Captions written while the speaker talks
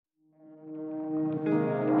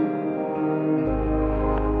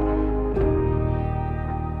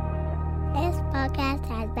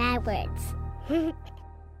Every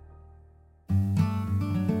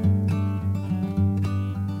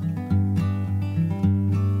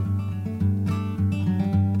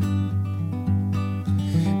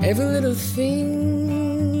little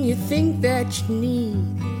thing you think that you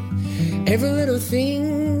need, every little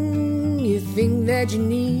thing you think that you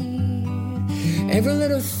need, every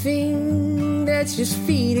little thing that's just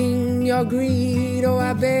feeding your greed. Oh,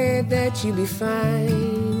 I bet that you'd be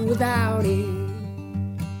fine without it.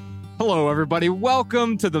 Hello, everybody.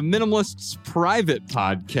 Welcome to the Minimalists Private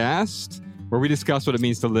Podcast, where we discuss what it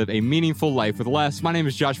means to live a meaningful life with less. My name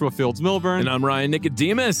is Joshua Fields Milburn. And I'm Ryan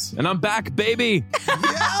Nicodemus. And I'm back, baby.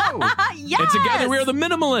 Yes! And together we are the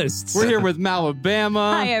Minimalists. We're here with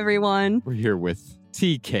Malabama. Hi, everyone. We're here with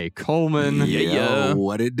TK Coleman. Yo,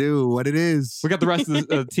 what it do? What it is? We got the rest of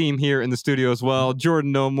the team here in the studio as well.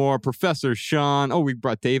 Jordan No More, Professor Sean. Oh, we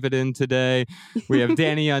brought David in today. We have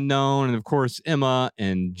Danny Unknown, and of course, Emma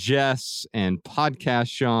and Jess and Podcast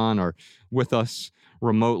Sean are with us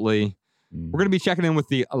remotely. We're going to be checking in with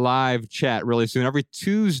the live chat really soon. Every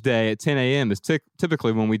Tuesday at 10 a.m. is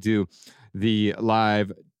typically when we do the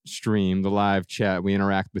live stream, the live chat. We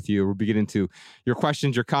interact with you. We'll be getting to your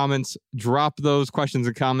questions, your comments. Drop those questions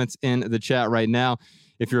and comments in the chat right now.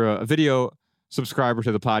 If you're a video subscriber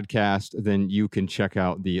to the podcast, then you can check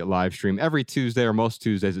out the live stream every Tuesday or most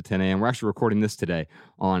Tuesdays at 10 a.m. We're actually recording this today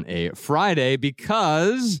on a Friday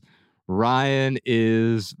because Ryan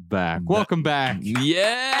is back. Welcome back. Yeah.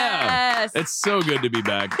 Yes. It's so good to be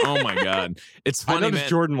back. Oh, my God. It's funny, I noticed man.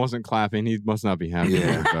 Jordan wasn't clapping. He must not be happy.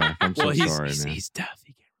 Yeah. You're back. I'm so sorry, man. He's tough.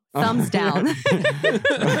 He Thumbs down.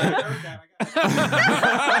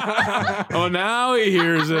 Oh, now he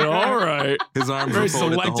hears it. All right. His arms Very are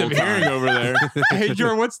folded the whole selective hearing time. over there. Hey,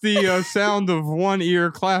 Jordan, what's the sound of one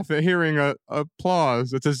ear clap at hearing a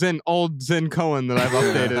applause? It's a old Zen Cohen that I've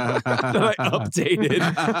updated. That I updated.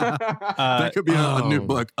 That could be a new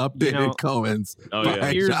book, Updated Cohen's. Oh, yeah.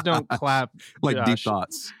 by Ears Josh. don't clap. Like Josh. deep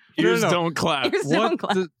thoughts. Ears No. don't clap. Ears don't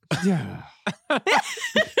clap. Yeah.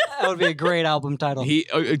 That would be a great album title.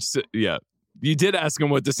 Yeah. You did ask him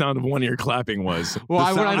what the sound of one ear clapping was. Well, The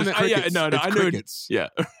I sound would of crickets. I It's knew crickets. Yeah.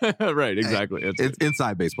 Right, exactly. It's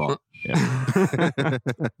inside baseball.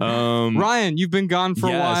 Ryan, you've been gone for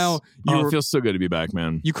a yes. while. It feels so good to be back,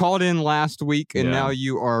 man. You called in last week, and Yeah. now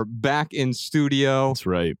you are back in studio. That's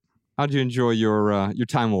right. How did you enjoy your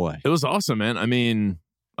time away? It was awesome, man. I mean,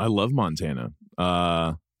 I love Montana.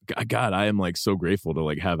 God, I am like so grateful to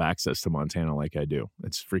like have access to Montana like I do.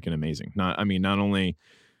 It's freaking amazing. Not only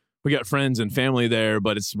we got friends and family there,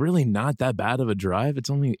 but it's really not that bad of a drive. It's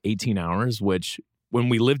only 18 hours, which when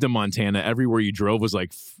we lived in Montana, everywhere you drove was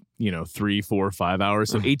like, 3, 4, 5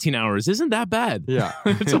 hours. So 18 hours isn't that bad. Yeah.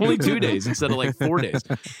 It's only 2 days instead of like 4 days.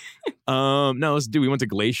 We went to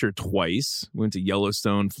Glacier twice. We went to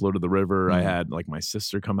Yellowstone, floated the river. I had like my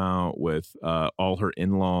sister come out with all her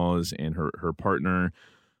in-laws and her partner.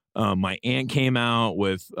 My aunt came out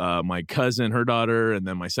with my cousin, her daughter, and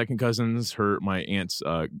then my second cousins, my aunt's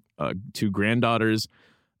 2 granddaughters.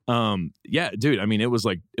 Yeah, dude, I mean, it was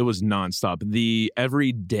nonstop.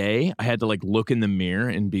 Every day I had to like look in the mirror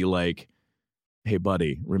and be like, hey,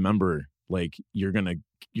 buddy, remember, like, you're going to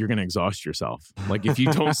exhaust yourself. Like, if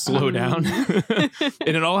you don't slow down.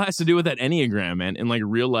 And it all has to do with that Enneagram, man. And like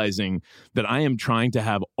realizing that I am trying to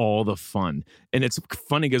have all the fun. And it's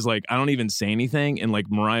funny because like, I don't even say anything. And like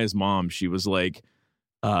Mariah's mom, she was like,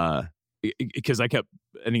 because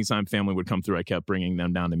anytime family would come through, I kept bringing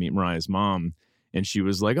them down to meet Mariah's mom. And she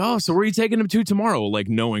was like, oh, so where are you taking him to tomorrow? Like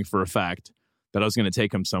knowing for a fact that I was going to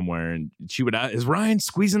take him somewhere. And she would ask, is Ryan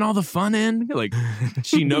squeezing all the fun in? Like,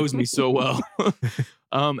 she knows me so well.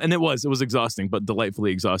 And it was exhausting, but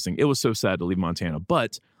delightfully exhausting. It was so sad to leave Montana,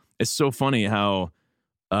 but it's so funny how,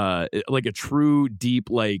 like a true deep,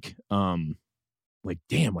 damn,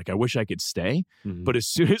 like I wish I could stay. Mhm. But as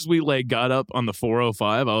soon as we like got up on the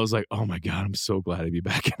 405, I was like, oh my God, I'm so glad to be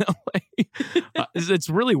back in LA. It's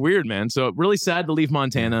really weird, man. So really sad to leave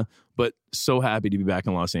Montana, but so happy to be back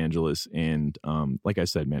in Los Angeles. And like I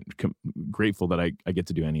said, man, grateful that I get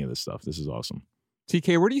to do any of this stuff. This is awesome.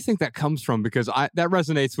 TK, where do you think that comes from? Because that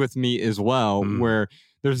resonates with me as well, where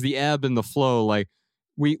there's the ebb and the flow. Like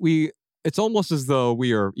we it's almost as though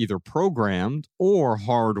we are either programmed or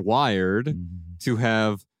hardwired to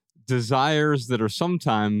have desires that are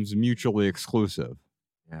sometimes mutually exclusive.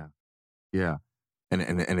 Yeah.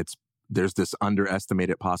 And there's this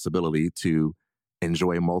underestimated possibility to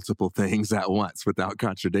enjoy multiple things at once without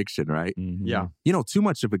contradiction, right? Mm-hmm. Yeah. Too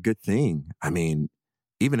much of a good thing, I mean,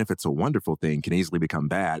 even if it's a wonderful thing, can easily become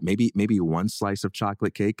bad. Maybe one slice of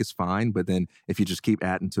chocolate cake is fine, but then if you just keep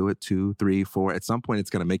adding to it, 2, 3, 4, at some point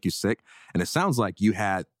it's going to make you sick. And it sounds like you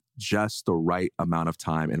had just the right amount of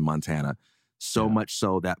time in Montana. So much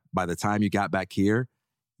so that by the time you got back here,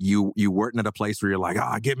 you weren't at a place where you're like,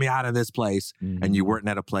 get me out of this place. Mm-hmm. And you weren't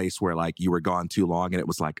at a place where like you were gone too long and it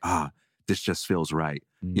was like, this just feels right.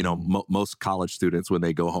 Mm-hmm. You know, most college students, when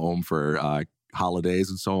they go home for holidays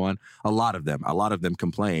and so on, a lot of them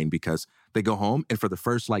complain because they go home and for the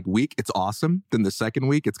first like week, it's awesome. Then the second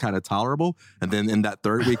week, it's kind of tolerable. And then in that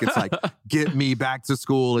third week, it's like, get me back to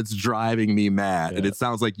school. It's driving me mad. Yeah. And it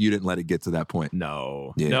sounds like you didn't let it get to that point.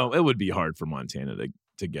 No, Yeah. no, it would be hard for Montana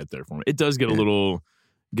to get there for me. It does get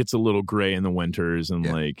gets a little gray in the winters and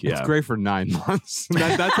It's gray for 9 months.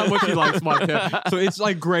 That's how much he likes Montana. So it's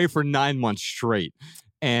like gray for 9 months straight.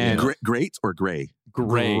 And Great or gray?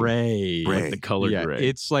 gray. Gray. The color yeah, gray.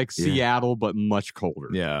 it's like Seattle, but much colder.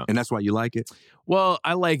 Yeah. And that's why you like it? Well,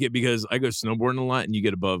 I like it because I go snowboarding a lot and you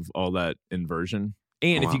get above all that inversion.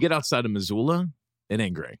 And if you get outside of Missoula, it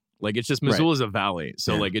ain't gray. Like it's just Missoula's a valley.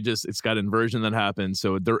 So like it's got inversion that happens.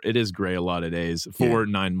 So it is gray a lot of days for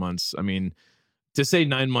 9 months. I mean, to say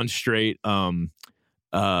 9 months straight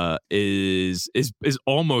is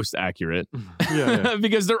almost accurate.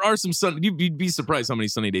 Because there are some sun. You'd be surprised how many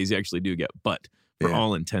sunny days you actually do get. But for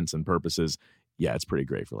all intents and purposes, it's pretty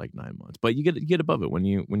gray for like 9 months. But you get above it when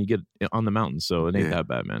you get on the mountain. So it ain't that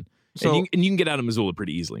bad, man. So, and you can get out of Missoula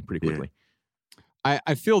pretty easily, pretty quickly.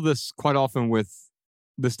 I feel this quite often with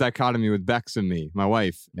this dichotomy with Bex and me, my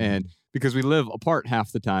wife, and because we live apart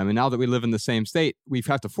half the time, and now that we live in the same state, we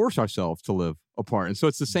have to force ourselves to live apart. And so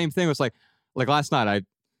it's the same thing. It's like last night, I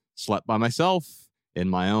slept by myself in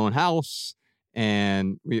my own house,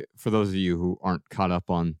 and for those of you who aren't caught up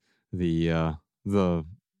on the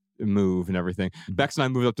move and everything, Bex and I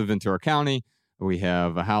moved up to Ventura County. We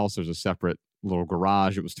have a house. There's a separate little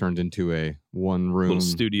garage. It was turned into a one-room little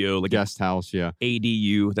studio, like guest house. Yeah,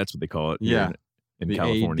 ADU. That's what they call it. Yeah. In the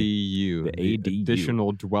California. ADU, the ADU.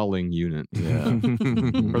 additional dwelling unit. Yeah.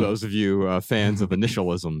 For those of you fans of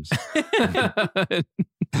initialisms.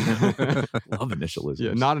 Love initialisms.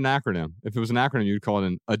 Yeah, not an acronym. If it was an acronym, you'd call it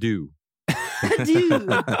an ADU. Dude.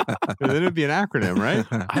 Then it'd be an acronym, right?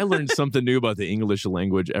 I learned something new about the English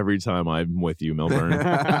language every time I'm with you, Milburn.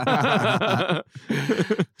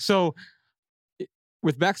 So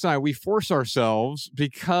with Bex and I, we force ourselves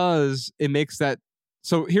because it makes that.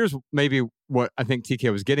 So here's maybe what I think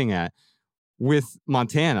TK was getting at. With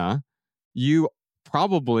Montana, you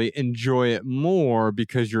probably enjoy it more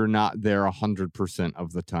because you're not there 100%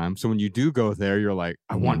 of the time. So when you do go there, you're like,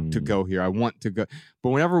 I want to go here. I want to go. But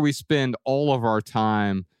whenever we spend all of our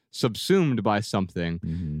time subsumed by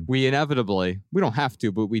something, we inevitably, we don't have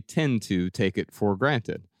to, but we tend to take it for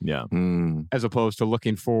granted. Yeah. As opposed to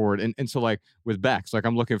looking forward. And so like with Bex, like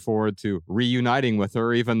I'm looking forward to reuniting with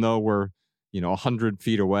her, even though we're 100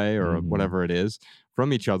 feet away or whatever it is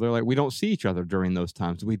from each other. Like we don't see each other during those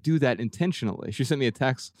times. We do that intentionally. She sent me a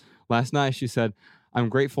text last night. She said, I'm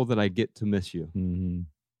grateful that I get to miss you.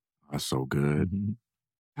 That's so good.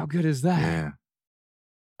 How good is that? Yeah.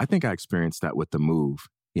 I think I experienced that with the move.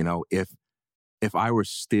 If I were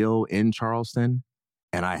still in Charleston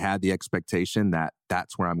and I had the expectation that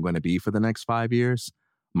that's where I'm going to be for the next 5 years,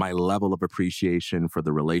 my level of appreciation for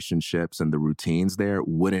the relationships and the routines there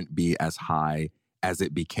wouldn't be as high as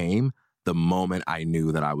it became the moment I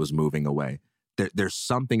knew that I was moving away. There's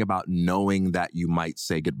something about knowing that you might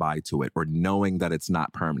say goodbye to it or knowing that it's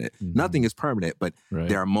not permanent. Nothing is permanent, but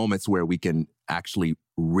there are moments where we can actually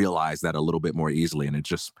realize that a little bit more easily, and it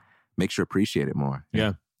just makes you appreciate it more.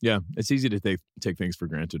 Yeah. It's easy to take things for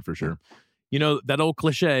granted, for sure. That old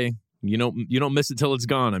cliche, you don't miss it till it's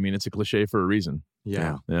gone. I mean, it's a cliche for a reason.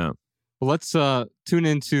 Yeah. Well, let's tune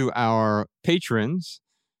into our patrons.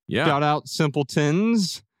 Yeah. Shout out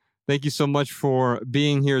Simpletons. Thank you so much for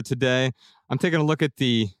being here today. I'm taking a look at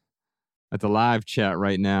the live chat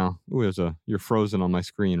right now. Ooh, you're frozen on my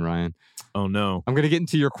screen, Ryan. Oh no. I'm going to get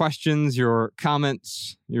into your questions, your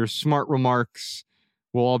comments, your smart remarks.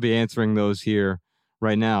 We'll all be answering those here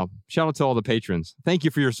right now. Shout out to all the patrons. Thank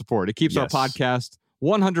you for your support. It keeps our podcast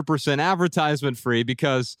 100% advertisement free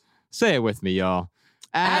because, say it with me, y'all.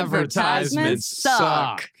 Advertisements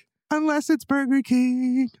suck. Unless it's Burger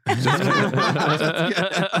King. Fired.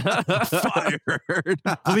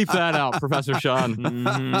 Bleep that out, Professor Sean.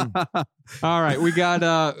 All right, we got,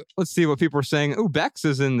 let's see what people are saying. Oh, Bex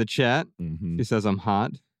is in the chat. She says, I'm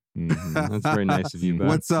hot. That's very nice of you, Bex.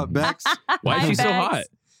 What's up, Bex? Why is she so hot?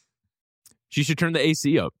 She should turn the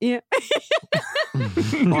AC up. Yeah.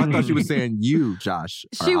 I thought she was saying you, Josh.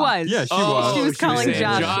 She was. Yeah, she was. She was calling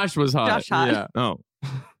Josh. Josh was hot. Josh hot. Yeah. Oh,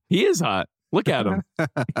 he is hot. Look at him.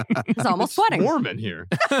 He's almost sweating. Warm in here.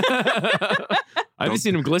 I haven't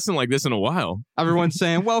seen him glisten like this in a while. Everyone's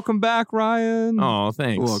saying, welcome back, Ryan. Oh,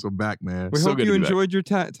 thanks. Welcome back, man. We so hope good you to be back. enjoyed your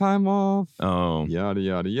time off. Oh, Yada,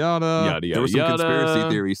 yada, yada. yada, There yada, was some yada. conspiracy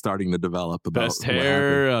theory starting to develop about Best what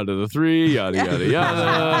hair out of the three, yada, yada,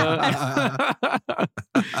 yada.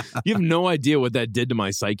 You have no idea what that did to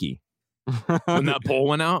my psyche when that poll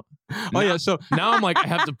went out. Oh, yeah. So Now I'm like, I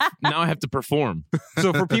have to perform.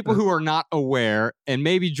 So for people who are not aware, and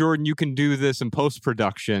maybe Jordan, you can do this in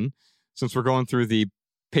post-production, since we're going through the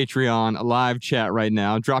Patreon live chat right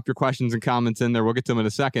now. Drop your questions and comments in there. We'll get to them in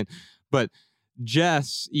a second. But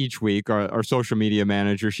Jess, each week, our social media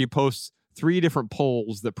manager, she posts 3 different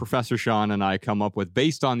polls that Professor Sean and I come up with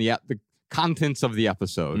based on the contents of the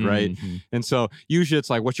episode, right? Mhm. And so usually it's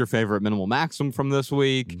like, what's your favorite minimal maximum from this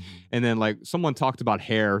week? And then like someone talked about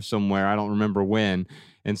hair somewhere. I don't remember when.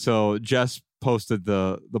 And so Jess posted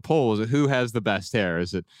the poll. Is it who has the best hair?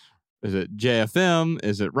 Is it JFM?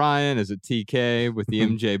 Is it Ryan? Is it TK with the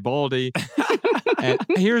MJ Baldy? And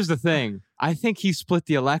here's the thing. I think he split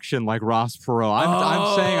the election like Ross Perot.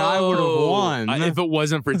 I'm saying I would have won. If it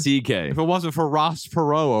wasn't for TK. If it wasn't for Ross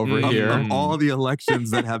Perot over Mhm. here. Of all the elections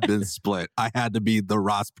that have been split, I had to be the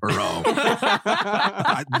Ross Perot.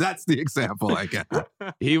 That's the example I get.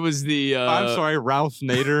 He was the I'm sorry, Ralph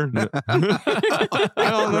Nader. I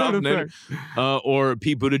don't know. Ralph the Nader. Or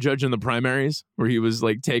Pete Buttigieg in the primaries, where he was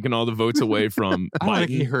like taking all the votes away from I don't think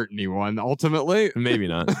he Biden. hurt anyone ultimately. Maybe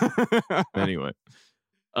not. Anyway.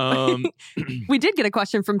 We did get a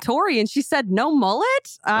question from Tori, and she said, no mullet?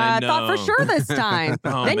 I Thought for know. sure this time.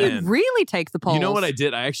 Oh, Then man. you'd really take the polls. You know what I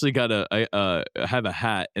did? I actually got I have a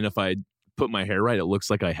hat, and if I put my hair right, it looks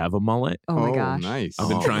like I have a mullet. Oh, my gosh. Nice. I've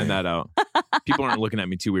been Oh, trying man. that out. People aren't looking at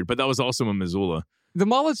me too weird, but that was also in Missoula. The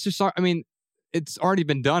mullets just are, I mean, it's already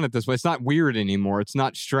been done at this way. It's not weird anymore. It's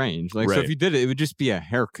not strange. Like, so Right. if you did it, it would just be a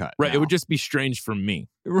haircut. Right. now. It would just be strange for me.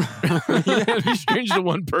 yeah. It'd be strange to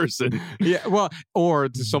one person. Yeah, well, or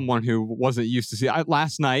to someone who wasn't used to see.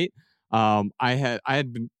 Last night, I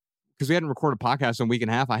had been, because we hadn't recorded a podcast in a week and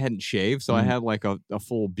a half. I hadn't shaved, so I had like a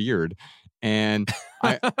full beard, and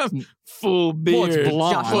Full beard. well, it's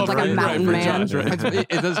blonde. Josh looks like a mountain for man. Josh, right.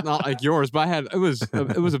 It does not like yours, but I had it was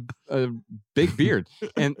a big beard,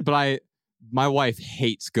 my wife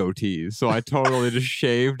hates goatees, so I totally just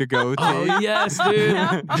shaved a goatee. Oh yes,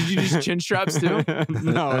 dude. Did you use chin straps too?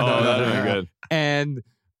 No, Oh, that'd be good. And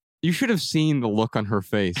you should have seen the look on her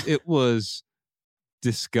face. It was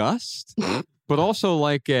disgust, but also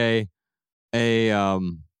like a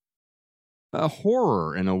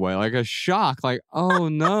horror in a way, like a shock. Like, oh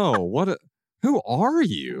no, who are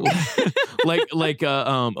you? like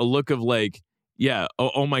a look of like, yeah,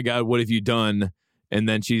 oh my God, what have you done? And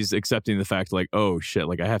then she's accepting the fact, like, oh shit,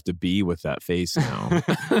 like I have to be with that face now.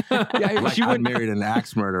 Yeah, Like she I would. married an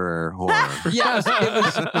axe murderer horror. Yes,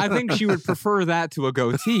 I think she would prefer that to a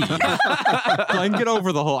goatee. Like, get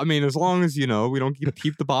over the whole. I mean, as long as we don't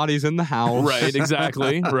keep the bodies in the house, Right,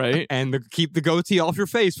 exactly. Right, and keep the goatee off your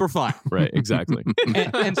face, we're fine. right, exactly.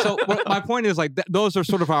 And so my point is like those are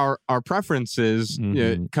sort of our preferences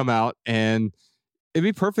come out, and it'd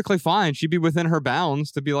be perfectly fine. She'd be within her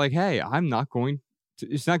bounds to be like, hey, I'm not going to.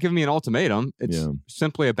 It's not giving me an ultimatum. It's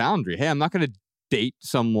simply a boundary. Hey, I'm not going to date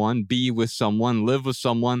someone, be with someone, live with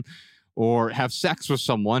someone, or have sex with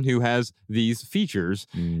someone who has these features,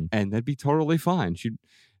 and that'd be totally fine.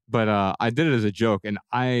 But I did it as a joke, and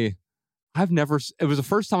I've never. It was the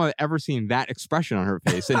first time I've ever seen that expression on her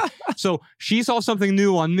face, and so she saw something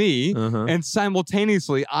new on me, and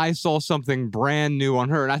simultaneously I saw something brand new on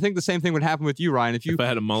her. And I think the same thing would happen with you, Ryan, if you If I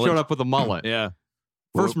had a mullet, showed up with a mullet. yeah.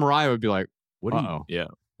 First, Mariah would be like, What are Uh-oh. you? Yeah.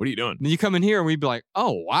 What are you doing? and then you come in here and we'd be like,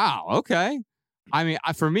 oh, wow, okay. I mean,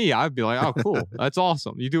 for me, I'd be like, oh, cool. That's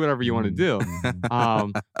awesome. You do whatever you want to do.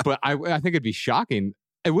 But I think it'd be shocking.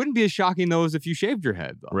 It wouldn't be as shocking, though, as if you shaved your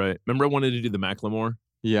head, though. Right. Remember I wanted to do the Macklemore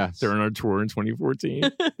Yes. during our tour in 2014?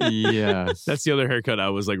 Yes. That's the other haircut I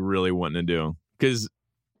was like really wanting to do. Because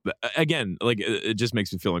again, like it just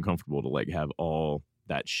makes me feel uncomfortable to like have all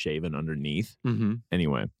that shaven underneath. Mm-hmm.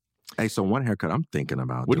 Anyway, Hey, so one haircut I'm thinking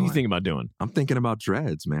about. what do you doing. think about doing? I'm thinking about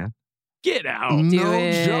dreads, man. Get out. Do No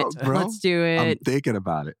it. joke, bro. Let's do I'm it. thinking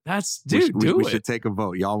about it. That's We dude, should- do we it. should take a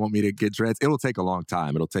vote. Y'all want me to get dreads? It'll take a long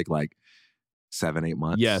time. It'll take like 7-8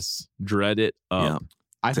 months. Yes. Dread it up.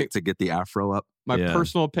 I To, think to get the afro up. my Yeah.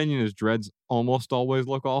 personal opinion is dreads almost always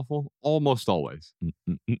look awful. Almost always.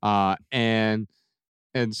 And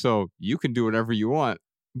so you can do whatever you want,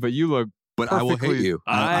 but you look But I will hate Perfectly- you.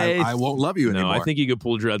 I won't love you No, anymore. I think you could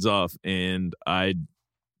pull dreads off, and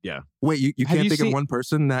Wait, you Have can't you think seen- of one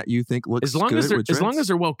person that you think looks as long good as they're with as long dreads? as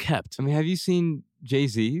they're well kept. I mean, have you seen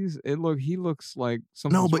Jay-Z's. He looks like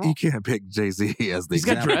something. No, but you can't pick Jay-Z as the He's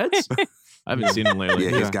got example. dreads? I haven't seen him lately.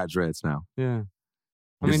 Yeah, he's got dreads now. Yeah.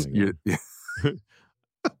 I You're- mean, you're-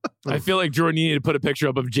 I feel like Jordan, you need to put a picture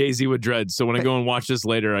up of Jay-Z with dreads. So when I go and watch this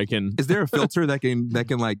later, I can. is there a filter that can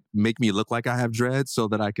like make me look like I have dreads so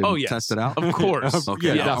that I can Oh, yes. test it out? Of course.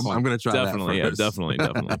 Okay, Yeah, I'm going to try Definitely. that Yeah, first. definitely.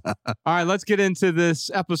 Definitely. all right, let's get into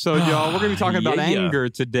this episode, y'all. We're going to be talking about Yeah. anger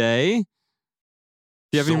today.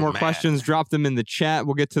 If you have any So more mad. questions, drop them in the chat.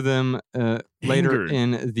 We'll get to them later Anger.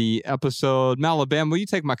 in the episode. Malabam, will you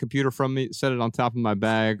take my computer from me? Set it on top of my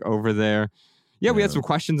bag over there. Yeah, we had some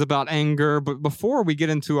questions about anger, but before we get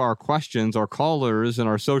into our questions, our callers, and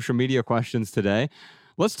our social media questions today,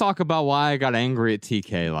 let's talk about why I got angry at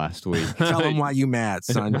TK last week. Tell him why you mad,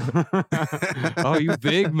 son. Oh, you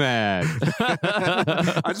big mad.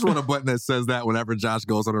 I just want a button that says that whenever Josh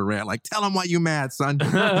goes on a rant. Like, tell him why you mad, son.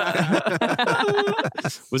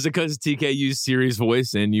 Was it because TK used Siri's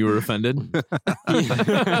voice and you were offended?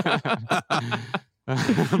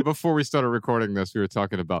 Before we started recording this, we were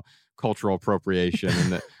talking about cultural appropriation,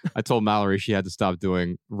 and that I told Mallory she had to stop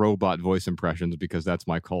doing robot voice impressions because that's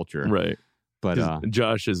my culture. Right. But 'Cause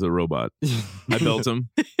Josh is a robot. I built him.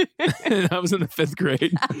 I was in the 5th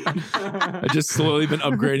grade. I just slowly been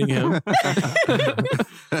upgrading him.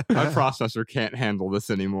 my processor can't handle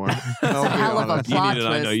this anymore. It's a hell of a You plot need, I know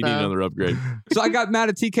twist, you need though. another upgrade. So I got mad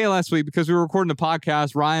at TK last week because we were recording a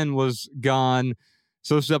podcast. Ryan was gone.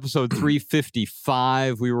 So this is episode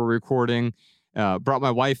 355 we were recording. Brought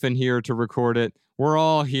my wife in here to record it. We're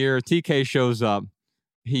all here. TK shows up.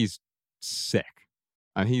 He's sick.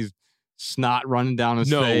 He's snot running down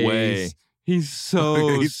his No face. way. He's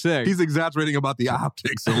so He's- sick. He's exaggerating about the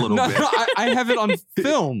optics a little no, bit. no, I have it on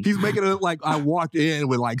film. He's making it look like I walked in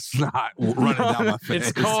with like snot running down my face.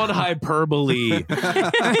 It's called hyperbole.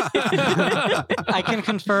 I can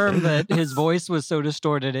confirm that his voice was so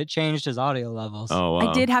distorted it changed his audio levels. Oh, wow.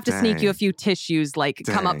 I did have to sneak you a Dang. few tissues, like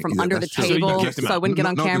come up Dang. from Yeah, under the that's true. So you table kicked him so I out. wouldn't get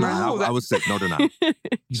on No, they're camera. not. I was sick. No, they're not. You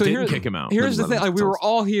So didn't here- kick him out. Here's the Let thing. him Like, we were toast.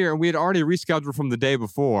 all here and we had already rescheduled from the day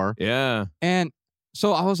before. Yeah. And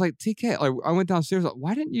so I was like, TK, like I went downstairs, like,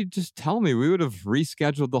 why didn't you just tell me? We would have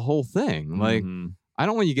rescheduled the whole thing. Like, Mhm. I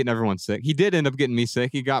don't want you getting everyone sick. He did end up getting me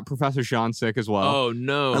sick. He got Professor Sean sick as well. Oh,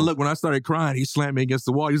 no. And look, when I started crying, he slammed me against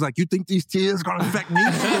the wall. He's like, "You think these tears are gonna affect me?"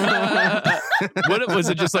 What was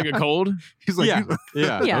it? Just like a cold? He's like, yeah, "You-"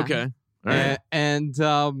 yeah. Yeah. Okay. All right. And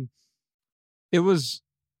it was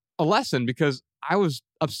a lesson because I was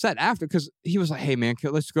upset after because he was like, "Hey man,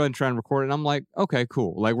 let's go ahead and try and record it." And I'm like, "Okay,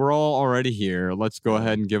 cool. Like we're all already here. Let's go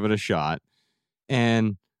ahead and give it a shot."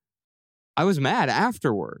 And I was mad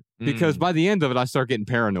afterward because by the end of it, I start getting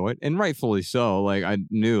paranoid, and rightfully so. Like I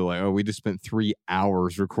knew, like, oh, we just spent 3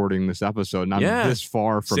 hours recording this episode, and I'm Yeah. this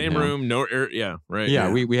far from Same him. room, no air. Yeah, right.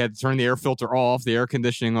 Yeah, we had to turn the air filter off, the air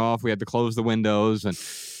conditioning off. We had to close the windows,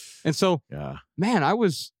 and so Yeah. man, I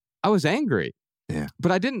was angry. Yeah.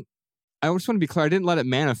 But I just want to be clear, I didn't let it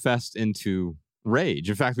manifest into rage.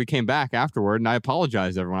 In fact, we came back afterward and I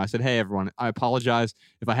apologized to everyone. I said, "Hey everyone, I apologize.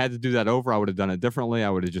 If I had to do that over, I would have done it differently. I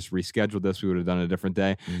would have just rescheduled this. We would have done it a different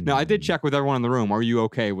day." Now, I did check with everyone in the room. Are you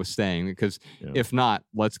okay with staying? Because Yeah. if not,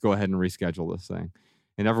 let's go ahead and reschedule this thing.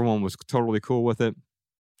 And everyone was totally cool with it.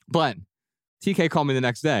 But TK called me the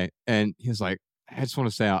next day and he was like, "I just want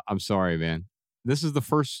to say I'm sorry, man. These are the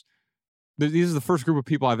first group of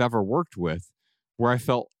people I've ever worked with where I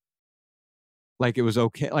felt like it was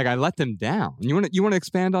okay. Like I let them down." You want to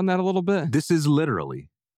expand on that a little bit? This is literally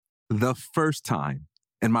the first time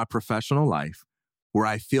in my professional life where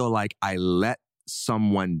I feel like I let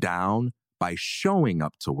someone down by showing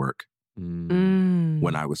up to work Mm.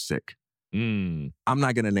 when I was sick. Mm. I'm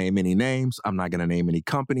not going to name any names. I'm not going to name any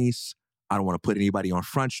companies. I don't want to put anybody on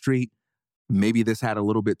Front Street. Maybe this had a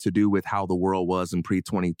little bit to do with how the world was in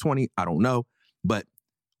pre-2020. I don't know. But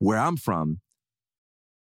where I'm from,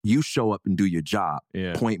 you show up and do your job,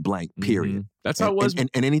 Yeah. point blank, period. Mhm. That's how it was. And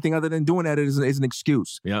anything other than doing that is an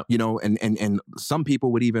excuse. Yeah. You know, and some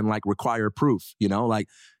people would even like require proof, you know, like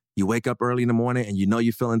you wake up early in the morning and you know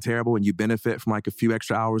you're feeling terrible and you benefit from like a few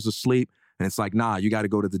extra hours of sleep. And it's like, nah, you got to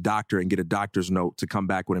go to the doctor and get a doctor's note to come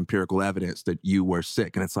back with empirical evidence that you were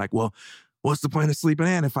sick. And it's like, well, what's the point of sleeping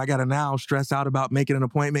in if I got to now stress out about making an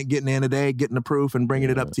appointment, getting in today, getting the proof and bringing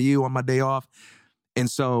it up to you on my day off? And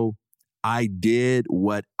so I did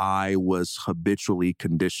what I was habitually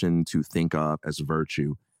conditioned to think of as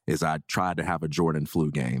virtue, is I tried to have a Jordan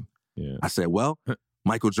flu game. Yeah. I said, well,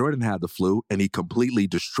 Michael Jordan had the flu and he completely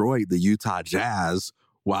destroyed the Utah Jazz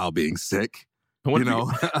while being sick. I wonder, You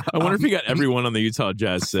know, I wonder if he got everyone on the Utah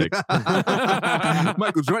Jazz sick.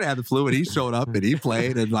 Michael Jordan had the flu and he showed up and he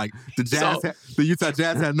played and like the Utah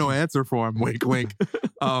Jazz had no answer for him. Wink, wink.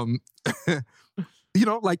 You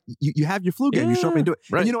know, like you have your flu game, you show up and do it.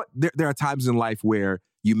 Right. And you know what? There are times in life where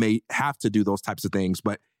you may have to do those types of things,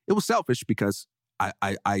 but it was selfish because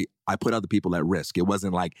I put other people at risk. It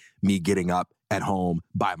wasn't like me getting up at home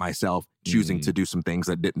by myself, choosing to do some things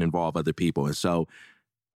that didn't involve other people. And so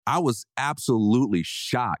I was absolutely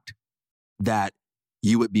shocked that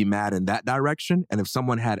you would be mad in that direction. And if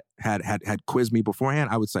someone had quizzed me beforehand,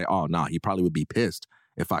 I would say, oh, no, he probably would be pissed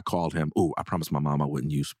if I called him. Ooh, I promised my mom I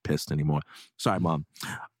wouldn't use pissed anymore. Sorry, Mom.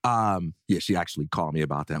 Yeah, she actually called me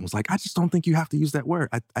about that and was like, I just don't think you have to use that word.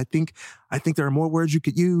 I think there are more words you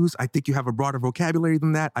could use. I think you have a broader vocabulary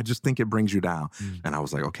than that. I just think it brings you down. And I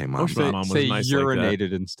was like, okay, Mom. Say nice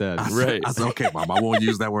urinated like instead. I said, okay, Mom, I won't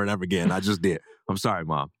use that word ever again. I just did. I'm sorry,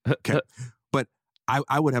 Mom. Okay. But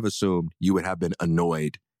I would have assumed you would have been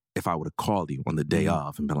annoyed if I would have called you on the day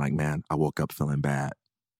of and been like, man, I woke up feeling bad.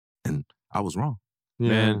 And I was wrong.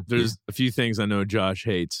 Man, there's a few things I know Josh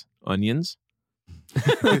hates. Onions.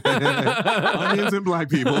 Onions and black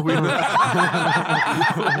people. What's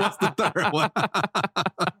the third one?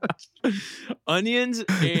 Onions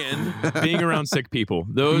and being around sick people.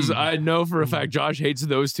 Those I know for a fact Josh hates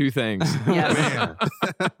those two things. Yes.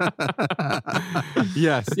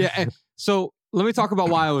 Yes. Yeah. And so let me talk about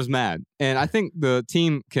why I was mad. And I think the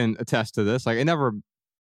team can attest to this. Like, it never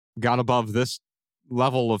got above this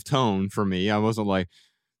level of tone for me. I wasn't like,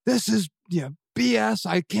 this is BS.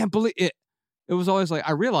 I can't believe it. It was always like,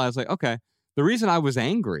 I realized, like, okay, the reason I was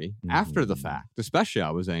angry after the fact, especially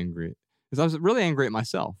I was angry, is I was really angry at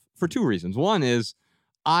myself for two reasons. One is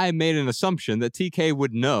I made an assumption that TK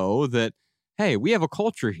would know that, hey, we have a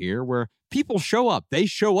culture here where people show up. They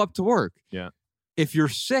show up to work. Yeah. If you're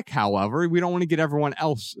sick, however, we don't want to get everyone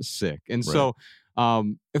else sick. And so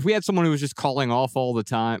if we had someone who was just calling off all the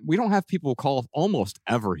time, we don't have people call off almost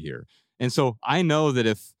ever here. And so I know that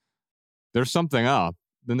if there's something up,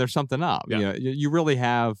 then there's something up. Yeah. You really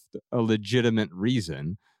have a legitimate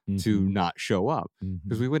reason to not show up,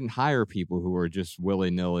 because we wouldn't hire people who are just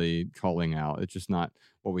willy-nilly calling out. It's just not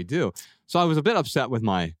what we do. So I was a bit upset with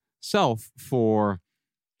myself for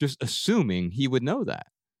just assuming he would know that.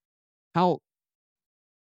 How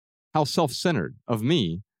self-centered of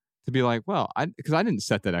me to be like, well, because I didn't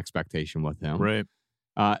set that expectation with him. Right.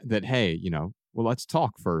 That, hey, well, let's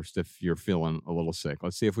talk first if you're feeling a little sick.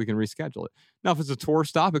 Let's see if we can reschedule it. Now, if it's a tour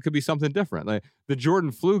stop, it could be something different. Like the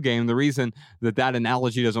Jordan flu game, the reason that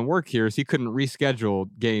analogy doesn't work here is he couldn't reschedule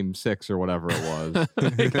game 6 or whatever it was.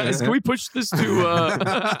 Hey guys, can we push this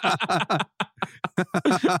to...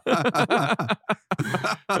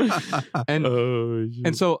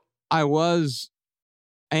 And so I was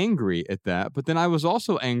angry at that, but then I was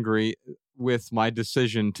also angry with my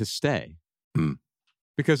decision to stay.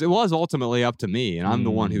 Because it was ultimately up to me, and I'm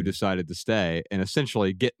the one who decided to stay and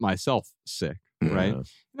essentially get myself sick, right? And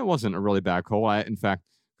it wasn't a really bad cold. I, in fact,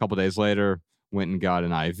 a couple days later, went and got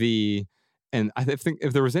an IV. And I think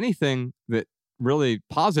if there was anything that really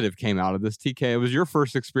positive came out of this, TK, it was your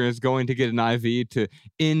first experience going to get an IV to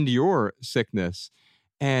end your sickness.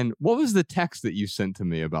 And what was the text that you sent to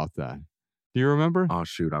me about that? Do you remember? Oh,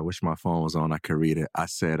 shoot. I wish my phone was on. I could read it. I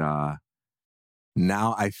said,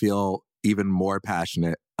 now I feel even more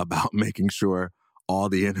passionate about making sure all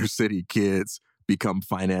the inner city kids become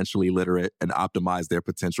financially literate and optimize their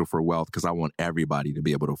potential for wealth, because I want everybody to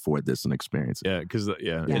be able to afford this and experience it. Yeah, because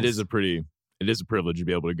it is a privilege to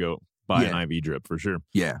be able to go buy an IV drip for sure.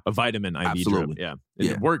 Yeah. A vitamin IV Absolutely. drip.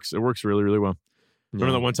 Yeah. It works. It works really, really well.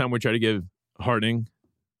 Remember the one time we tried to give Harding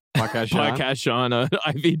Podcast Sean an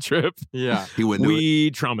IV drip? Yeah. He wouldn't do it.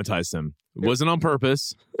 We traumatized him. It wasn't on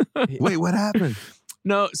purpose. Wait, what happened?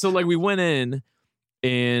 No, so like we went in,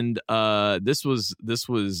 and this was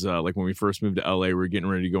like when we first moved to LA, we were getting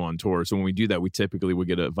ready to go on tour. So when we do that, we typically would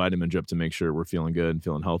get a vitamin drip to make sure we're feeling good and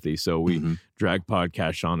feeling healthy. So we dragged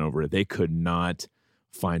Podcast Sean over. They could not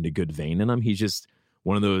find a good vein in him. He's just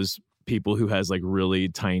one of those people who has like really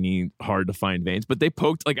tiny, hard to find veins. But they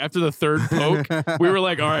poked, like after the third poke, we were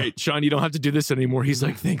like, all right, Sean, you don't have to do this anymore. He's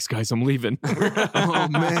like, thanks guys, I'm leaving. Oh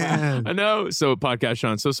man. I know. So Podcast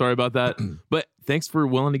Sean, so sorry about that. But thanks for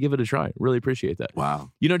willing to give it a try. Really appreciate that.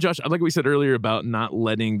 Wow. Josh, like we said earlier about not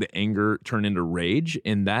letting the anger turn into rage.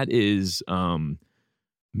 And that is,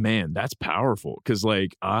 man, that's powerful. Cause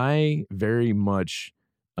like I very much,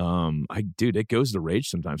 it goes to rage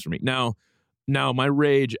sometimes for me. Now, my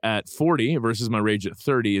rage at 40 versus my rage at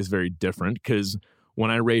 30 is very different, because when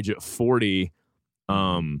I rage at 40,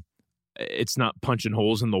 it's not punching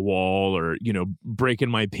holes in the wall or, breaking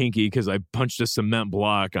my pinky because I punched a cement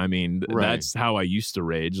block. I mean, that's how I used to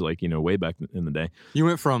rage, like, way back in the day. You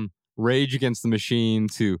went from rage against the machine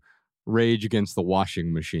to rage against the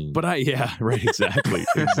washing machine. But exactly.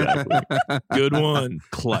 Good one.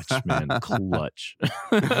 Clutch, man. Clutch.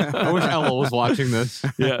 I wish Ella was watching this.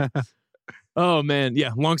 Yeah. Oh man, yeah.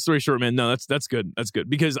 Long story short, man. No, that's good. That's good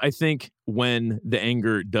because I think when the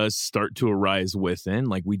anger does start to arise within,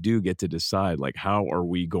 like we do get to decide, like how are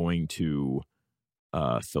we going to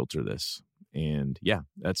filter this? And yeah,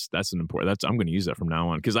 that's an important. I'm going to use that from now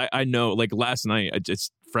on because I know, like last night,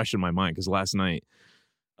 it's fresh in my mind because last night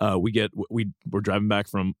we're driving back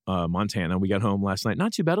from Montana. We got home last night.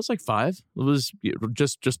 Not too bad. It was like 5. It was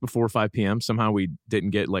just before 5 p.m. Somehow we didn't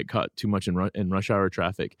get like caught too much in rush hour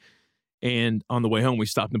traffic. And on the way home, we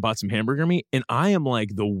stopped and bought some hamburger meat. And I am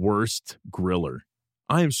like the worst griller.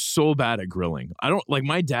 I am so bad at grilling. I don't like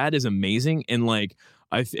my dad is amazing. And like,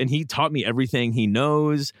 and he taught me everything he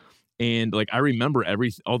knows. And like, I remember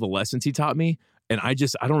all the lessons he taught me. And I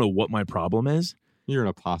don't know what my problem is. You're an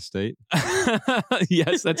apostate.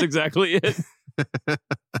 Yes, that's exactly it.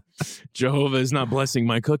 Jehovah is not blessing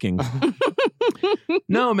my cooking.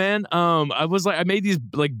 No, man. I made these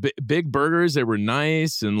like big burgers. They were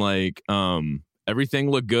nice and like everything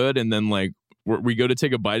looked good. And then like we go to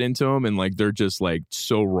take a bite into them and like they're just like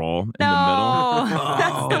so raw in the middle.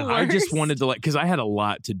 That's the worst. I just wanted to because I had a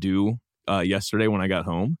lot to do yesterday when I got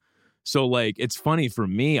home. So like it's funny for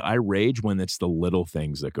me. I rage when it's the little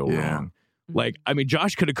things that go wrong. Like, I mean,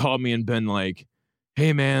 Josh could have called me and been like,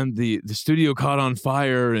 hey, man, the studio caught on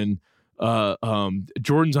fire and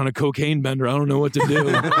Jordan's on a cocaine bender. I don't know what to do.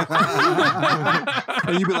 And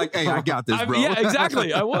you'd be like, hey, I got this, bro. Yeah,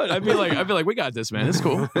 exactly. I would. I'd be like, we got this, man. It's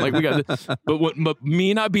cool. Like, we got this. But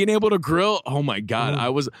me not being able to grill, oh, my God.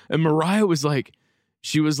 And Mariah was like,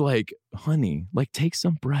 she was like, honey, like, take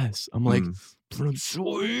some breaths. I'm like, but I'm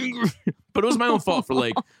so angry. But it was my own fault for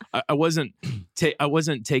like, I wasn't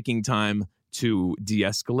taking time to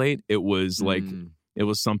de-escalate. It was like, it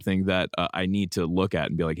was something that I need to look at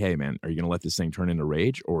and be like, hey, man, are you going to let this thing turn into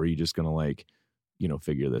rage or are you just going to like,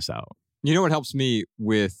 figure this out? You know what helps me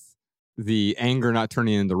with the anger not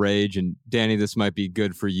turning into rage? And Danny, this might be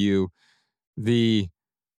good for you.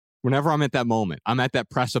 Whenever I'm at that moment, I'm at that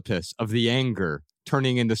precipice of the anger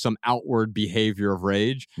turning into some outward behavior of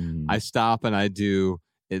rage, I stop and I do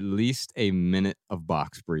at least a minute of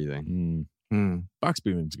box breathing. Box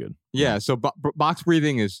breathing's good. Yeah, so box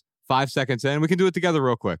breathing is 5 seconds in. We can do it together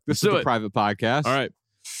real quick. This is the private podcast. All right.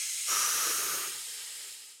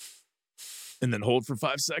 And then hold for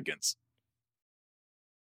 5 seconds.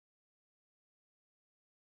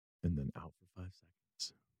 And then out for 5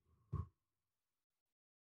 seconds.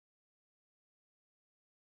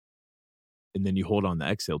 And then you hold on the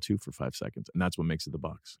exhale too for 5 seconds. And that's what makes it the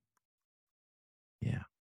box. Yeah.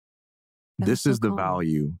 This is the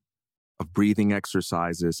value of breathing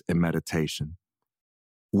exercises and meditation.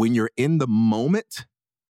 When you're in the moment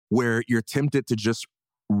where you're tempted to just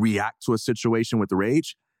react to a situation with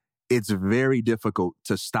rage, it's very difficult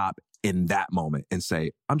to stop in that moment and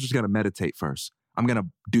say, I'm just going to meditate first. I'm going to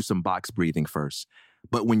do some box breathing first.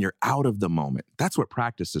 But when you're out of the moment, that's what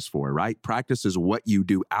practice is for, right? Practice is what you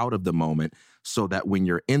do out of the moment so that when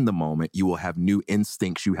you're in the moment, you will have new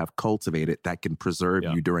instincts you have cultivated that can preserve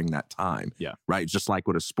you during that time, right? Just like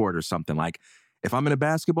with a sport or something. Like if I'm in a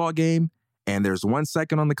basketball game and there's 1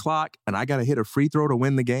 second on the clock and I got to hit a free throw to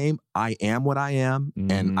win the game, I am what I am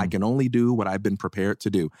and I can only do what I've been prepared to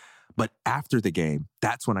do. But after the game,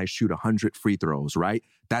 that's when I shoot 100 free throws, right?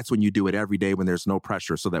 That's when you do it every day when there's no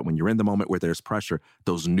pressure so that when you're in the moment where there's pressure,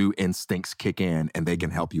 those new instincts kick in and they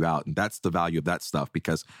can help you out. And that's the value of that stuff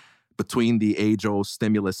because between the age-old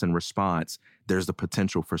stimulus and response, there's the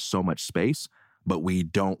potential for so much space, but we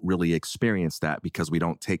don't really experience that because we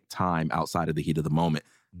don't take time outside of the heat of the moment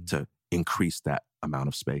to increase that amount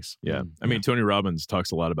of space. Yeah. I mean, Tony Robbins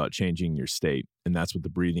talks a lot about changing your state, and that's what the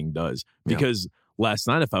breathing does. Because last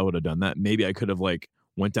night, if I would have done that, maybe I could have like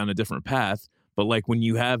went down a different path. But like when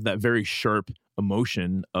you have that very sharp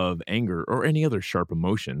emotion of anger or any other sharp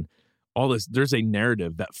emotion, there's a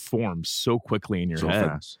narrative that forms so quickly in your head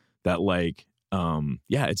fast that like,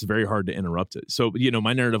 it's very hard to interrupt it. So,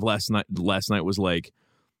 my narrative last night was like,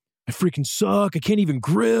 I freaking suck. I can't even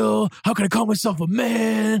grill. How can I call myself a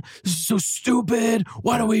man? This is so stupid.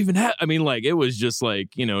 Why do we even have... I mean, like, it was just like,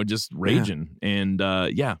 just raging. Yeah. And I'm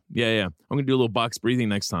going to do a little box breathing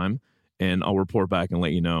next time. And I'll report back and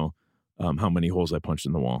let you know how many holes I punched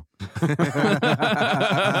in the wall.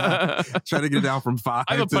 Try to get it down from 5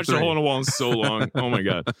 I haven't to punched 3. a hole in a wall in so long. Oh my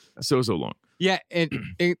God. So long. Yeah,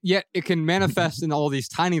 yet it can manifest in all these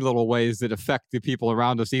tiny little ways that affect the people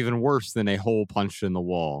around us even worse than a hole punched in the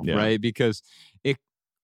wall, Yeah. right? Because it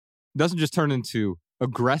doesn't just turn into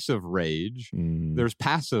aggressive rage. There's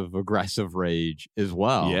passive aggressive rage as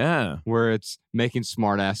well. Yeah. Where it's making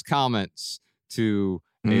smart ass comments to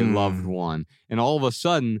a loved one, and all of a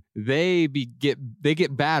sudden they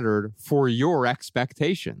get battered for your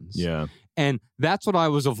expectations. Yeah. And that's what I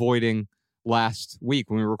was avoiding last week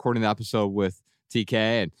when we were recording the episode with TK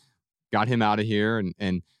and got him out of here,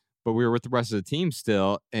 but we were with the rest of the team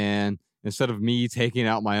still, and instead of me taking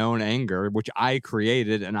out my own anger, which I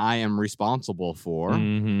created and I am responsible for,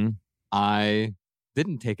 I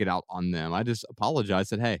didn't take it out on them. I just apologized,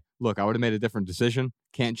 said, hey, look, I would have made a different decision.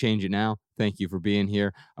 Can't change it now. Thank you for being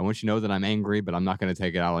here. I want you to know that I'm angry, but I'm not going to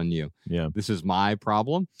take it out on you. Yeah. This is my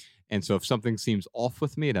problem. And so if something seems off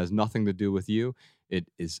with me, it has nothing to do with you. It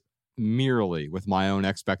is merely with my own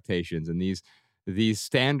expectations and these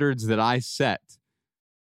standards that I set,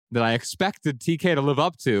 that I expected TK to live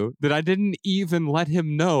up to, that I didn't even let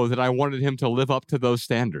him know that I wanted him to live up to those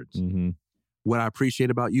standards. What I appreciate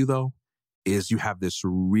about you, though, is you have this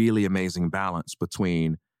really amazing balance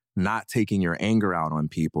between not taking your anger out on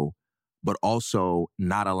people, but also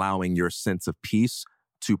not allowing your sense of peace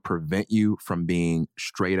to prevent you from being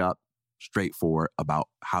straight up, straightforward about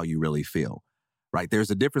how you really feel, right? There's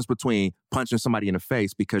a difference between punching somebody in the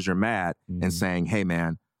face because you're mad and saying, hey,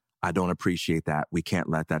 man, I don't appreciate that. We can't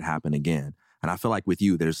let that happen again. And I feel like with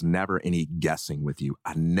you, there's never any guessing with you.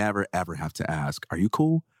 I never, ever have to ask, are you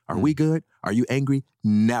cool? Are we good? Are you angry?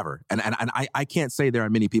 Never. And I can't say there are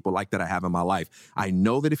many people like that I have in my life. I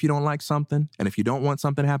know that if you don't like something and if you don't want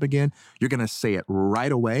something to happen again, you're going to say it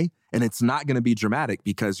right away. And it's not going to be dramatic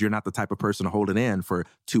because you're not the type of person to hold it in for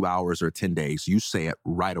 2 hours or 10 days. You say it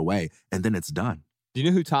right away and then it's done. Do you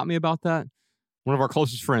know who taught me about that? One of our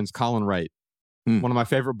closest friends, Colin Wright. One of my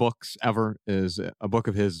favorite books ever is a book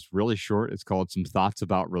of his, really short. It's called Some Thoughts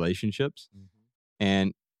About Relationships.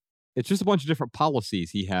 And it's just a bunch of different policies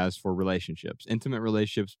he has for relationships, intimate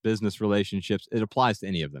relationships, business relationships. It applies to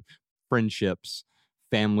any of them, friendships,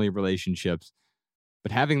 family relationships.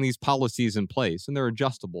 But having these policies in place, and they're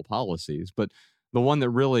adjustable policies, but the one that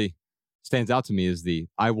really stands out to me is the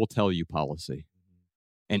I will tell you policy.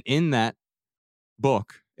 And in that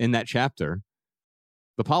book, in that chapter,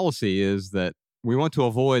 the policy is that we want to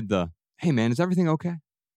avoid the, hey man, is everything okay?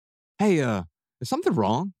 Hey, is something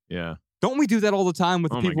wrong? Yeah. Don't we do that all the time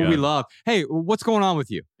with the Oh my people we God. love? Hey, what's going on with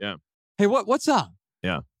you? Yeah. Hey, what's up?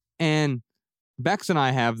 Yeah. And Bex and I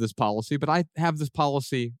have this policy, but I have this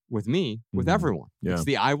policy with me, with everyone. Yeah. It's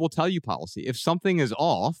the I will tell you policy. If something is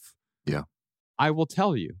off, Yeah. I will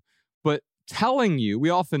tell you. But telling you, we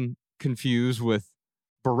often confuse with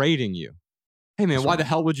berating you. Hey man, That's why right. the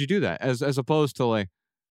hell would you do that? As opposed to like,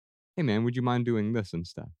 hey man, would you mind doing this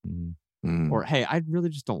instead? Or hey, I really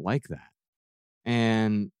just don't like that.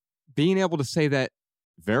 And being able to say that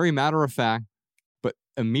very matter of fact, but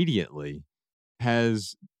immediately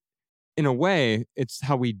has, in a way, it's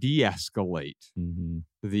how we de-escalate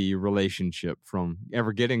the relationship from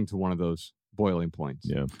ever getting to one of those boiling points.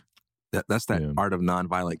 Yeah. That's that art of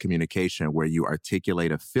nonviolent communication where you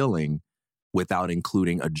articulate a feeling without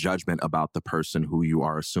including a judgment about the person who you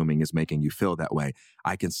are assuming is making you feel that way.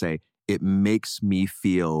 I can say, it makes me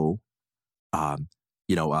feel, it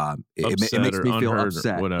makes Upset me or feel unheard or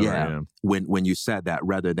upset. whatever, yeah. yeah. When you said that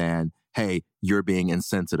rather than, hey, you're being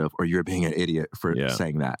insensitive or you're being an idiot for Yeah.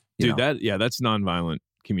 saying that. you Dude, know? that's nonviolent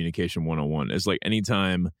communication 101. It's like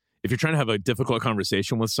anytime, if you're trying to have a difficult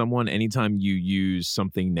conversation with someone, anytime you use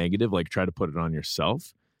something negative, like try to put it on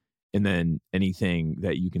yourself, and then anything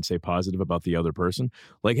that you can say positive about the other person.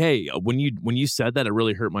 Like, hey, when you said that, it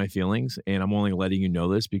really hurt my feelings, and I'm only letting you know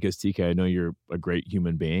this because TK, I know you're a great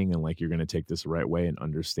human being, and like you're going to take this the right way and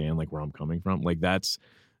understand like where I'm coming from. Like that's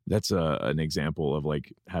an example of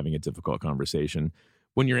like having a difficult conversation.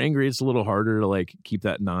 When you're angry, it's a little harder to like keep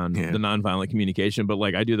that the nonviolent communication. But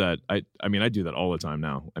like I do that. I mean, I do that all the time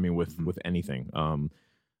now. I mean, with anything,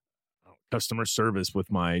 customer service with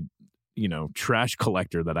my, trash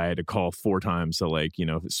collector that I had to call 4 times to like,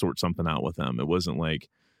 sort something out with them. It wasn't like,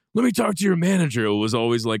 let me talk to your manager. It was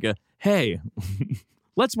always like hey,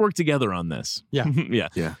 let's work together on this. Yeah.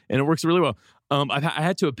 Yeah. And it works really well. I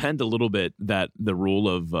had to append a little bit that the rule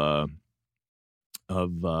of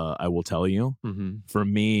I will tell you for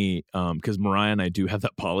me, because Mariah and I do have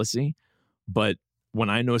that policy, but when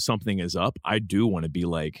I know something is up, I do want to be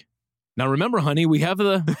like, Now, remember, honey, we have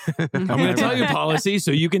the I'm going to tell you policy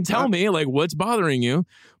so you can tell me like what's bothering you.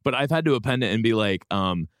 But I've had to append it and be like,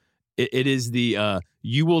 it is the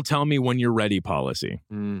you will tell me when you're ready policy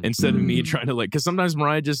instead of me trying to like, because sometimes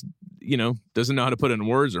Mariah just, doesn't know how to put it in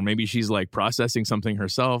words, or maybe she's like processing something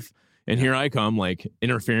herself. And here I come like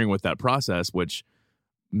interfering with that process, which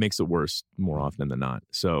makes it worse more often than not.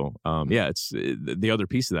 So, it's the other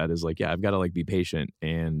piece of that is like, I've got to like be patient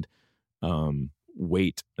and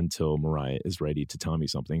wait until Mariah is ready to tell me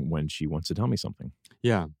something when she wants to tell me something.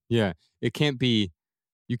 Yeah. It can't be,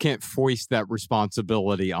 you can't foist that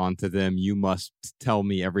responsibility onto them. You must tell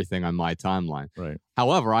me everything on my timeline. Right.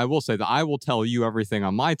 However, I will say that I will tell you everything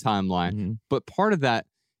on my timeline, but part of that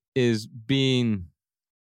is being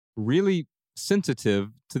really sensitive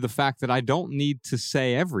to the fact that I don't need to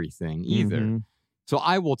say everything either. So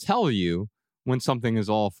I will tell you when something is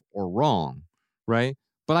off or wrong, right?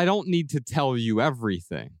 But I don't need to tell you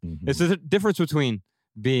everything. It's the difference between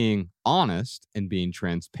being honest and being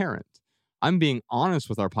transparent. I'm being honest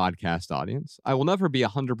with our podcast audience. I will never be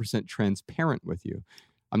 100% transparent with you.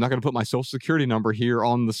 I'm not going to put my social security number here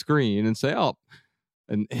on the screen and say,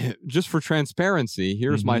 and just for transparency,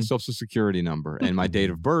 here's my social security number and my date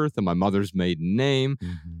of birth and my mother's maiden name.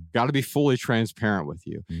 Got to be fully transparent with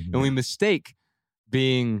you. And we mistake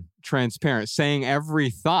being transparent, saying every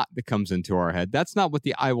thought that comes into our head. That's not what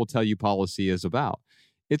the I will tell you policy is about.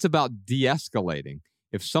 It's about de-escalating.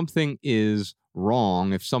 If something is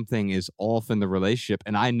wrong, if something is off in the relationship,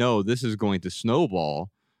 and I know this is going to snowball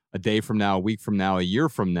a day from now, a week from now, a year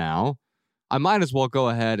from now, I might as well go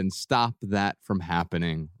ahead and stop that from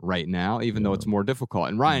happening right now, even though it's more difficult.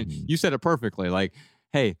 And Ryan, you said it perfectly. Like,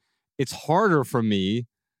 hey, it's harder for me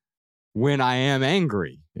when I am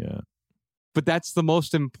angry. Yeah. But that's the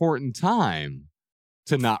most important time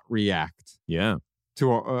to not react. Yeah.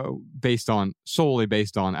 To solely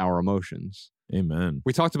based on our emotions. Amen.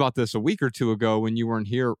 We talked about this a week or two ago when you weren't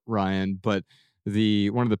here, Ryan, but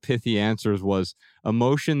one of the pithy answers was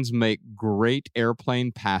emotions make great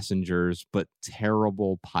airplane passengers, but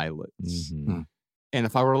terrible pilots. And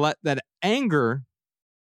if I were to let that anger,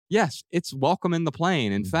 yes, it's welcome in the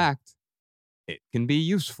plane. In fact, it can be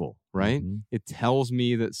useful, right? It tells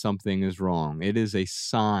me that something is wrong. It is a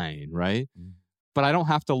sign, right? But I don't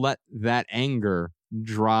have to let that anger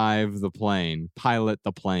drive the plane, pilot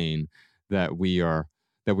the plane that we are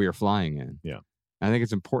flying in. Yeah. I think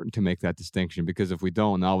it's important to make that distinction, because if we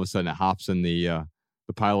don't, all of a sudden it hops in the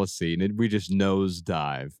pilot seat and we just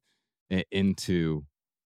nosedive into,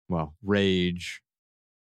 rage,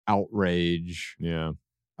 outrage,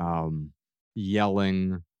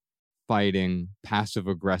 yelling, fighting, passive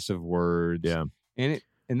aggressive words. Yeah. And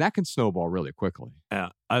that can snowball really quickly.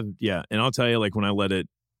 And I'll tell you, like, when I let it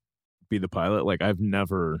be the pilot, like I have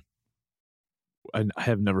never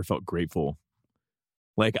felt grateful.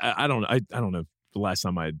 Like I don't know the last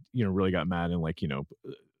time I really got mad and like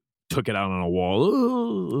took it out on a wall.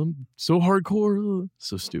 Oh, I'm so hardcore,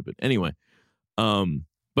 so stupid. Anyway,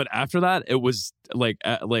 but after that, it was like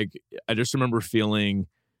I just remember feeling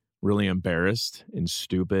really embarrassed and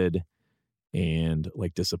stupid and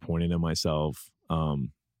like disappointed in myself. But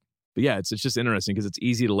yeah, it's just interesting because it's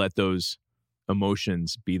easy to let those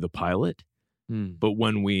emotions be the pilot, but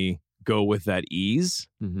when we go with that ease,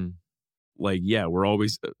 we're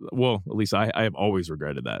always at least I have always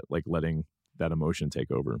regretted that, like letting that emotion take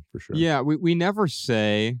over, for sure. Yeah, we never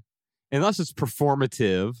say, unless it's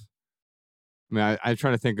performative. I mean, I'm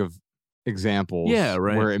trying to think of examples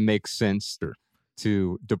where it makes sense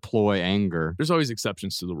to deploy anger. There's always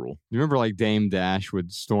exceptions to the rule. You remember like Dame Dash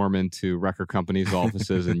would storm into record companies'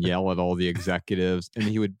 offices and yell at all the executives, and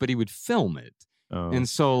he would film it. And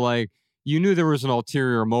so like you knew there was an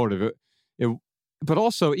ulterior motive. But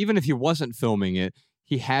also, even if he wasn't filming it,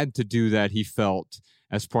 he had to do that, he felt,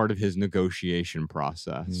 as part of his negotiation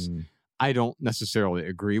process. I don't necessarily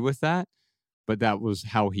agree with that, but that was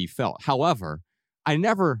how he felt. However, I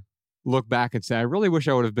never look back and say, I really wish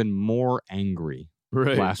I would have been more angry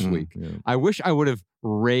last week. Yeah. I wish I would have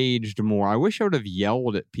raged more. I wish I would have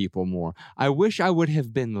yelled at people more. I wish I would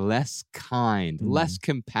have been less kind, less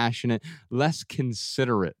compassionate, less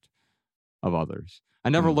considerate of others. I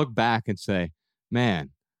never look back and say, man,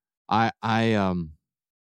 I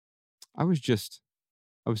was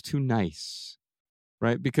too nice,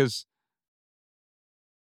 right? Because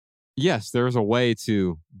yes, there's a way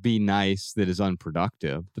to be nice that is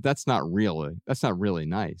unproductive, but that's not really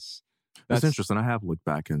nice. That's interesting. I have looked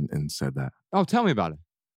back and said that. Oh, tell me about it.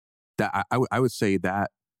 That I would say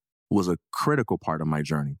that was a critical part of my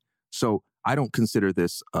journey. So I don't consider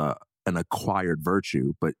this an acquired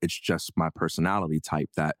virtue, but it's just my personality type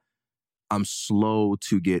that I'm slow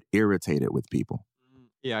to get irritated with people.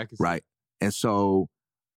 Yeah, I can see Right. And so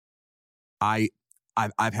I've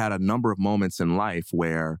had a number of moments in life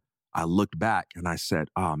where I looked back and I said,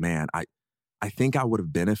 oh man, I think I would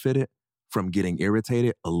have benefited from getting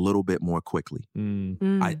irritated a little bit more quickly.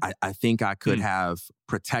 I think I could have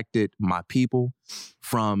protected my people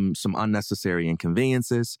from some unnecessary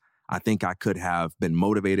inconveniences. I think I could have been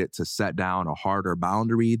motivated to set down a harder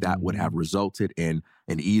boundary that would have resulted in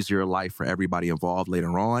an easier life for everybody involved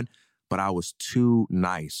later on. But I was too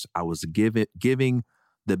nice. I was giving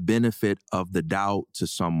the benefit of the doubt to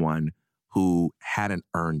someone who hadn't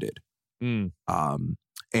earned it.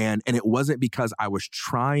 And it wasn't because I was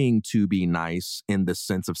trying to be nice in the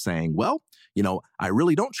sense of saying, well, I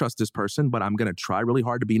really don't trust this person, but I'm going to try really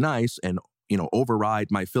hard to be nice and, override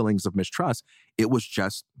my feelings of mistrust. It was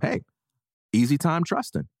just, hey, easy time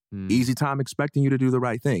trusting, easy time expecting you to do the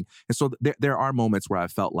right thing. And so there are moments where I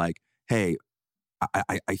felt like, hey,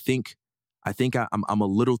 I think I'm a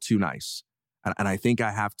little too nice. And I think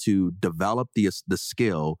I have to develop the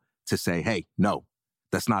skill to say, hey, no,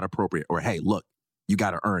 that's not appropriate. Or, hey, look, you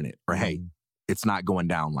got to earn it. Or, hey, it's not going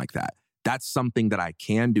down like that. That's something that I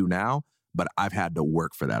can do now, but I've had to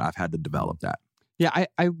work for that. I've had to develop that. Yeah,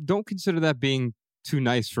 I don't consider that being too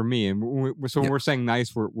nice for me. And when we're saying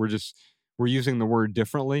nice, we're using the word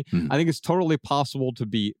differently. I think it's totally possible to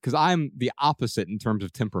be, because I'm the opposite in terms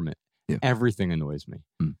of temperament. Yeah. Everything annoys me.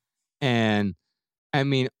 And I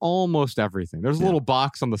mean, almost everything. There's a little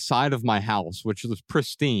box on the side of my house, which is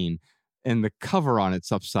pristine, and the cover on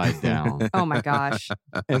it's upside down. Oh my gosh.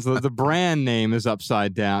 And so the brand name is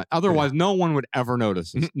upside down. Otherwise, no one would ever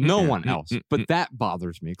notice this. No one else. But that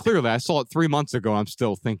bothers me. Clearly, I saw it 3 months ago. I'm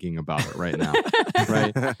still thinking about it right now.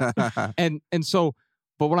 Right. And so,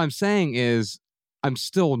 but what I'm saying is I'm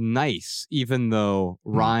still nice, even though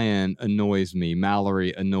Ryan annoys me,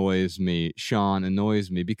 Mallory annoys me, Sean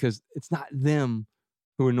annoys me, because it's not them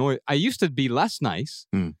who annoy. I used to be less nice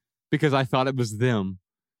because I thought it was them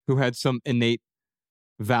who had some innate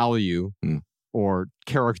value or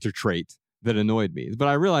character trait that annoyed me. But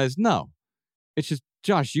I realized, no, it's just,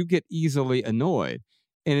 Josh, you get easily annoyed.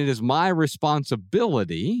 And it is my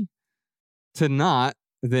responsibility to not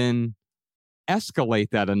then escalate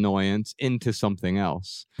that annoyance into something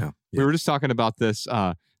else. Yeah. We were just talking about this.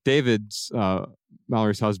 David's,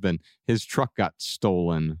 Mallory's husband, his truck got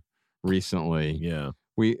stolen recently. Yeah.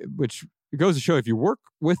 Which goes to show if you work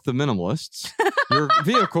with the minimalists, your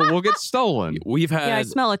vehicle will get stolen. We've had. Yeah, I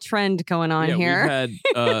smell a trend going on here.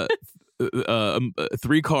 We've had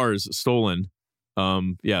 3 cars stolen.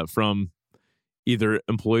 From either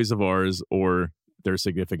employees of ours or their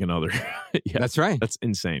significant other. That's right. That's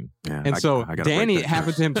insane. Yeah, and so Danny, it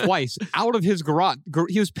happened to him twice out of his garage.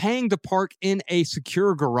 He was paying to park in a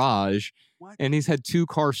secure garage. What? And he's had 2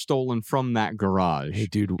 cars stolen from that garage. Hey,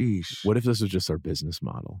 dude, what if this was just our business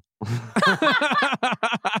model?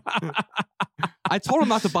 I told him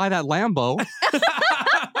not to buy that Lambo.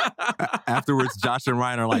 Afterwards, Josh and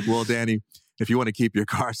Ryan are like, well, Danny, if you want to keep your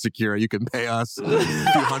car secure, you can pay us a few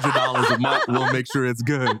 $100s a month. We'll make sure it's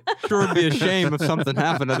good. Sure, it'd be a shame if something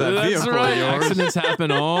happened to that vehicle. That's right. Accidents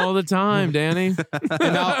happen all the time, Danny.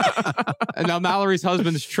 And now Mallory's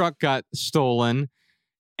husband's truck got stolen.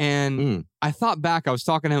 And I thought back, I was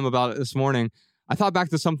talking to him about it this morning. I thought back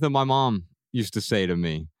to something my mom used to say to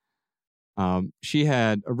me. She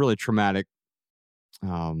had a really traumatic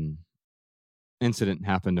incident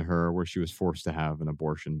happen to her where she was forced to have an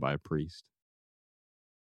abortion by a priest.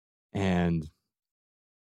 And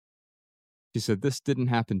she said, this didn't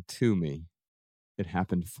happen to me. It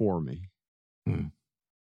happened for me. And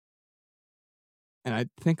I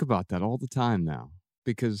think about that all the time now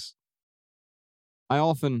because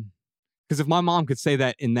if my mom could say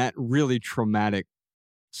that in that really traumatic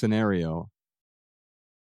scenario,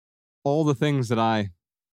 all the things that I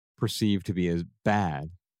perceive to be as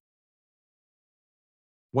bad,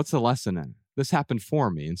 what's the lesson in it? This happened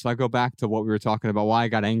for me. And so I go back to what we were talking about, why I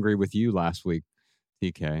got angry with you last week,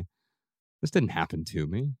 TK. This didn't happen to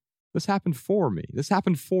me. This happened for me. This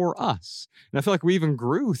happened for us. And I feel like we even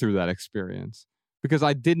grew through that experience because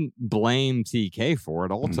I didn't blame TK for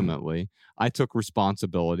it. Ultimately, I took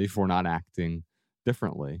responsibility for not acting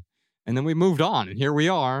differently. And then we moved on, and here we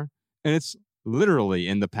are. And it's literally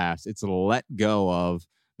in the past. It's let go of,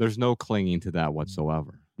 there's no clinging to that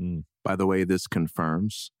whatsoever. By the way, this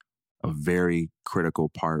confirms a very critical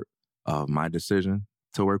part of my decision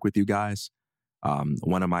to work with you guys.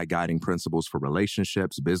 One of my guiding principles for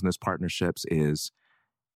relationships, business partnerships is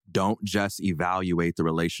don't just evaluate the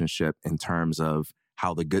relationship in terms of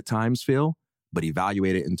how the good times feel, but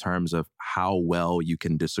evaluate it in terms of how well you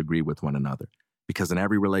can disagree with one another. Because in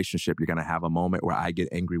every relationship, you're going to have a moment where I get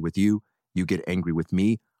angry with you, you get angry with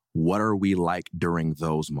me. What are we like during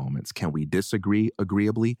those moments? Can we disagree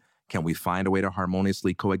agreeably? Can we find a way to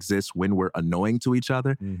harmoniously coexist when we're annoying to each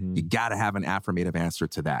other? Mm-hmm. You got to have an affirmative answer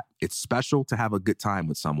to that. It's special to have a good time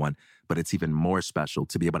with someone, but it's even more special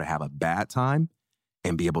to be able to have a bad time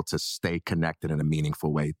and be able to stay connected in a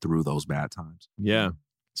meaningful way through those bad times. Yeah.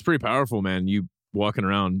 It's pretty powerful, man. You walking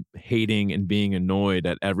around hating and being annoyed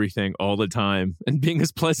at everything all the time and being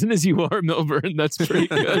as pleasant as you are, Milburn. That's pretty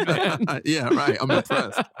good, man. Yeah, right. I'm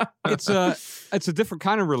impressed. It's a different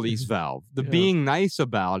kind of release valve. The Yeah. being nice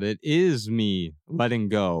about it is me letting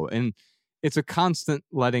go. And it's a constant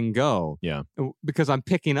letting go. Yeah. Because I'm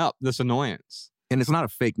picking up this annoyance. And it's not a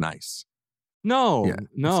fake nice. No, Yeah.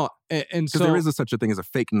 no. And Because so there is such a thing as a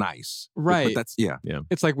fake nice. Right. But that's, yeah.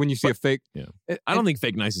 it's like when you see a fake. Yeah. it- I don't think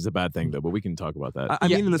fake nice is a bad thing, though, but we can talk about that. I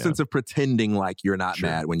mean, in the Yeah. sense of pretending like you're not Sure.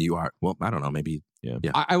 mad when you are. Well, I don't know. Maybe.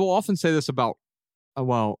 I will often say this about,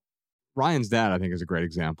 Ryan's dad, I think, is a great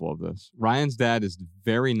example of this. Ryan's dad is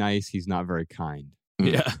very nice. He's not very kind.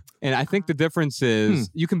 Yeah. And I think the difference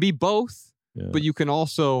is you can be both, Yeah. but you can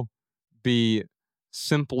also be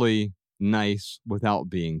simply nice without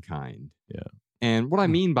being kind. Yeah. And what I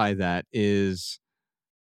mean by that is,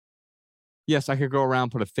 yes, I could go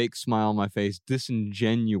around, put a fake smile on my face,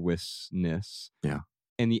 disingenuousness. Yeah.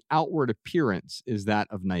 And the outward appearance is that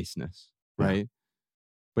of niceness, Yeah. right?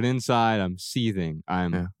 But inside, I'm seething,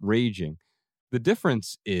 I'm raging. The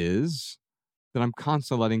difference is that I'm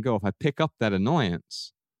constantly letting go. If I pick up that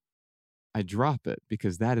annoyance, I drop it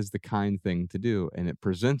because that is the kind thing to do. And it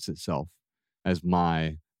presents itself as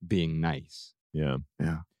my being nice. Yeah.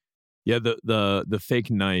 Yeah. Yeah, the fake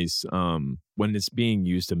nice, when it's being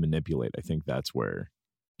used to manipulate, I think that's where,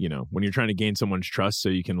 when you're trying to gain someone's trust so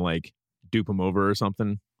you can like dupe them over or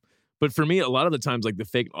something. But for me, a lot of the times, like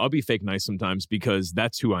I'll be fake nice sometimes because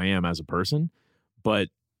that's who I am as a person. But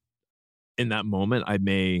in that moment, I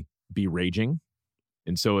may be raging.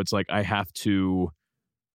 And so it's like I have to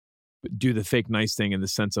do the fake nice thing in the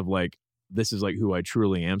sense of like, this is like who I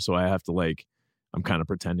truly am. So I have to like, I'm kind of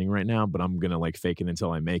pretending right now, but I'm going to like fake it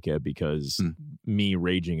until I make it because me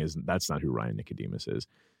raging that's not who Ryan Nicodemus is.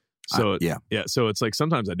 So yeah. So it's like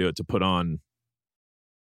sometimes I do it to put on,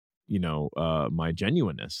 my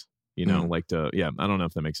genuineness, like I don't know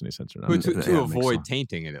if that makes any sense or not. But to Yeah, it makes avoid sense.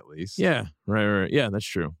 tainting it at least. Yeah, right. Yeah, that's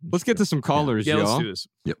true. Let's get to some callers, Yeah, y'all. let's do this.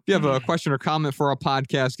 Yep. If you have a question or comment for our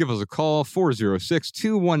podcast, give us a call,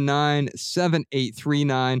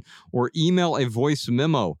 406-219-7839, or email a voice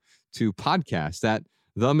memo to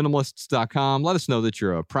podcast@theminimalists.com. Let us know that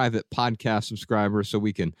you're a private podcast subscriber so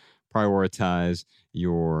we can prioritize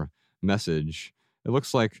your message. It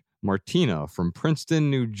looks like Martina from Princeton,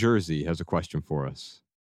 New Jersey has a question for us.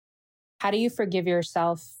 How do you forgive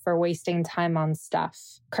yourself for wasting time on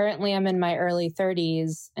stuff? Currently, I'm in my early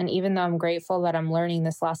 30s, and even though I'm grateful that I'm learning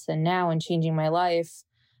this lesson now and changing my life,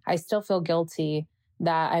 I still feel guilty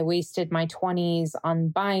that I wasted my 20s on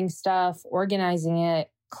buying stuff, organizing it,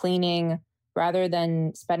 cleaning, rather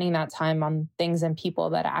than spending that time on things and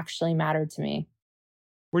people that actually mattered to me.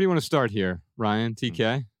 Where do you want to start here, Ryan,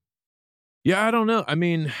 TK? Yeah, I don't know. I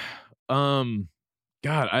mean, God,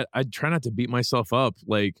 I try not to beat myself up.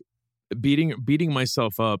 Like beating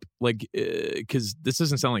myself up, like, because this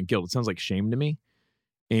doesn't sound like guilt. It sounds like shame to me.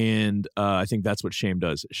 And I think that's what shame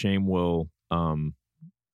does. Shame will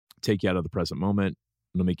take you out of the present moment.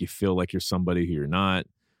 It'll make you feel like you're somebody who you're not.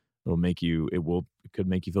 It could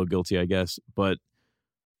make you feel guilty, I guess. But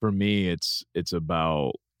for me, it's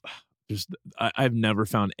about just, I've never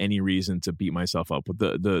found any reason to beat myself up.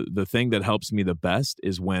 The thing that helps me the best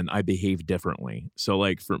is when I behave differently. So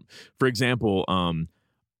like for example,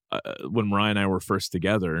 when Mariah and I were first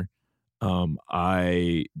together,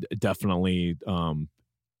 I definitely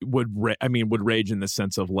would rage in the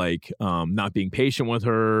sense of like not being patient with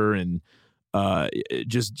her and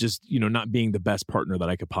just not being the best partner that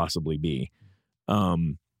I could possibly be.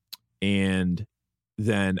 And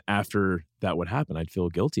then after that would happen, I'd feel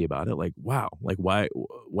guilty about it. Like, wow, like why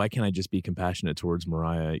can't I just be compassionate towards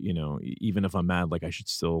Mariah? Even if I'm mad, like I should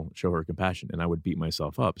still show her compassion, and I would beat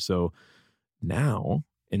myself up. So now,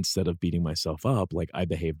 instead of beating myself up, like I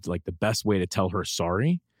behaved like the best way to tell her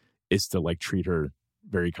sorry is to like treat her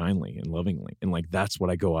very kindly and lovingly. And like, that's what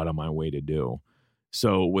I go out of my way to do.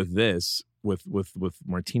 So with this, with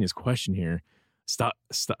Martina's question here, stop.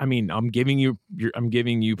 I mean, I'm giving you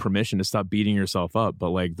permission to stop beating yourself up,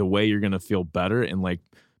 but like the way you're going to feel better and like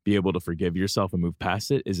be able to forgive yourself and move past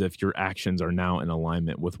it is if your actions are now in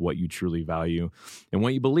alignment with what you truly value and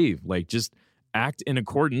what you believe. Like just act in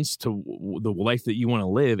accordance to the life that you want to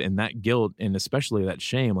live, and that guilt and especially that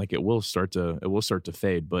shame, like it will start to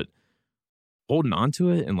fade. But holding on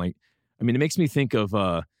to it, and like, I mean, it makes me think of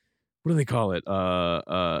what do they call it?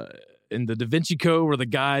 In the Da Vinci Code, where the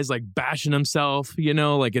guy's like bashing himself,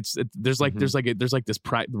 like there's this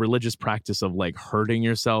religious practice of like hurting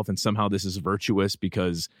yourself, and somehow this is virtuous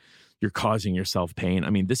because you're causing yourself pain. I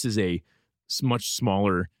mean, this is a much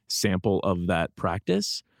smaller sample of that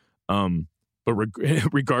practice. But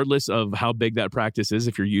regardless of how big that practice is,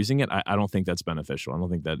 if you're using it, I don't think that's beneficial. I don't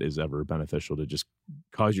think that is ever beneficial to just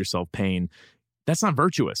cause yourself pain. That's not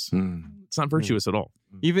virtuous. It's not virtuous at all.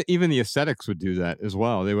 Even the ascetics would do that as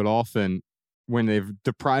well. They would often, when they've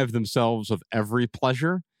deprived themselves of every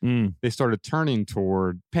pleasure, they started turning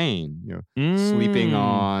toward pain. Sleeping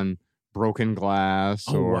on broken glass,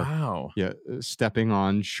 stepping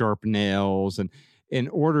on sharp nails, and in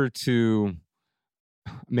order to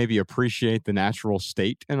maybe appreciate the natural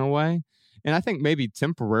state in a way. And I think maybe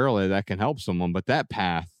temporarily that can help someone, but that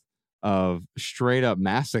path of straight up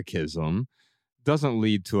masochism doesn't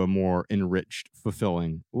lead to a more enriched,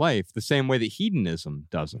 fulfilling life the same way that hedonism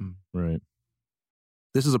doesn't. Right.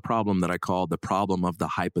 This is a problem that I call the problem of the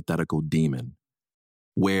hypothetical demon,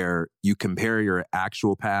 where you compare your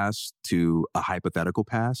actual past to a hypothetical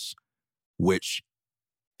past, which,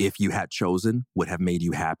 if you had chosen, would have made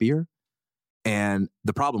you happier. And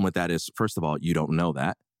the problem with that is, first of all, you don't know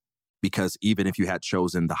that, because even if you had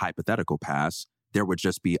chosen the hypothetical past, there would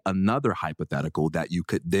just be another hypothetical that you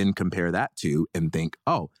could then compare that to and think,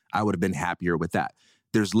 oh, I would have been happier with that.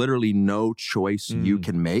 There's literally no choice you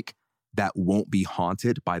can make that won't be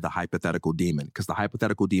haunted by the hypothetical demon, because the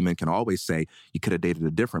hypothetical demon can always say, you could have dated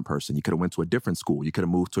a different person. You could have went to a different school. You could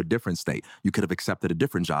have moved to a different state. You could have accepted a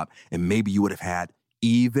different job. And maybe you would have had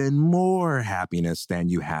even more happiness than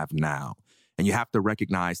you have now. And you have to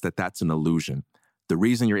recognize that that's an illusion. The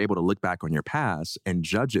reason you're able to look back on your past and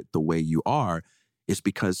judge it the way you are is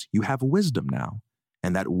because you have wisdom now.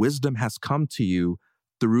 And that wisdom has come to you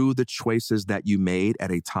through the choices that you made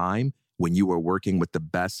at a time when you were working with the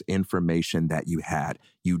best information that you had.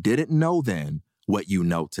 You didn't know then what you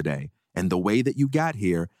know today. And the way that you got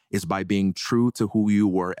here is by being true to who you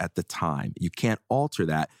were at the time. You can't alter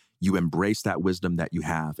that. You embrace that wisdom that you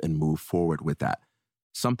have and move forward with that.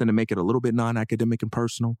 Something to make it a little bit non-academic and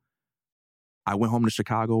personal. I went home to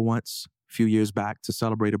Chicago once, a few years back, to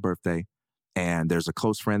celebrate a birthday. And there's a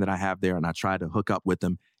close friend that I have there, and I tried to hook up with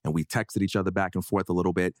him, and we texted each other back and forth a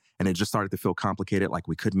little bit, and it just started to feel complicated, like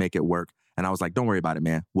we couldn't make it work. And I was like, don't worry about it,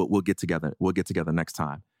 man. We'll get together. We'll get together next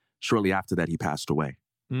time. Shortly after that, he passed away.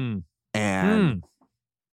 And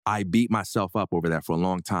I beat myself up over that for a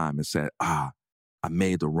long time and said, I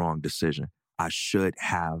made the wrong decision. I should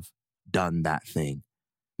have done that thing.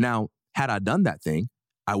 Now, had I done that thing,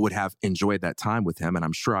 I would have enjoyed that time with him, and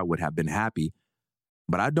I'm sure I would have been happy.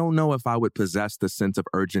 But I don't know if I would possess the sense of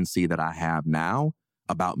urgency that I have now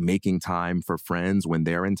about making time for friends when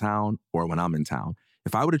they're in town or when I'm in town.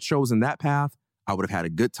 If I would have chosen that path, I would have had a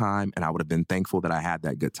good time, and I would have been thankful that I had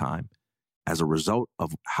that good time. As a result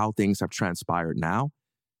of how things have transpired now,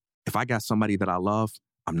 if I got somebody that I love,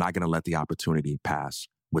 I'm not going to let the opportunity pass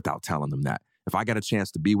without telling them that. If I got a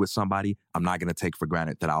chance to be with somebody, I'm not going to take for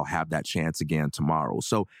granted that I'll have that chance again tomorrow.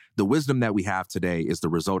 So the wisdom that we have today is the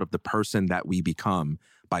result of the person that we become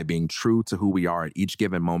by being true to who we are at each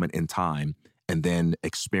given moment in time, and then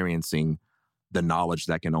experiencing the knowledge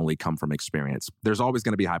that can only come from experience. There's always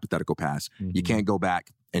going to be a hypothetical past. You can't go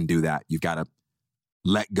back and do that. You've got to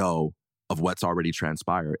let go of what's already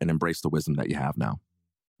transpired and embrace the wisdom that you have now.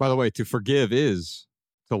 By the way, to forgive is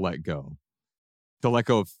to let go. To let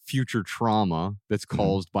go of future trauma that's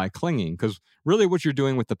caused by clinging. Because really what you're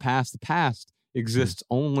doing with the past exists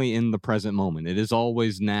only in the present moment. It is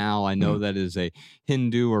always now. I know that is a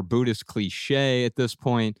Hindu or Buddhist cliche at this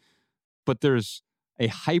point, but there's a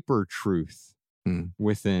hyper truth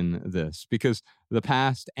within this, because the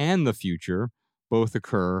past and the future both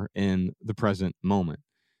occur in the present moment.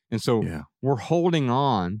 And so we're holding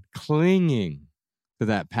on, clinging to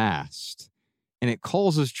that past. And it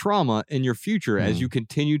causes trauma in your future as you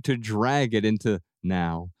continue to drag it into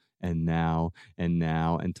now and now and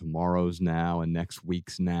now and tomorrow's now and next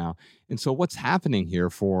week's now. And so what's happening here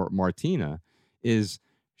for Martina is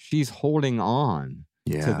she's holding on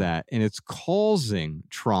to that, and it's causing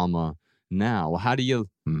trauma now. Well, how do you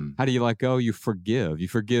let go? You forgive. You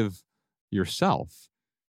forgive yourself.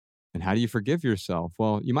 And how do you forgive yourself?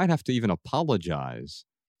 Well, you might have to even apologize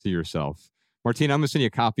to yourself. Martina, I'm going to send you a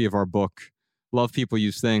copy of our book, Love People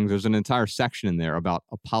Use Things. There's an entire section in there about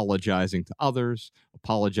apologizing to others,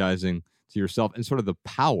 apologizing to yourself and sort of the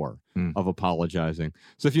power of apologizing.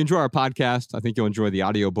 So if you enjoy our podcast, I think you'll enjoy the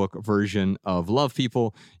audiobook version of Love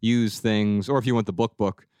People, Use Things, or if you want the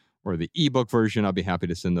book or the ebook version, I'll be happy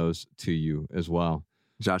to send those to you as well.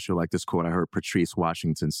 Josh, you'll like this quote I heard Patrice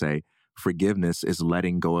Washington say, forgiveness is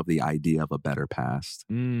letting go of the idea of a better past.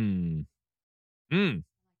 Dig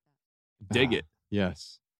it.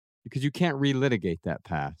 Yes. Because you can't relitigate that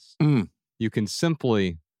past. You can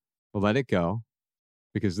simply let it go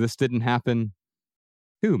because this didn't happen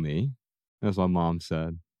to me, as my mom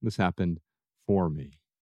said. This happened for me.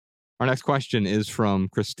 Our next question is from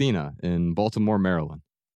Christina in Baltimore, Maryland.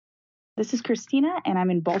 This is Christina, and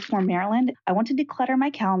I'm in Baltimore, Maryland. I want to declutter my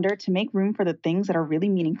calendar to make room for the things that are really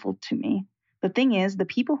meaningful to me. The thing is, the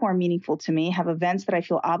people who are meaningful to me have events that I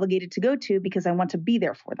feel obligated to go to because I want to be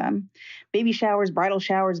there for them. Baby showers, bridal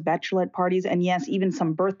showers, bachelorette parties, and yes, even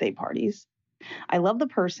some birthday parties. I love the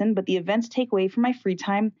person, but the events take away from my free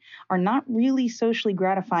time, are not really socially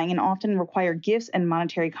gratifying, and often require gifts and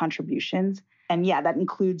monetary contributions. And yeah, that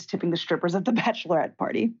includes tipping the strippers at the bachelorette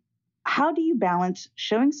party. How do you balance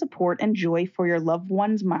showing support and joy for your loved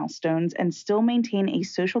one's milestones and still maintain a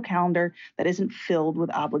social calendar that isn't filled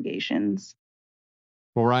with obligations?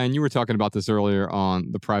 Well, Ryan, you were talking about this earlier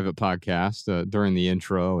on the private podcast during the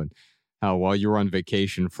intro and how while you were on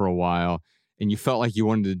vacation for a while and you felt like you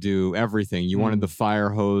wanted to do everything. You wanted the fire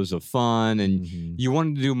hose of fun and you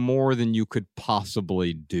wanted to do more than you could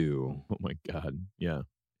possibly do. Oh, my God. Yeah.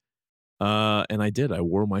 And I did. I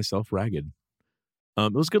wore myself ragged.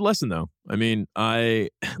 It was a good lesson, though. I mean,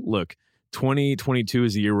 look, 2022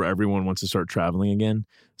 is a year where everyone wants to start traveling again.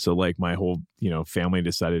 So like my whole, family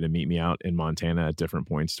decided to meet me out in Montana at different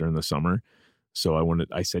points during the summer. So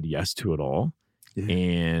I said yes to it all. Yeah.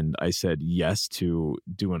 And I said yes to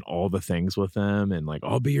doing all the things with them and like,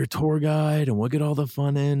 I'll be your tour guide and we'll get all the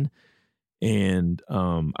fun in. And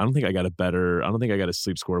I don't think I got a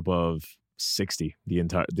sleep score above 60 the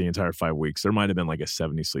entire 5 weeks. There might have been like a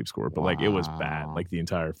 70 sleep score, but like it was bad like the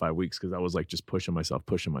entire 5 weeks because I was like just pushing myself.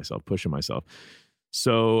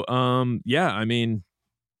 So yeah, I mean,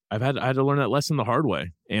 I had to learn that lesson the hard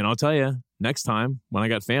way. And I'll tell you, next time when I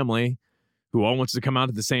got family who all wants to come out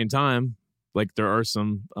at the same time, like there are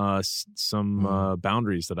some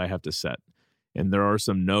boundaries that I have to set, and there are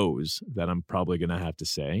some no's that I'm probably going to have to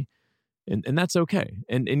say, and that's okay.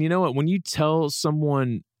 And you know what? When you tell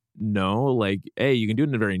someone no, like, hey, you can do it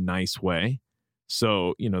in a very nice way.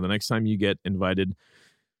 So, the next time you get invited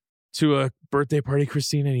to a birthday party,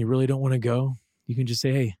 Christina, and you really don't want to go, you can just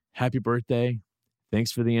say, hey, happy birthday.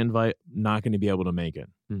 Thanks for the invite. Not going to be able to make it.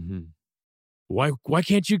 Mm-hmm. Why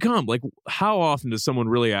can't you come? Like, how often does someone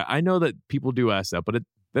really, I know that people do ask that, but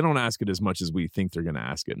they don't ask it as much as we think they're going to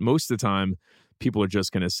ask it. Most of the time, people are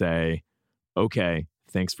just going to say, okay,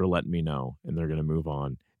 thanks for letting me know. And they're going to move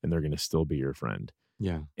on and they're going to still be your friend.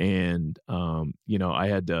 Yeah. And, I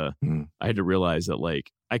had to realize that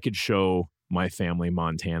like I could show my family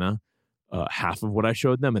Montana half of what I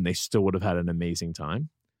showed them and they still would have had an amazing time.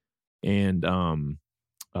 And,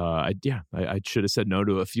 I should have said no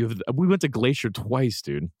to a few of them. We went to Glacier twice,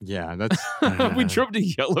 dude. Yeah, that's we drove to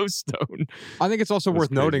Yellowstone. I think it's also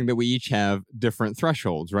worth noting that we each have different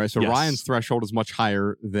thresholds, right? So Ryan's threshold is much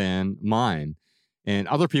higher than mine, and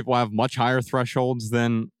other people have much higher thresholds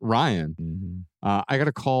than Ryan. Mm-hmm. I got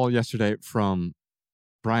a call yesterday from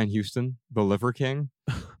Brian Houston, the Liver King.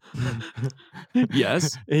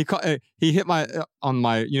 Yes, he hit my on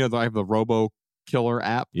my I have the Robo Killer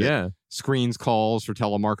app. Yeah. Screens calls for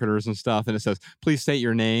telemarketers and stuff, and it says, please state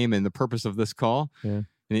your name and the purpose of this call. Yeah.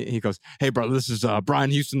 And he goes, hey, brother, this is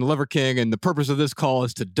Brian Houston, the Liver King, and the purpose of this call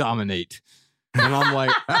is to dominate. And I'm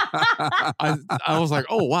like, I was like,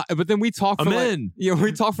 oh, wow. But then we talked for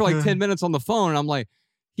like 10 minutes on the phone, and I'm like,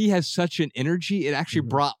 he has such an energy. It actually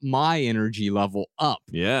brought my energy level up.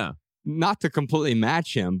 Yeah. Not to completely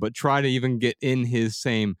match him, but try to even get in his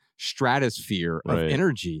same stratosphere of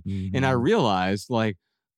energy. Mm-hmm. And I realized like,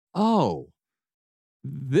 oh,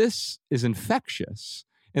 this is infectious.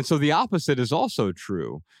 And so the opposite is also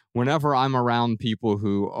true. Whenever I'm around people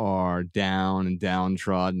who are down and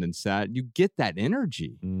downtrodden and sad, you get that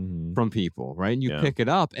energy from people, right? And you pick it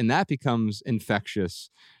up, and that becomes infectious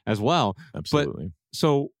as well. Absolutely. But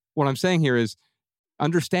so what I'm saying here is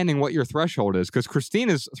understanding what your threshold is, because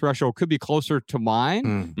Christina's threshold could be closer to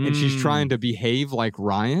mine, and she's trying to behave like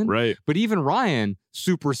Ryan. Right. But even Ryan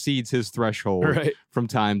supersedes his threshold from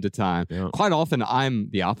time to time. Yeah. Quite often, I'm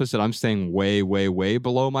the opposite. I'm staying way, way, way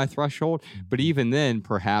below my threshold. But even then,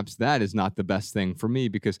 perhaps that is not the best thing for me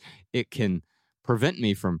because it can prevent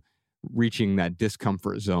me from reaching that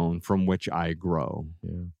discomfort zone from which I grow.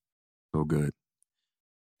 Yeah. So good.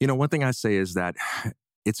 One thing I say is that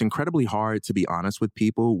it's incredibly hard to be honest with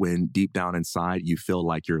people when deep down inside you feel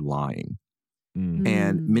like you're lying.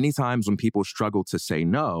 And many times when people struggle to say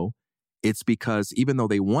no, it's because even though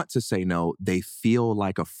they want to say no, they feel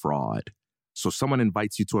like a fraud. So someone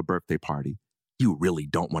invites you to a birthday party. You really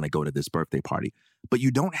don't want to go to this birthday party, but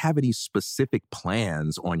you don't have any specific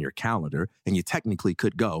plans on your calendar, and you technically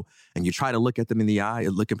could go, and you try to look at them in the eye,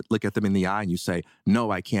 look at them in the eye, and you say,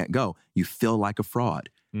 no, I can't go. You feel like a fraud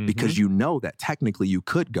because you know that technically you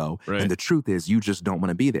could go, and the truth is you just don't want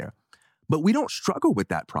to be there. But we don't struggle with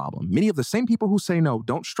that problem. Many of the same people who say no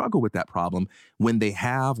don't struggle with that problem when they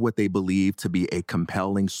have what they believe to be a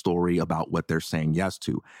compelling story about what they're saying yes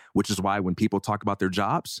to, which is why when people talk about their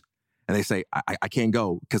jobs and they say, I can't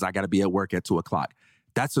go because I got to be at work at 2:00.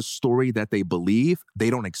 That's a story that they believe. They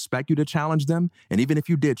don't expect you to challenge them. And even if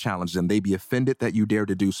you did challenge them, they'd be offended that you dare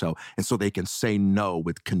to do so. And so they can say no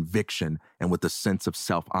with conviction and with a sense of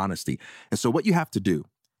self-honesty. And so what you have to do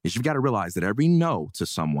is you've got to realize that every no to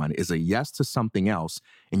someone is a yes to something else.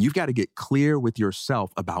 And you've got to get clear with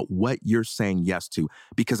yourself about what you're saying yes to.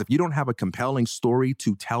 Because if you don't have a compelling story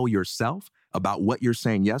to tell yourself about what you're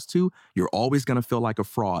saying yes to, you're always going to feel like a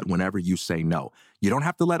fraud whenever you say no. You don't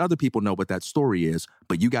have to let other people know what that story is,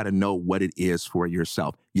 but you got to know what it is for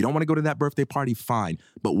yourself. You don't want to go to that birthday party? Fine.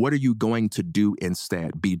 But what are you going to do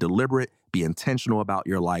instead? Be deliberate, be intentional about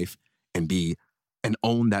your life, and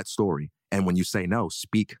own that story. And when you say no,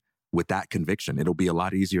 speak with that conviction. It'll be a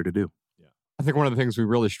lot easier to do. I think one of the things we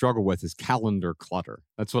really struggle with is calendar clutter.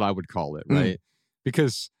 That's what I would call it, right?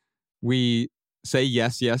 Because we say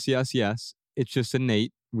yes, yes, yes, yes. It's just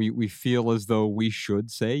innate. We feel as though we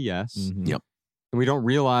should say yes. Yep. And we don't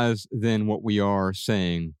realize then what we are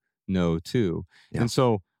saying no to. Yeah. And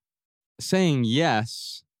so saying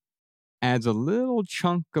yes adds a little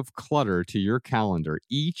chunk of clutter to your calendar.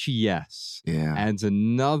 Each yes adds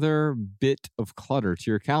another bit of clutter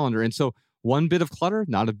to your calendar. And so one bit of clutter,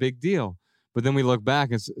 not a big deal. But then we look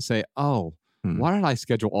back and say, oh, why did I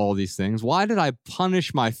schedule all these things? Why did I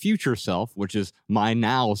punish my future self, which is my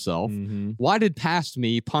now self? Why did past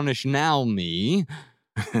me punish now me?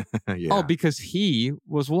 Oh, because he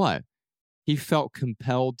was what? He felt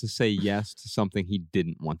compelled to say yes to something he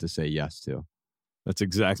didn't want to say yes to. That's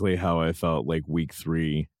exactly how I felt like week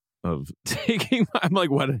 3 of taking. I'm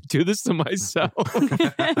like, why did I do this to myself?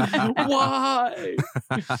 Why?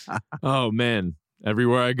 Oh, man.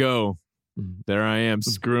 Everywhere I go, there I am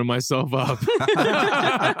screwing myself up.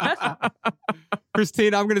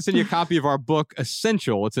 Christina, I'm going to send you a copy of our book,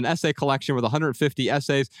 Essential. It's an essay collection with 150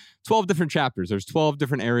 essays, 12 different chapters. There's 12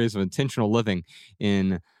 different areas of intentional living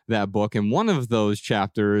in that book. And one of those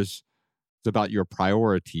chapters is about your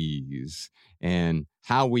priorities and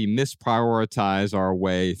how we misprioritize our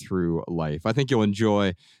way through life. I think you'll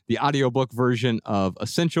enjoy the audiobook version of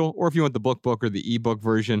Essential, or if you want the book or the ebook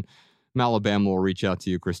version, Alabama will reach out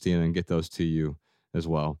to you, Christina, and get those to you as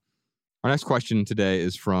well. Our next question today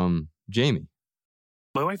is from Jamie.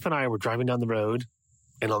 My wife and I were driving down the road,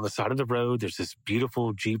 and on the side of the road, there's this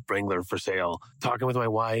beautiful Jeep Wrangler for sale. Talking with my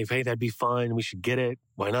wife, hey, that'd be fun. We should get it.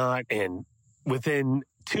 Why not? And within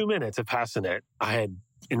 2 minutes of passing it, I had,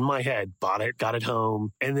 in my head, bought it, got it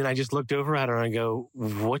home. And then I just looked over at her and I go,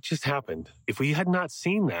 what just happened? If we had not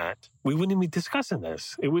seen that, we wouldn't even be discussing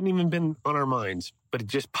this. It wouldn't even been on our minds. But it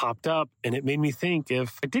just popped up and it made me think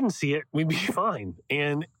if I didn't see it, we'd be fine.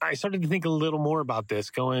 And I started to think a little more about this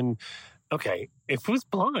going, okay, if it was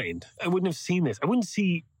blind, I wouldn't have seen this. I wouldn't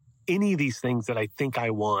see any of these things that I think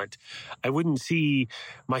I want. I wouldn't see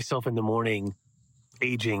myself in the morning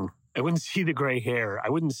aging. I wouldn't see the gray hair. I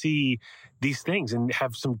wouldn't see these things and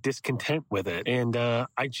have some discontent with it. And I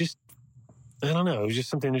don't know. It was just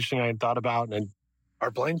something interesting I had thought about. And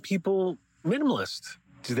are blind people minimalist?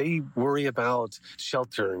 Do they worry about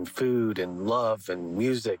shelter and food and love and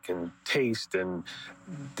music and taste? And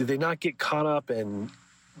do they not get caught up in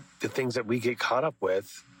the things that we get caught up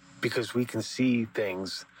with because we can see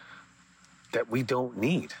things that we don't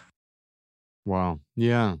need? Wow.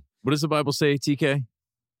 Yeah. What does the Bible say, TK?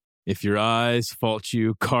 If your eyes fault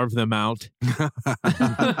you, carve them out.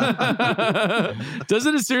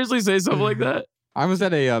 Doesn't it seriously say something like that? I was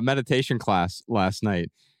at a meditation class last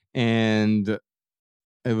night, and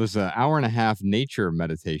it was an hour and a half nature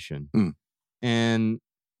meditation. And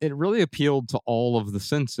it really appealed to all of the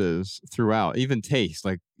senses throughout, even taste.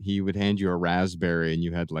 Like he would hand you a raspberry and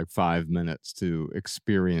you had like 5 minutes to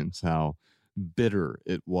experience how bitter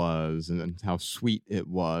it was and how sweet it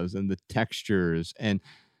was and the textures. And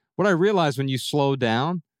what I realized when you slow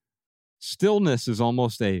down, stillness is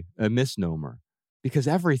almost a misnomer because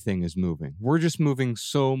everything is moving. We're just moving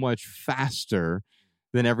so much faster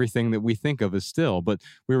then everything that we think of is still. But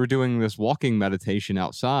we were doing this walking meditation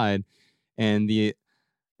outside, and the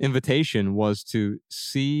invitation was to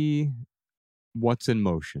see what's in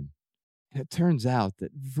motion. And it turns out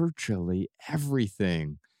that virtually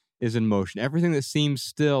everything is in motion. Everything that seems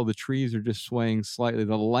still, the trees are just swaying slightly.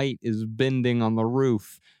 The light is bending on the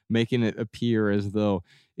roof, making it appear as though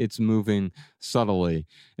it's moving subtly.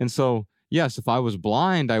 And so, yes, if I was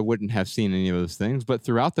blind, I wouldn't have seen any of those things. But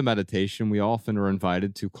throughout the meditation, we often are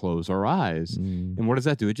invited to close our eyes. And what does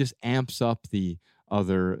that do? It just amps up the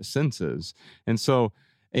other senses. And so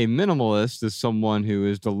a minimalist is someone who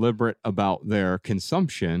is deliberate about their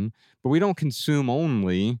consumption, but we don't consume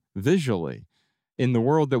only visually. In the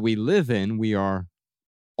world that we live in, we are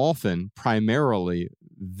often primarily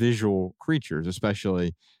visual creatures,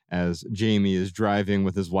 especially as Jamie is driving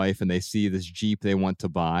with his wife and they see this Jeep they want to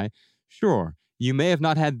buy. Sure, you may have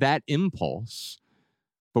not had that impulse,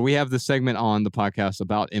 but we have this segment on the podcast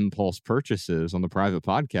about impulse purchases on the private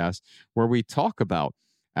podcast where we talk about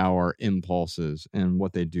our impulses and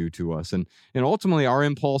what they do to us. And ultimately, our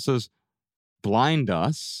impulses blind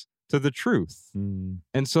us to the truth.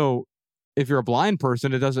 And so if you're a blind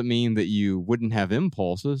person, it doesn't mean that you wouldn't have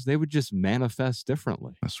impulses. They would just manifest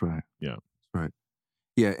differently. That's right. Yeah. Right.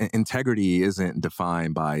 Yeah. Integrity isn't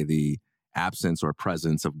defined by the absence or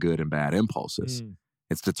presence of good and bad impulses.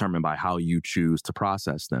 It's determined by how you choose to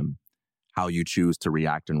process them, how you choose to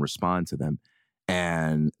react and respond to them.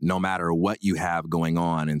 And no matter what you have going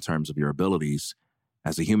on in terms of your abilities,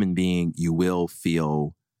 as a human being, you will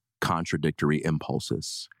feel contradictory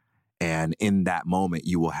impulses. And in that moment,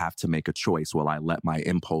 you will have to make a choice. Will I let my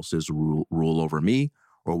impulses rule over me,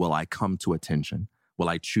 or will I come to attention? Will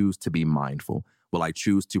I choose to be mindful? Will I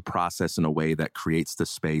choose to process in a way that creates the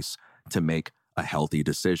space to make a healthy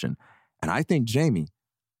decision? And I think, Jamie,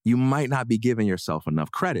 you might not be giving yourself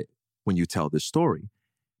enough credit when you tell this story,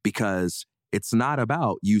 because it's not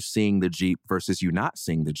about you seeing the Jeep versus you not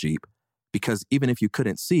seeing the Jeep, because even if you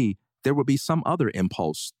couldn't see, there would be some other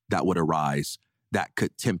impulse that would arise that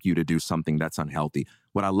could tempt you to do something that's unhealthy.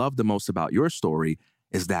 What I love the most about your story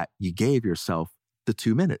is that you gave yourself the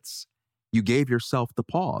 2 minutes. You gave yourself the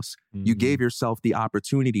pause. You gave yourself the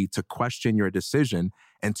opportunity to question your decision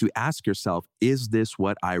and to ask yourself, is this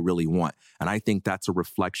what I really want? And I think that's a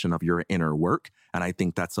reflection of your inner work. And I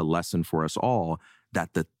think that's a lesson for us all,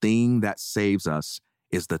 that the thing that saves us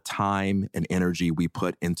is the time and energy we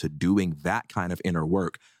put into doing that kind of inner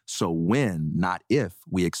work. So when, not if,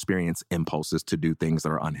 we experience impulses to do things that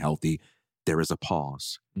are unhealthy, there is a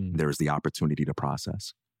pause. There is the opportunity to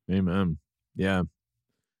process. Amen. Yeah.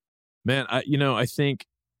 Man, I think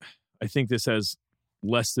this has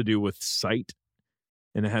less to do with sight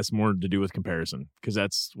and it has more to do with comparison, because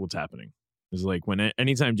that's what's happening. It's like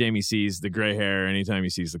anytime Jamie sees the gray hair, anytime he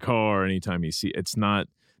sees the car, anytime it's not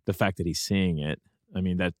the fact that he's seeing it. I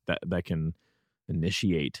mean, that can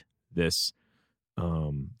initiate this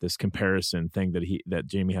this comparison thing that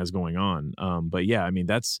Jamie has going on. But yeah, I mean,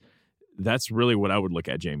 that's really what I would look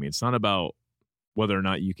at, Jamie. It's not about whether or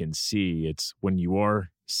not you can see. It's when you are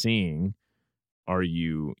seeing, are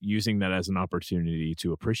you using that as an opportunity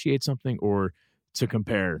to appreciate something or to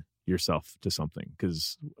compare yourself to something?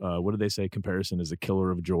 Because what do they say? Comparison is a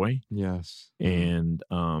killer of joy. Yes. And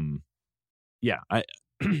yeah,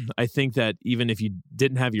 I think that even if you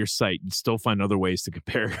didn't have your sight, you'd still find other ways to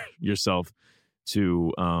compare yourself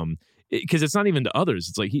to, because it's not even to others.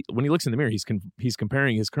 It's like when he looks in the mirror, he's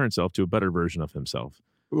comparing his current self to a better version of himself.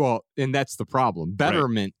 Well, and that's the problem.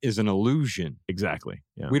 Betterment is an illusion. Exactly.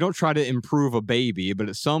 Yeah. We don't try to improve a baby, but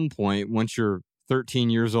at some point, once you're 13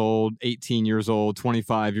 years old, 18 years old,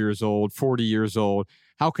 25 years old, 40 years old,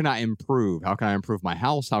 how can I improve? How can I improve my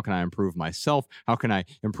house? How can I improve myself? How can I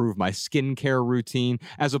improve my skincare routine?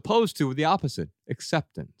 As opposed to the opposite,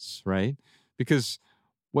 acceptance, right? Because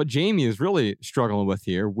what Jamie is really struggling with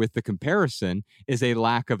here with the comparison is a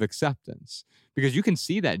lack of acceptance. Because you can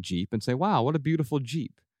see that Jeep and say, wow, what a beautiful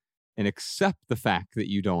Jeep, and accept the fact that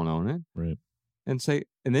you don't own it. Right. And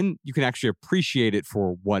then you can actually appreciate it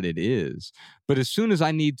for what it is. But as soon as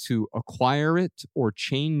I need to acquire it or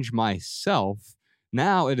change myself,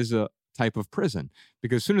 now it is a type of prison.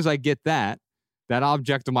 Because as soon as I get that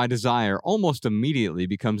object of my desire almost immediately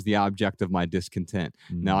becomes the object of my discontent.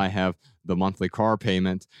 Now I have the monthly car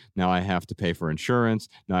payment. Now I have to pay for insurance.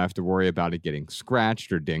 Now I have to worry about it getting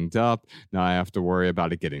scratched or dinged up. Now I have to worry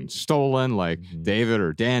about it getting stolen, like David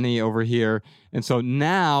or Danny over here. And so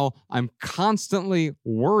now I'm constantly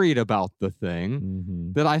worried about the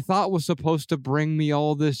thing that I thought was supposed to bring me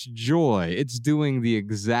all this joy. It's doing the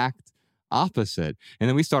exact opposite. And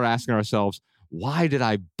then we start asking ourselves, why did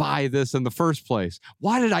I buy this in the first place?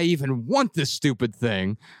 Why did I even want this stupid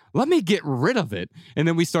thing? Let me get rid of it. And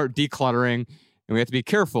then we start decluttering, and we have to be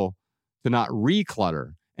careful to not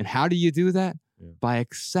reclutter. And how do you do that? Yeah. By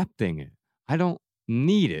accepting it. I don't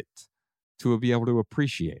need it to be able to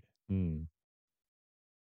appreciate it.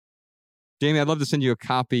 Jamie, I'd love to send you a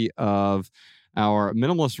copy of our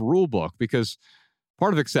minimalist rule book, because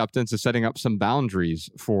part of acceptance is setting up some boundaries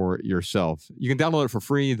for yourself. You can download it for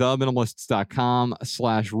free,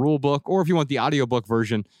 theminimalists.com/rulebook. Or if you want the audiobook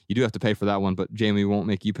version, you do have to pay for that one, but Jamie won't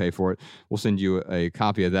make you pay for it. We'll send you a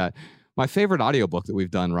copy of that. My favorite audiobook that we've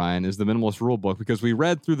done, Ryan, is the Minimalist Rule Book, because we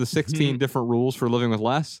read through the 16 different rules for living with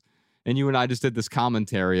less. And you and I just did this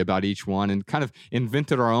commentary about each one and kind of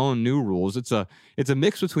invented our own new rules. It's a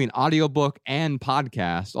mix between audiobook and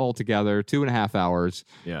podcast all together, 2.5 hours.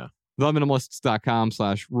 Yeah.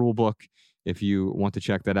 theminimalists.com/rulebook if you want to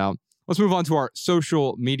check that out. Let's move on to our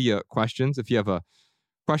social media questions. If you have a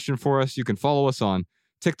question for us, you can follow us on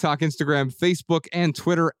TikTok, Instagram, Facebook, and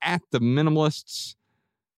Twitter at The Minimalists.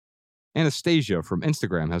 Anastasia from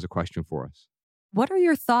Instagram has a question for us. What are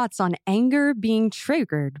your thoughts on anger being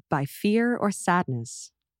triggered by fear or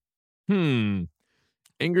sadness?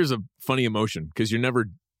 Anger's a funny emotion because you're never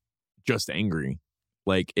just angry.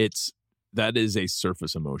 Like that is a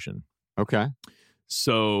surface emotion. Okay.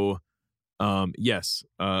 So, yes,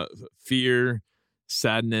 fear,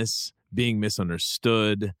 sadness, being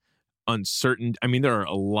misunderstood, uncertain. I mean, there are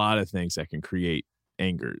a lot of things that can create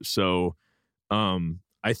anger. So,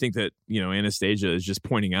 I think that, Anastasia is just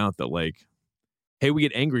pointing out that, like, hey, we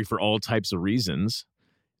get angry for all types of reasons.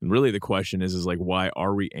 And really the question is like, why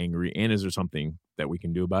are we angry? And is there something that we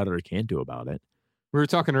can do about it or can't do about it? We were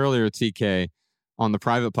talking earlier, TK, on the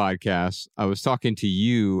private podcast. I was talking to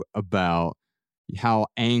you about how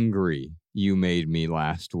angry you made me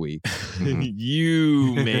last week.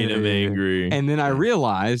 You made him angry. And then I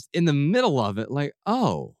realized in the middle of it, like,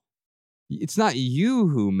 oh, it's not you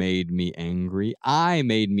who made me angry. I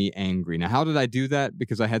made me angry. Now, how did I do that?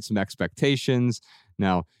 Because I had some expectations.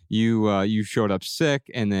 Now, you showed up sick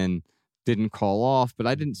and then didn't call off, but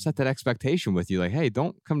I didn't set that expectation with you. Like, hey,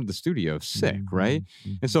 don't come to the studio sick, right?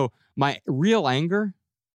 And so my real anger,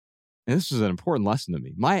 and this is an important lesson to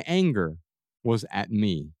me, my anger was at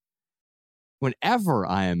me. Whenever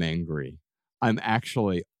I am angry, I'm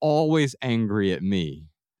actually always angry at me.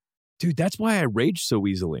 Dude, that's why I rage so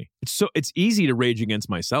easily. It's easy to rage against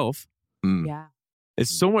myself. Yeah. It's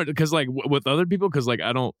so much because like with other people, because like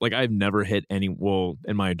I've never hit in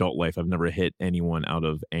my adult life, I've never hit anyone out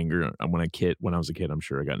of anger. When I was a kid, I'm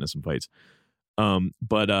sure I got into some fights.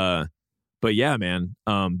 But yeah, man.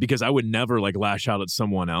 Because I would never like lash out at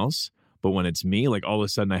someone else. But when it's me, like all of a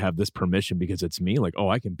sudden I have this permission because it's me. Like, oh,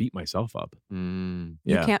 I can beat myself up. You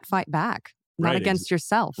can't fight back. Not Right, against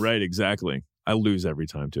yourself. Right, exactly. I lose every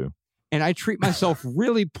time too. And I treat myself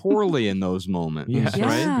really poorly in those moments,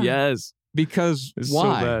 right? Yes. Because It's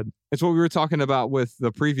why? so bad. It's what we were talking about with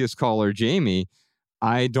the previous caller, Jamie.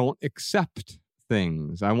 I don't accept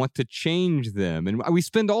things. I want to change them. And we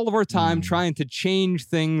spend all of our time trying to change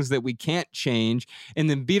things that we can't change and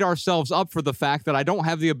then beat ourselves up for the fact that I don't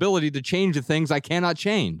have the ability to change the things I cannot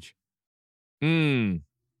change. Yeah,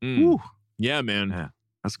 man. Yeah,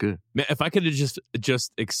 that's good. Man, if I could have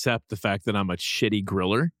just accept the fact that I'm a shitty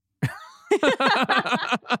griller,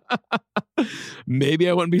 maybe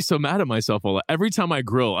I wouldn't be so mad at myself. Every time I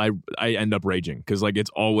grill, I end up raging because like it's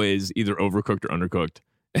always either overcooked or undercooked.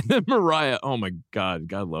 And then Mariah, oh my God,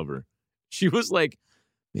 God love her. She was like,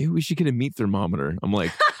 maybe we should get a meat thermometer. I'm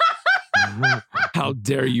like, how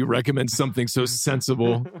dare you recommend something so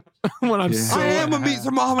sensible when I'm so... I am a meat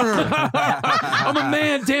thermometer. I'm a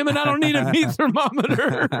man, damn it, I don't need a meat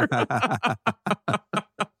thermometer.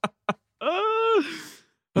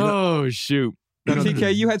 Oh, shoot. Now,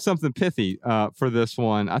 TK, you had something pithy for this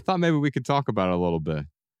one. I thought maybe we could talk about it a little bit.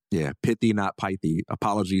 Yeah, pithy, not pithy.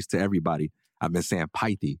 Apologies to everybody. I've been saying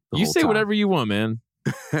pithy the You whole say time. whatever you want, man.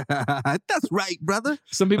 That's right, brother.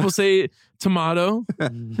 Some people say tomato.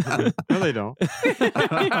 No, they don't.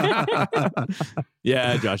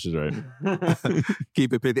 Yeah, Josh is right.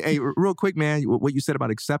 Keep it pithy. Hey, real quick, man, what you said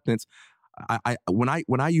about acceptance. When I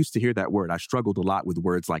used to hear that word, I struggled a lot with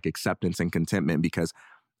words like acceptance and contentment because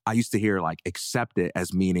I used to hear like accept it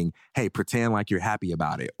as meaning, hey, pretend like you're happy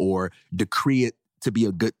about it or decree it to be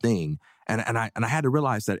a good thing. And I had to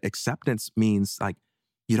realize that acceptance means like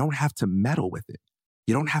you don't have to meddle with it.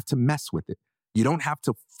 You don't have to mess with it. You don't have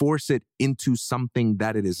to force it into something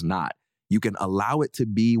that it is not. You can allow it to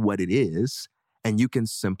be what it is, and you can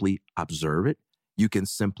simply observe it. You can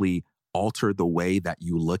simply alter the way that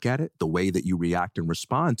you look at it, the way that you react and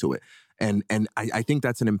respond to it. And I think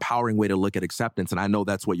that's an empowering way to look at acceptance. And I know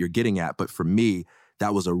that's what you're getting at. But for me,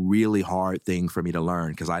 that was a really hard thing for me to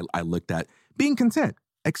learn, because I looked at being content,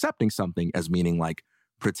 accepting something as meaning like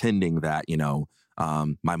pretending that,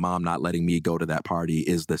 my mom not letting me go to that party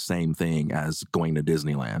is the same thing as going to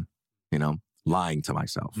Disneyland, lying to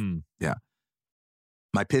myself. Yeah.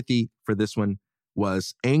 My pithy for this one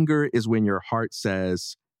was, anger is when your heart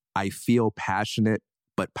says, I feel passionate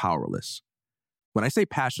but powerless. When I say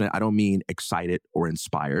passionate, I don't mean excited or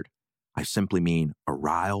inspired. I simply mean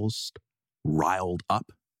aroused, riled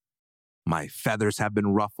up. My feathers have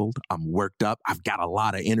been ruffled. I'm worked up. I've got a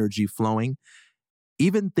lot of energy flowing.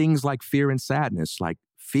 Even things like fear and sadness, like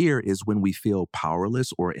fear is when we feel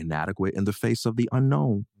powerless or inadequate in the face of the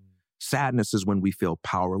unknown. Sadness is when we feel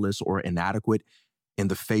powerless or inadequate in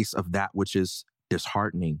the face of that which is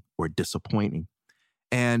disheartening or disappointing.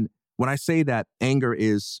 And when I say that anger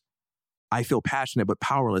is, I feel passionate but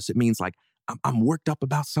powerless, it means like I'm worked up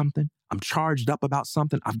about something. I'm charged up about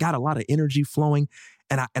something. I've got a lot of energy flowing,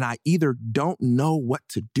 and I either don't know what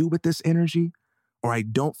to do with this energy, or I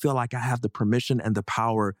don't feel like I have the permission and the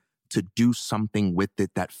power to do something with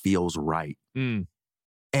it that feels right.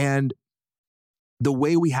 And the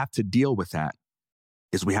way we have to deal with that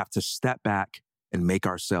is we have to step back and make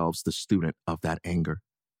ourselves the student of that anger.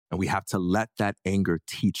 And we have to let that anger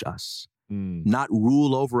teach us. Not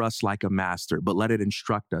rule over us like a master, but let it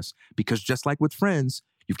instruct us. Because just like with friends,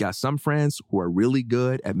 you've got some friends who are really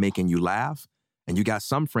good at making you laugh, and you got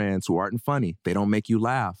some friends who aren't funny. They don't make you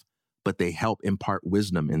laugh, but they help impart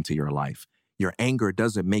wisdom into your life. Your anger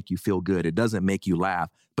doesn't make you feel good. It doesn't make you laugh,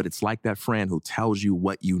 but it's like that friend who tells you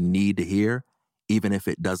what you need to hear, even if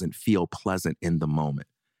it doesn't feel pleasant in the moment.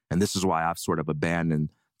 And this is why I've sort of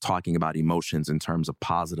abandoned talking about emotions in terms of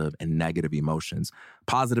positive and negative emotions.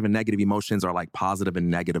 Positive and negative emotions are like positive and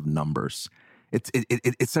negative numbers.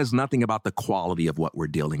 It says nothing about the quality of what we're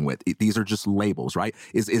dealing with. These are just labels, right?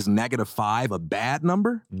 Is -5 a bad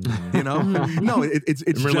number? No, it's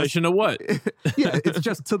in relation to what? Yeah, it's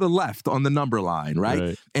just to the left on the number line,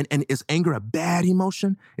 right? And is anger a bad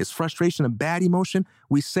emotion? Is frustration a bad emotion?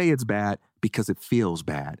 We say it's bad because it feels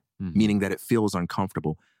bad, meaning that it feels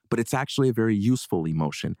uncomfortable. But it's actually a very useful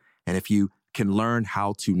emotion. And if you can learn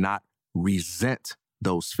how to not resent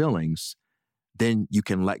those feelings, then you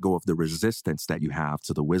can let go of the resistance that you have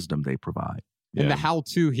to the wisdom they provide. And the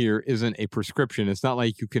how-to here isn't a prescription. It's not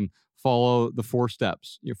like you can follow the 4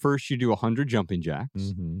 steps. First, you do 100 jumping jacks,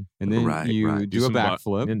 and then you do a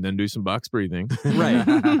backflip. And then do some box breathing. Right.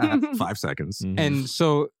 5 seconds. And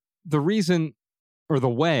so the reason, or the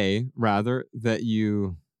way, rather, that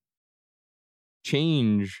you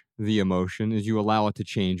change the emotion is you allow it to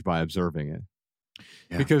change by observing it.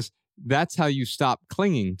 Because that's how you stop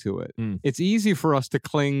clinging to it. It's easy for us to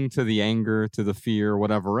cling to the anger, to the fear,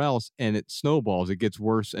 whatever else, and it snowballs. It gets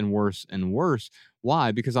worse and worse and worse.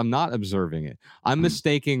 Why? Because I'm not observing it. I'm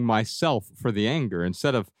mistaking myself for the anger.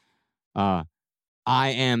 Instead of I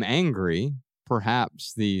am angry,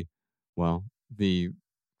 perhaps the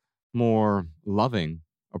more loving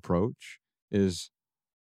approach is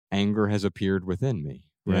anger has appeared within me,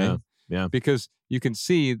 right? Yeah. Because you can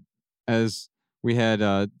see, as we had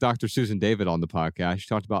Dr. Susan David on the podcast, she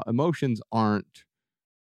talked about emotions aren't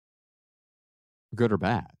good or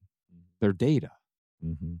bad. They're data.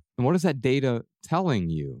 And what is that data telling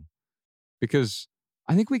you? Because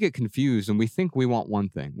I think we get confused and we think we want one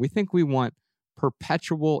thing. We think we want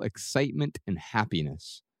perpetual excitement and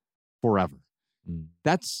happiness forever.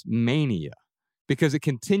 That's mania. Because it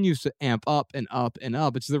continues to amp up and up and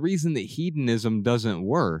up. It's the reason that hedonism doesn't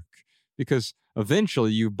work. Because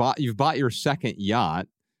eventually you've bought your second yacht.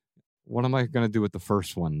 What am I going to do with the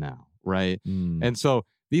first one now, right? And so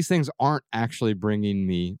these things aren't actually bringing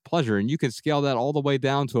me pleasure. And you can scale that all the way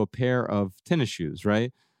down to a pair of tennis shoes,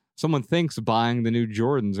 right? Someone thinks buying the new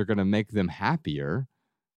Jordans are going to make them happier.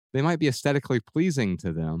 They might be aesthetically pleasing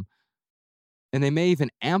to them. And they may even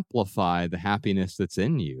amplify the happiness that's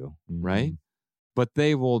in you, right? But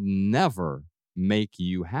they will never make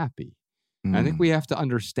you happy. I think we have to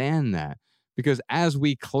understand that, because as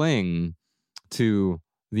we cling to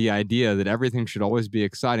the idea that everything should always be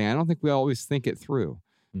exciting, I don't think we always think it through.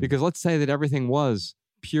 Because let's say that everything was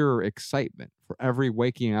pure excitement for every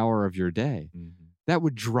waking hour of your day. That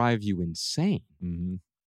would drive you insane.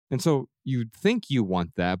 And so you'd think you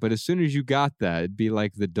want that, but as soon as you got that, it'd be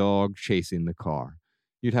like the dog chasing the car.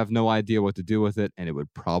 You'd have no idea what to do with it, and it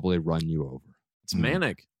would probably run you over. It's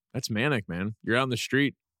manic. That's manic, man. You're out in the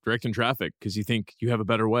street directing traffic because you think you have a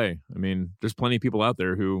better way. I mean, there's plenty of people out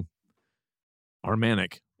there who are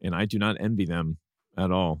manic, and I do not envy them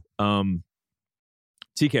at all.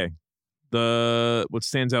 TK, what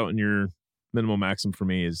stands out in your minimal maxim for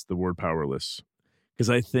me is the word powerless. Because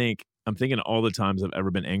I'm thinking all the times I've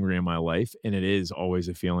ever been angry in my life, and it is always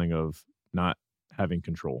a feeling of not having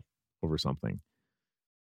control over something.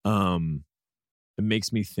 It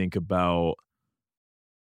makes me think about,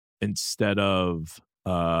 instead of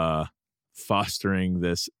fostering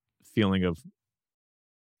this feeling of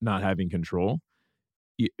not having control,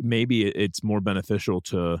 maybe it's more beneficial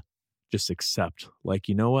to just accept, like,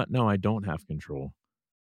 you know what? No, I don't have control,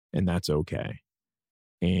 and that's okay.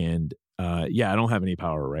 And I don't have any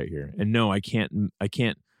power right here. And no, I can't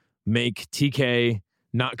make TK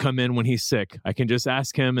not come in when he's sick. I can just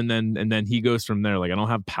ask him, and then he goes from there. Like, I don't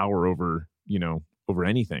have power over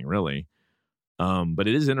anything really. But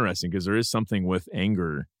it is interesting because there is something with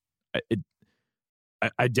anger.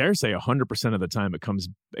 I dare say 100% of the time it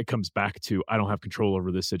comes back to, I don't have control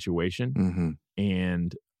over this situation. Mm-hmm.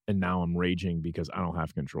 And now I'm raging because I don't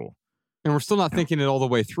have control. And we're still not thinking it all the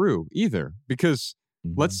way through either, because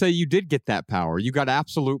let's say you did get that power. You got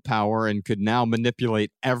absolute power and could now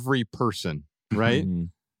manipulate every person, right? Mm-hmm.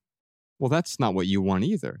 Well, that's not what you want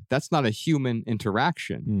either. That's not a human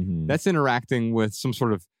interaction. Mm-hmm. That's interacting with some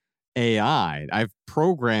sort of AI. I've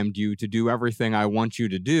programmed you to do everything I want you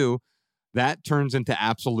to do. That turns into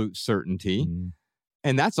absolute certainty. Mm-hmm.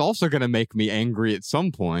 And that's also going to make me angry at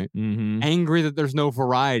some point. Mm-hmm. Angry that there's no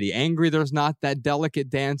variety. Angry there's not that delicate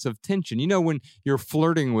dance of tension. You know, when you're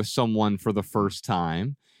flirting with someone for the first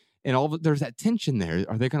time and there's that tension there.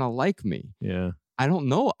 Are they going to like me? Yeah. I don't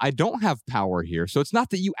know. I don't have power here. So it's not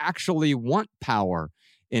that you actually want power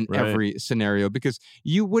in every scenario, because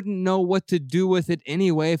you wouldn't know what to do with it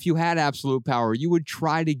anyway. If you had absolute power, you would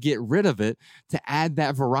try to get rid of it to add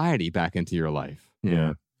that variety back into your life.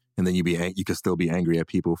 Yeah. And then you could still be angry at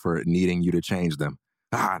people for needing you to change them.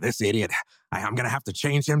 This idiot, I'm going to have to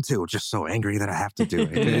change him too. Just so angry that I have to do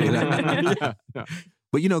it. Yeah.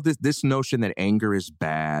 But this notion that anger is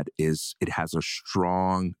bad it has a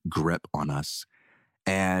strong grip on us.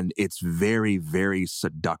 And it's very, very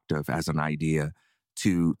seductive as an idea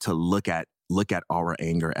to look at our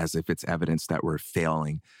anger as if it's evidence that we're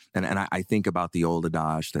failing. And I think about the old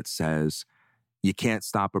adage that says, you can't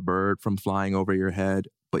stop a bird from flying over your head,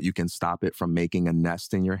 but you can stop it from making a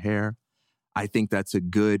nest in your hair. I think that's a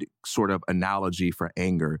good sort of analogy for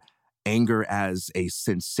anger. Anger as a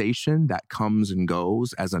sensation that comes and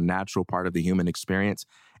goes as a natural part of the human experience,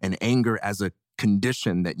 and anger as a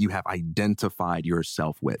condition that you have identified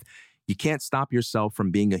yourself with. You can't stop yourself from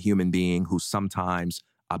being a human being who sometimes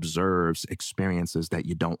observes experiences that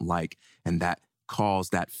you don't like and that cause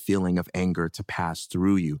that feeling of anger to pass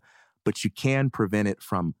through you. But you can prevent it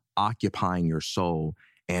from occupying your soul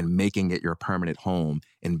and making it your permanent home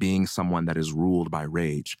and being someone that is ruled by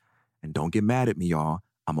rage. And don't get mad at me, y'all.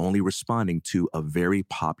 I'm only responding to a very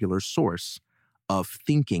popular source of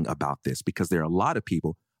thinking about this, because there are a lot of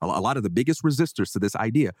people, a lot of the biggest resistors to this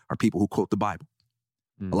idea are people who quote the Bible.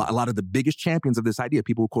 A lot of the biggest champions of this idea,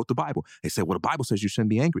 people who quote the Bible. They say, well, the Bible says you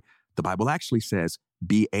shouldn't be angry. The Bible actually says,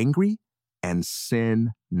 be angry and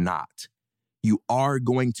sin not. You are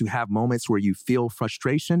going to have moments where you feel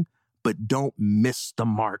frustration, but don't miss the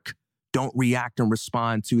mark. Don't react and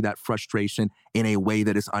respond to that frustration in a way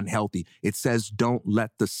that is unhealthy. It says, don't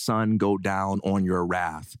let the sun go down on your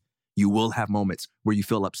wrath. You will have moments where you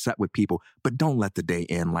feel upset with people, but don't let the day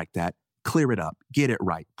end like that. Clear it up, get it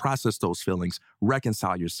right, process those feelings,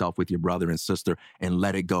 reconcile yourself with your brother and sister, and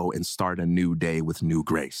let it go and start a new day with new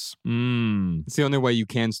grace. It's the only way you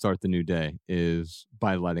can start the new day is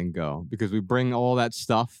by letting go, because we bring all that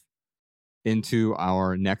stuff into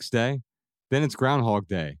our next day. Then it's Groundhog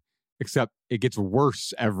Day, except it gets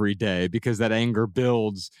worse every day because that anger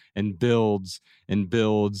builds and builds and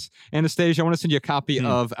builds. Anastasia, I want to send you a copy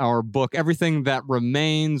of our book, Everything That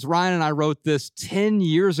Remains. Ryan and I wrote this 10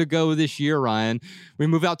 years ago this year, Ryan. We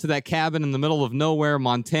moved out to that cabin in the middle of nowhere,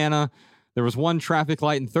 Montana. There was one traffic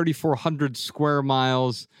light in 3,400 square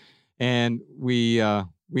miles. And we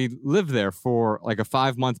lived there for like a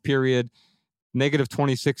 5-month period, negative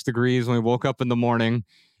 26 degrees when we woke up in the morning.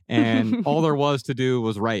 And all there was to do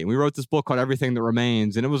was write. And we wrote this book called Everything That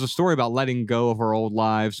Remains. And it was a story about letting go of our old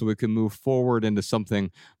lives so we could move forward into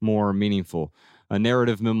something more meaningful. A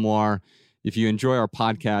narrative memoir. If you enjoy our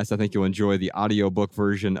podcast, I think you'll enjoy the audiobook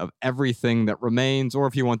version of Everything That Remains. Or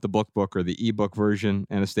if you want the book or the ebook version,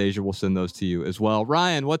 Anastasia will send those to you as well.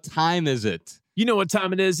 Ryan, what time is it? You know what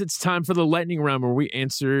time it is. It's time for the lightning round, where we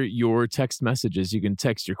answer your text messages. You can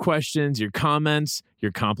text your questions, your comments,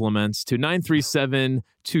 your compliments to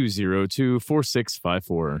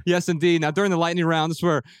 937-202-4654. Yes, indeed. Now, during the lightning round, this is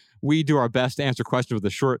where We do our best to answer questions with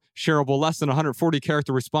a short, shareable, less than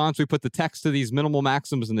 140-character response. We put the text to these minimal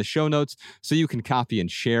maxims in the show notes so you can copy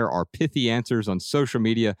and share our pithy answers on social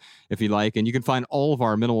media if you like. And you can find all of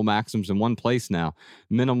our minimal maxims in one place now,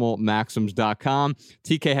 minimalmaxims.com.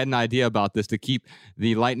 TK had an idea about this to keep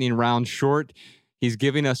the lightning round short. He's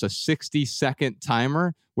giving us a 60-second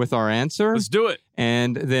timer with our answer. Let's do it.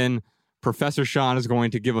 And then Professor Sean is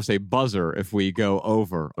going to give us a buzzer if we go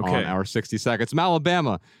over on our 60 seconds.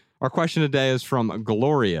 Alabama, our question today is from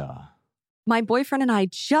Gloria. My boyfriend and I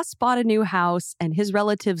just bought a new house, and his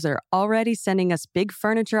relatives are already sending us big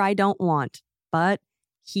furniture I don't want, but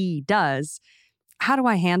he does. How do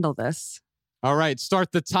I handle this? All right,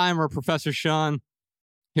 start the timer, Professor Sean.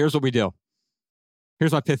 Here's what we do.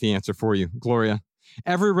 Here's my pithy answer for you, Gloria.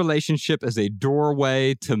 Every relationship is a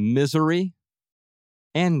doorway to misery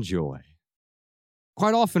and joy.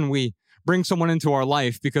 Quite often we bring someone into our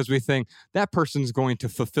life because we think that person's going to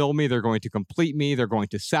fulfill me, they're going to complete me, they're going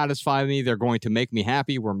to satisfy me, they're going to make me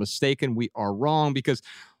happy. We're mistaken. We are wrong, because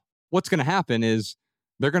what's going to happen is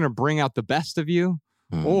they're going to bring out the best of you,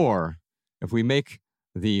 or if we make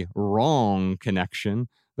the wrong connection,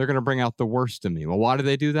 they're going to bring out the worst of me. Well, why do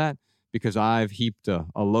they do that? Because I've heaped a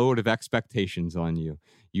load of expectations on you.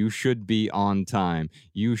 You should be on time.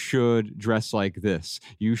 You should dress like this.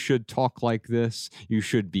 You should talk like this. You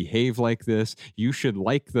should behave like this. You should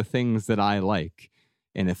like the things that I like.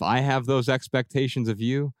 And if I have those expectations of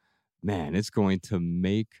you, man, it's going to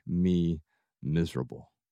make me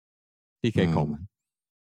miserable. TK Coleman.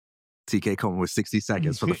 TK Coleman with 60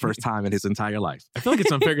 seconds for the first time in his entire life. I feel like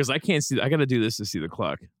it's unfair because I can't see. I got to do this to see the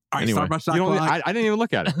clock. All right, anyway. start my shot clock. I didn't even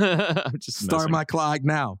look at it. I'm just Start messing. my clock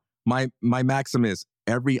now. My maxim is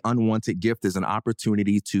every unwanted gift is an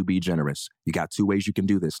opportunity to be generous. You got two ways you can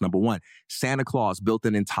do this. Number one, Santa Claus built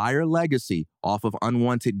an entire legacy off of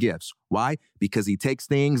unwanted gifts. Why? Because he takes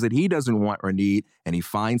things that he doesn't want or need, and he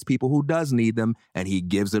finds people who does need them, and he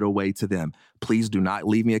gives it away to them. Please do not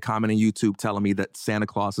leave me a comment on YouTube telling me that Santa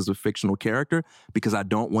Claus is a fictional character, because I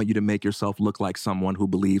don't want you to make yourself look like someone who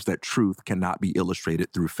believes that truth cannot be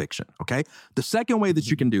illustrated through fiction, okay? The second way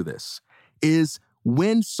that you can do this is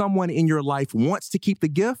when someone in your life wants to keep the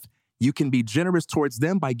gift, you can be generous towards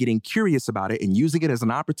them by getting curious about it and using it as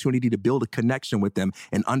an opportunity to build a connection with them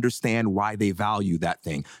and understand why they value that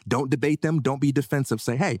thing. Don't debate them. Don't be defensive.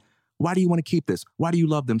 Say, hey, why do you want to keep this? Why do you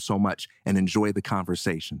love them so much? And enjoy the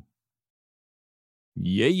conversation.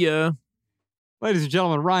 Yeah. Ladies and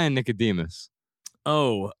gentlemen, Ryan Nicodemus.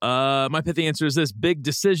 My pithy answer is this. Big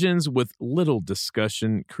decisions with little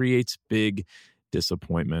discussion creates big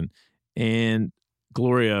disappointment. And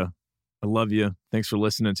Gloria, I love you. Thanks for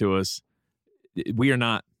listening to us. We are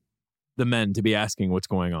not the men to be asking what's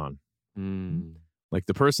going on. Like,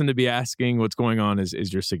 the person to be asking what's going on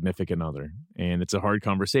is your significant other. And it's a hard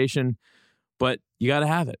conversation, but you got to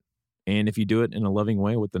have it. And if you do it in a loving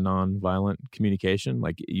way with the nonviolent communication,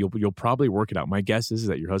 like, you'll probably work it out. My guess is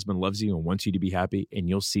that your husband loves you and wants you to be happy, and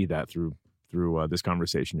you'll see that through this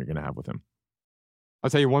conversation you're going to have with him. I'll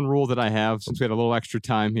tell you one rule that I have, since we had a little extra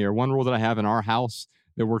time here. One rule that I have in our house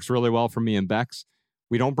that works really well for me and Bex: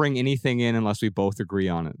 we don't bring anything in unless we both agree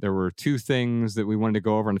on it. There were two things that we wanted to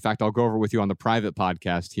go over. In fact, I'll go over with you on the private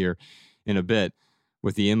podcast here in a bit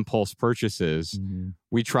with the impulse purchases.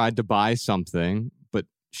 We tried to buy something, but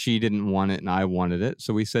she didn't want it and I wanted it.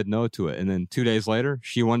 So we said no to it. And then 2 days later,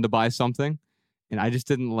 she wanted to buy something, and I just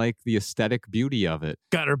didn't like the aesthetic beauty of it.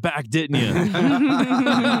 Got her back, didn't you?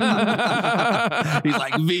 He's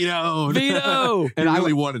like, veto. And I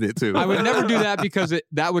really wanted it too. I would never do that because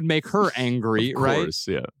that would make her angry, Of course,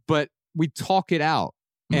 right? Yeah. But we talk it out.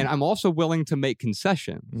 And I'm also willing to make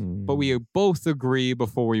concessions, but we both agree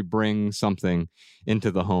before we bring something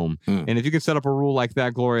into the home. And if you can set up a rule like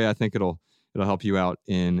that, Gloria, I think it'll help you out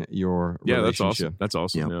in your relationship. That's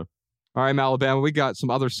awesome. Yeah. All right, Alabama, we got some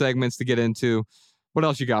other segments to get into. What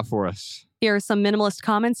else you got for us? Here are some minimalist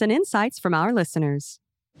comments and insights from our listeners.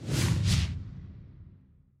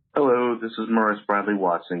 Hello, this is Maurice Bradley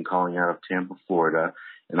Watson calling out of Tampa, Florida,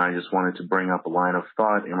 and I just wanted to bring up a line of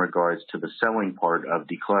thought in regards to the selling part of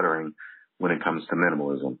decluttering when it comes to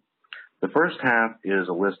minimalism. The first half is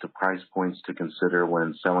a list of price points to consider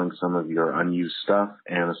when selling some of your unused stuff,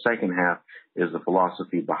 and the second half is the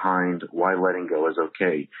philosophy behind why letting go is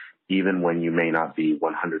okay, even when you may not be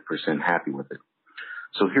 100% happy with it.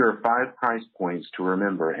 So here are 5 price points to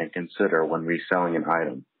remember and consider when reselling an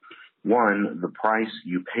item. 1, the price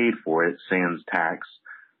you paid for it, sans tax.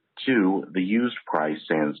 2, the used price,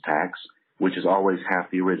 sans tax, which is always half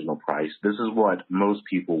the original price. This is what most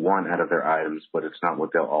people want out of their items, but it's not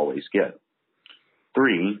what they'll always get.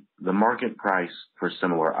 3, the market price for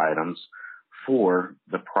similar items. 4,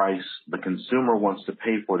 the price the consumer wants to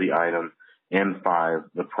pay for the item, and 5,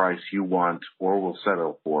 the price you want or will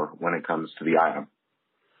settle for when it comes to the item.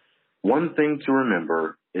 One thing to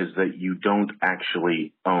remember is that you don't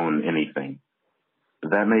actually own anything.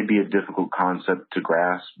 That may be a difficult concept to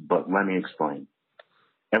grasp, but let me explain.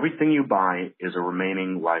 Everything you buy is a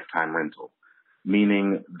remaining lifetime rental,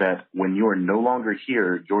 meaning that when you are no longer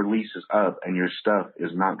here, your lease is up and your stuff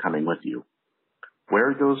is not coming with you. Where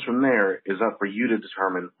it goes from there is up for you to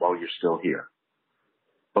determine while you're still here.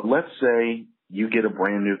 But let's say you get a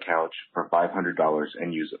brand new couch for $500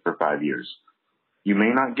 and use it for 5 years. You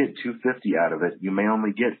may not get $250 out of it. You may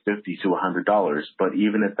only get $50 to $100. But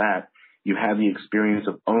even at that, you have the experience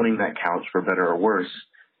of owning that couch for better or worse.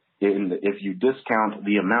 And if you discount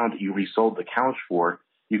the amount you resold the couch for,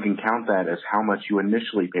 you can count that as how much you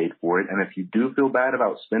initially paid for it. And if you do feel bad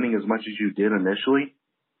about spending as much as you did initially,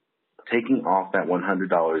 taking off that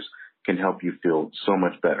 $100 can help you feel so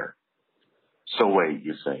much better. So wait,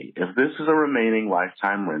 you say, if this is a remaining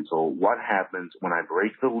lifetime rental, what happens when I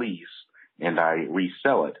break the lease and I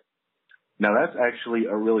resell it? Now, that's actually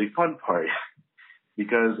a really fun part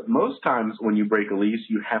because most times when you break a lease,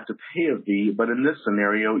 you have to pay a fee, but in this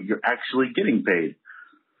scenario, you're actually getting paid.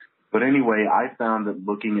 But anyway, I found that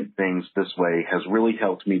looking at things this way has really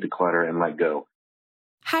helped me declutter and let go.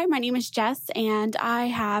 Hi, my name is Jess, and I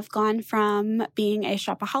have gone from being a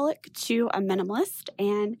shopaholic to a minimalist,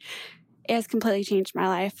 and it has completely changed my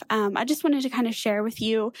life. I just wanted to kind of share with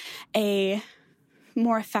you a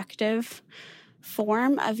more effective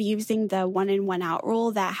form of using the 1 in, 1 out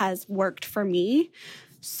rule that has worked for me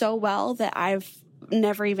so well that I've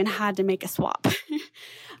never even had to make a swap.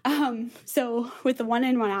 So with the 1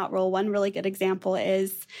 in, 1 out rule, one really good example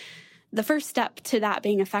is the first step to that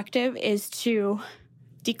being effective is to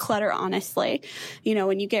declutter honestly. You know,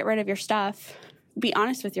 when you get rid of your stuff, be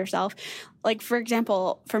honest with yourself. Like, for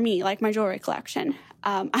example, for me, like my jewelry collection,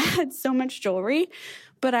 I had so much jewelry,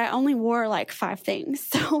 but I only wore like 5 things.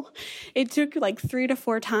 So it took like 3 to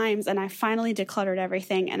 4 times, and I finally decluttered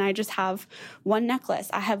everything. And I just have 1 necklace,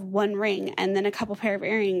 I have 1 ring, and then a couple pair of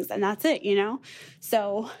earrings, and that's it, you know?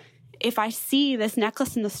 So if I see this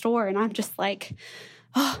necklace in the store and I'm just like,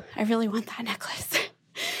 oh, I really want that necklace,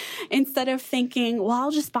 instead of thinking, well,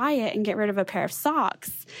 I'll just buy it and get rid of a pair of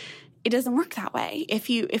socks, it doesn't work that way. If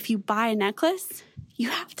you buy a necklace, you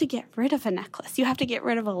have to get rid of a necklace. You have to get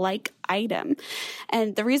rid of a like item.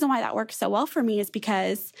 And the reason why that works so well for me is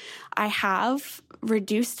because I have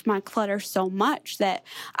reduced my clutter so much that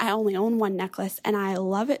I only own 1 necklace and I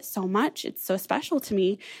love it so much. It's so special to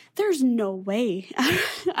me. There's no way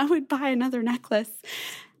I would buy another necklace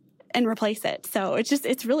and replace it. So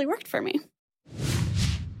it's really worked for me.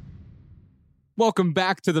 Welcome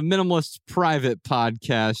back to the Minimalist Private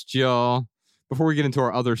Podcast, y'all. Before we get into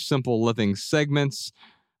our other simple living segments,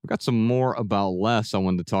 we've got some more about less I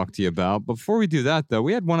wanted to talk to you about. Before we do that, though,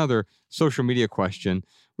 we had one other social media question.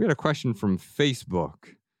 We had a question from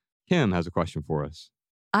Facebook. Kim has a question for us.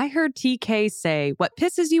 I heard TK say, what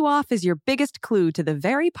pisses you off is your biggest clue to the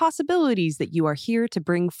very possibilities that you are here to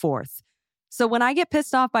bring forth. So when I get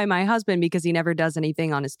pissed off by my husband because he never does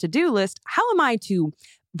anything on his to-do list, how am I to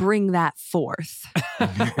bring that forth?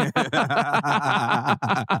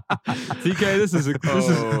 TK, this is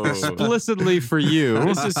explicitly for you.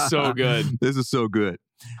 This is so good. This is so good.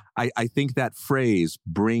 I think that phrase,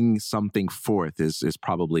 bring something forth, is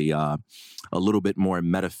probably a little bit more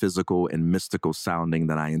metaphysical and mystical sounding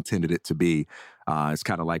than I intended it to be. It's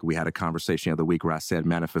kind of like we had a conversation the other week where I said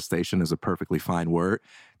manifestation is a perfectly fine word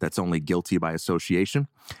that's only guilty by association.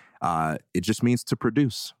 It just means to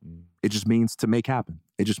produce. It just means to make happen.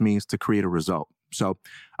 It just means to create a result. So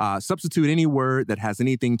substitute any word that has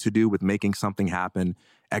anything to do with making something happen,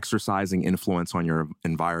 exercising influence on your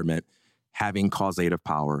environment, having causative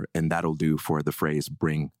power, and that'll do for the phrase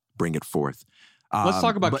bring it forth. Let's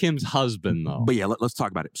talk about Kim's husband, though. But yeah, let's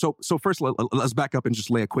talk about it. So first, let's back up and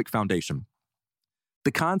just lay a quick foundation.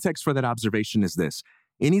 The context for that observation is this.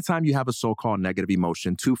 Anytime you have a so-called negative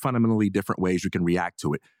emotion, 2 fundamentally different ways you can react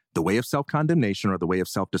to it. The way of self-condemnation or the way of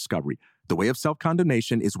self-discovery. The way of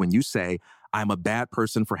self-condemnation is when you say, I'm a bad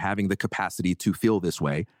person for having the capacity to feel this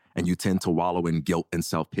way, and you tend to wallow in guilt and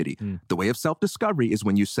self-pity. The way of self-discovery is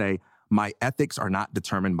when you say, my ethics are not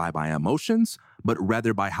determined by my emotions, but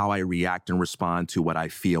rather by how I react and respond to what I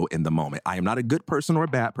feel in the moment. I am not a good person or a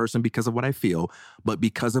bad person because of what I feel, but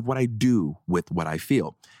because of what I do with what I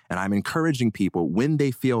feel. And I'm encouraging people when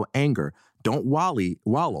they feel anger, don't wallow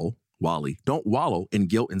in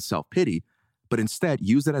guilt and self-pity, but instead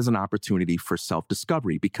use it as an opportunity for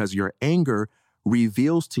self-discovery because your anger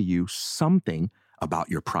reveals to you something about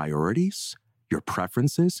your priorities, your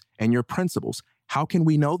preferences, and your principles. How can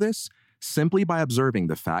we know this? Simply by observing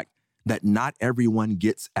the fact that not everyone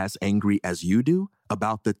gets as angry as you do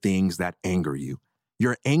about the things that anger you.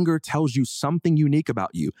 Your anger tells you something unique about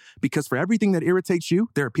you, because for everything that irritates you,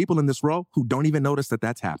 there are people in this world who don't even notice that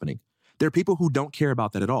that's happening. There are people who don't care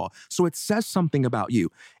about that at all. So it says something about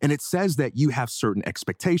you. And it says that you have certain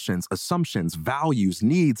expectations, assumptions, values,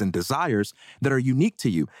 needs, and desires that are unique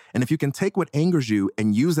to you. And if you can take what angers you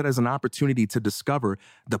and use it as an opportunity to discover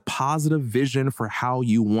the positive vision for how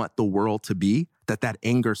you want the world to be, that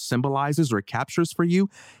anger symbolizes or captures for you,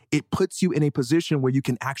 it puts you in a position where you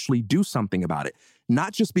can actually do something about it.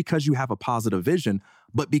 Not just because you have a positive vision,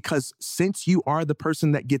 but because since you are the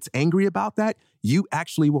person that gets angry about that, you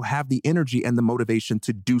actually will have the energy and the motivation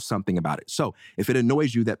to do something about it. So if it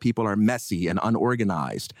annoys you that people are messy and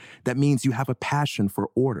unorganized, that means you have a passion for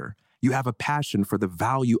order. You have a passion for the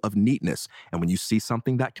value of neatness. And when you see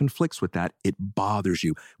something that conflicts with that, it bothers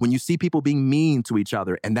you. When you see people being mean to each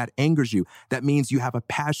other and that angers you, that means you have a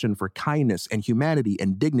passion for kindness and humanity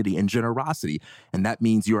and dignity and generosity. And that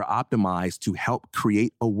means you are optimized to help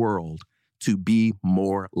create a world to be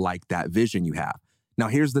more like that vision you have. Now,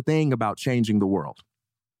 here's the thing about changing the world.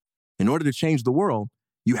 In order to change the world,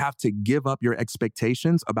 you have to give up your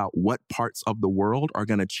expectations about what parts of the world are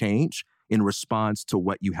going to change in response to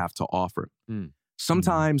what you have to offer.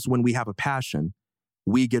 Sometimes when we have a passion,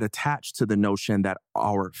 we get attached to the notion that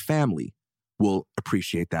our family will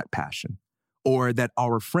appreciate that passion or that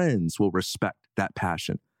our friends will respect that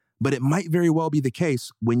passion. But it might very well be the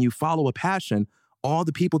case when you follow a passion, all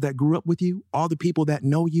the people that grew up with you, all the people that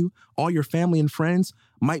know you, all your family and friends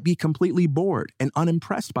might be completely bored and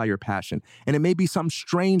unimpressed by your passion. And it may be some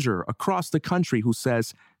stranger across the country who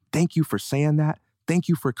says, "Thank you for saying that. Thank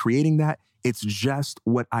you for creating that. It's just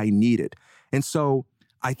what I needed." And so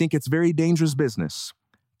I think it's very dangerous business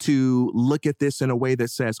to look at this in a way that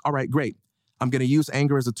says, all right, great. I'm going to use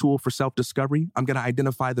anger as a tool for self-discovery. I'm going to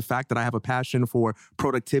identify the fact that I have a passion for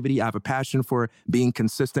productivity. I have a passion for being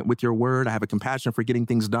consistent with your word. I have a compassion for getting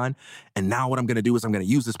things done. And now what I'm going to do is I'm going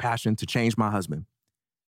to use this passion to change my husband.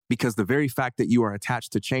 Because the very fact that you are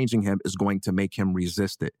attached to changing him is going to make him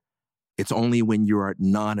resist it. It's only when you are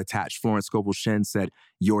non-attached. Florence Scovel Shinn said,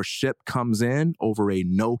 your ship comes in over a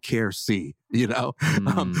no-care sea. You know,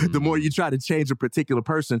 the more you try to change a particular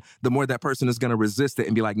person, the more that person is going to resist it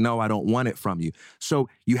and be like, no, I don't want it from you. So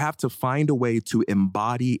you have to find a way to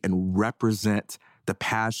embody and represent the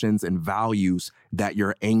passions and values that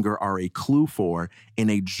your anger are a clue for in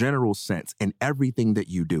a general sense in everything that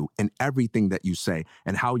you do and everything that you say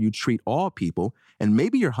and how you treat all people. And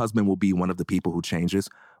maybe your husband will be one of the people who changes,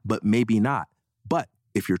 but maybe not. But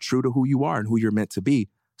if you're true to who you are and who you're meant to be,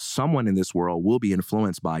 someone in this world will be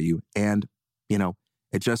influenced by you. And, you know,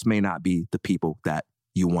 it just may not be the people that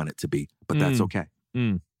you want it to be, but that's okay.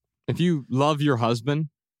 If you love your husband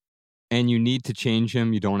and you need to change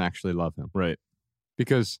him, you don't actually love him. Right.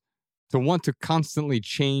 Because to want to constantly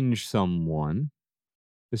change someone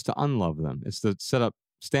is to unlove them. It's to set up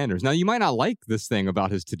standards. Now, you might not like this thing about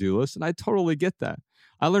his to-do list, and I totally get that.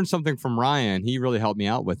 I learned something from Ryan. He really helped me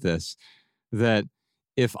out with this, that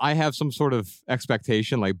if I have some sort of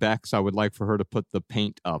expectation, like Bex, I would like for her to put the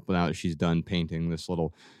paint up now that she's done painting this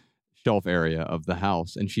little shelf area of the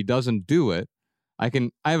house, and she doesn't do it, I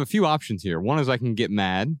have a few options here. One is I can get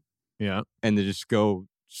mad. Yeah. And then just go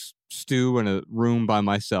stew in a room by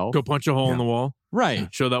myself. Go punch a hole in the wall. Right.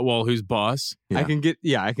 Show that wall who's boss.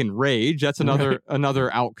 Yeah. I can rage. That's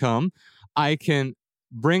another outcome. I can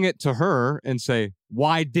bring it to her and say,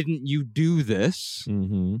 why didn't you do this?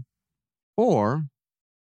 Or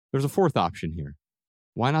there's a fourth option here.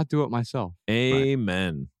 Why not do it myself?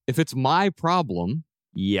 Amen. Right. If it's my problem,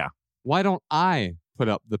 why don't I put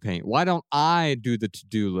up the paint? Why don't I do the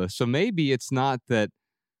to-do list? So maybe it's not that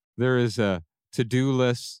there is a to-do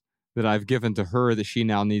list that I've given to her that she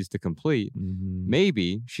now needs to complete.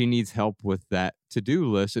 Maybe she needs help with that to-do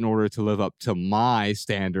list in order to live up to my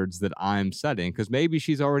standards that I'm setting, because maybe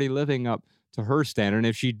she's already living up to her standard. And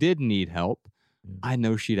if she did need help, I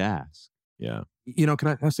know she'd ask. Yeah. You know,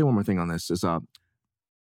 can I say one more thing on this? Is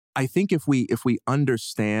I think if we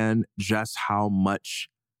understand just how much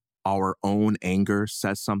our own anger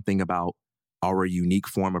says something about our unique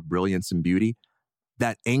form of brilliance and beauty,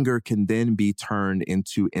 that anger can then be turned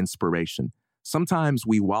into inspiration. Sometimes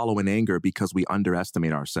we wallow in anger because we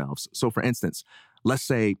underestimate ourselves. So for instance, let's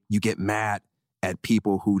say you get mad at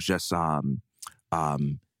people who just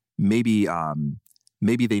maybe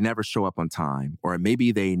they never show up on time, or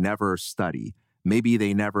maybe they never study. Maybe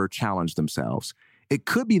they never challenge themselves. It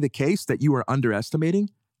could be the case that you are underestimating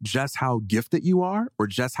just how gifted you are or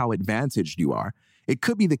just how advantaged you are. It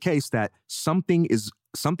could be the case that something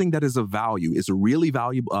that is of value is really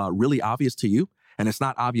valuable, really obvious to you, and it's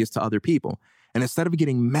not obvious to other people. And instead of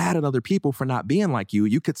getting mad at other people for not being like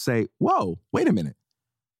you could say, whoa, wait a minute.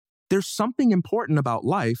 There's something important about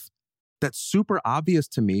life that's super obvious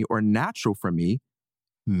to me or natural for me.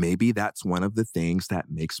 Maybe that's one of the things that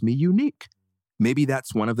makes me unique. Maybe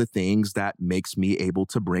that's one of the things that makes me able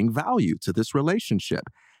to bring value to this relationship.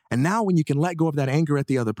 And now when you can let go of that anger at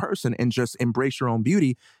the other person and just embrace your own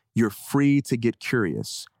beauty, you're free to get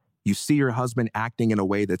curious. You see your husband acting in a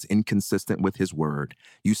way that's inconsistent with his word.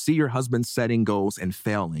 You see your husband setting goals and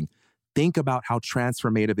failing. Think about how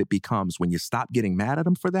transformative it becomes when you stop getting mad at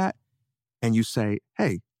him for that and you say,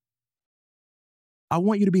 hey, I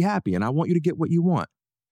want you to be happy and I want you to get what you want.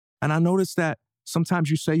 And I notice that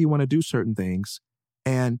sometimes you say you want to do certain things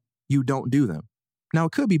and you don't do them. Now,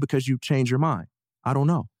 it could be because you changed your mind. I don't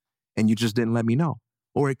know. And you just didn't let me know.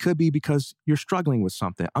 Or it could be because you're struggling with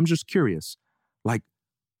something. I'm just curious. Like,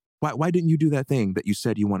 why didn't you do that thing that you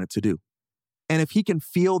said you wanted to do? And if he can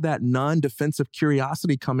feel that non-defensive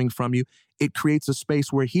curiosity coming from you, it creates a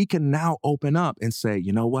space where he can now open up and say,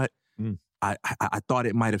 you know what? I thought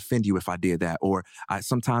it might offend you if I did that. Or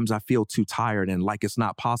sometimes I feel too tired and like it's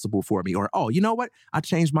not possible for me. Or, oh, you know what? I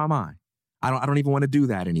changed my mind. I don't even want to do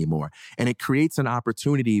that anymore. And it creates an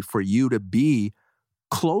opportunity for you to be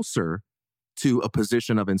closer to a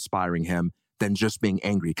position of inspiring him than just being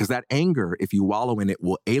angry. Because that anger, if you wallow in it,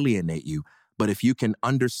 will alienate you. But if you can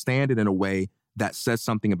understand it in a way that says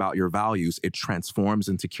something about your values, it transforms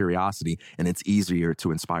into curiosity and it's easier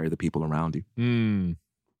to inspire the people around you.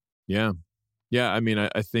 Yeah. Yeah. I mean,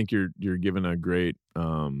 I think you're giving a great,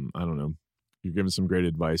 you're giving some great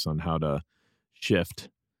advice on how to shift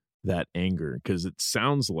that anger. Because it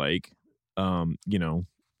sounds like,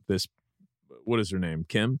 this, what is her name?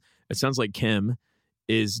 Kim? It sounds like Kim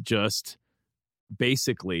is just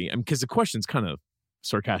basically, because the question's kind of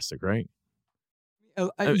sarcastic, right?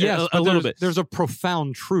 Yes, a little bit. There's a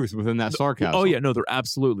profound truth within that sarcasm. Oh, yeah. No, there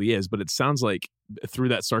absolutely is. But it sounds like through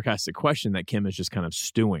that sarcastic question that Kim is just kind of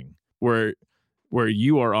stewing, where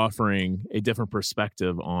you are offering a different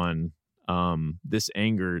perspective on this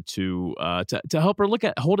anger to help her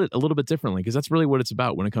hold it a little bit differently, because that's really what it's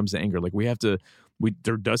about when it comes to anger. Like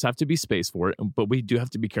there does have to be space for it, but we do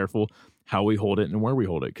have to be careful how we hold it and where we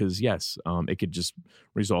hold it, because yes, it could just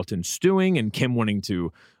result in stewing and Kim wanting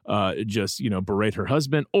to just berate her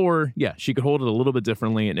husband, or she could hold it a little bit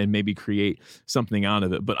differently and maybe create something out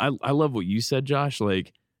of it. But I love what you said, Josh.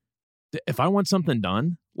 Like, if I want something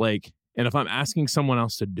done, and if I'm asking someone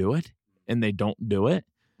else to do it and they don't do it,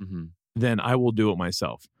 then I will do it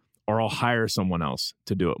myself, or I'll hire someone else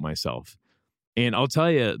to do it myself. And I'll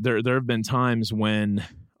tell you, there have been times when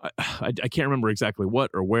I can't remember exactly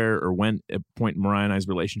what or where or when at point in Mariah and I's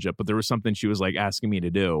relationship, but there was something she was like asking me to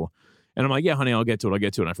do. And I'm like, yeah, honey, I'll get to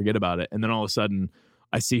it. And I forget about it. And then all of a sudden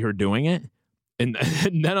I see her doing it. And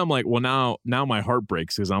then I'm like, well, now my heart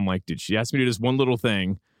breaks, because I'm like, dude, she asked me to do this one little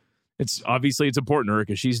thing. It's important to her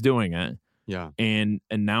because she's doing it. Yeah. And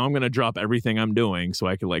now I'm going to drop everything I'm doing so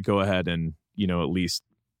I could go ahead and, at least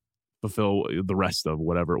fulfill the rest of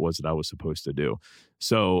whatever it was that I was supposed to do.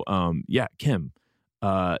 So, Kim,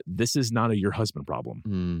 this is not your husband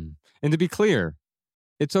problem. And to be clear,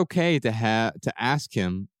 it's okay to ask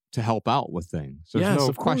him to help out with things. There's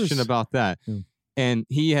no question about that. Yeah. And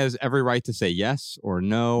he has every right to say yes or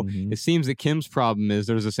no. It seems that Kim's problem is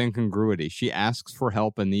there's this incongruity. She asks for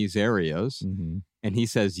help in these areas and he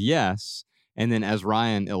says yes. And then, as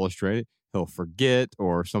Ryan illustrated, he'll forget,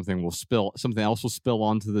 or something else will spill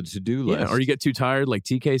onto the to-do list. Yeah, or you get too tired, like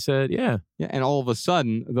TK said. Yeah. And all of a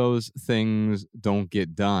sudden, those things don't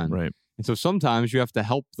get done. Right. And so sometimes you have to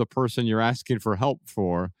help the person you're asking for help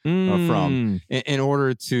from in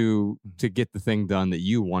order to get the thing done that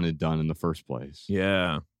you wanted done in the first place.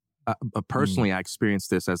 Yeah. Personally, I experienced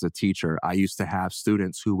this as a teacher. I used to have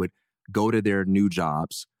students who would go to their new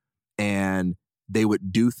jobs and they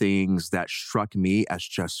would do things that struck me as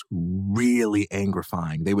just really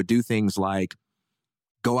angerifying. They would do things like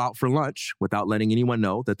go out for lunch without letting anyone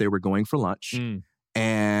know that they were going for lunch.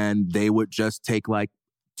 And they would just take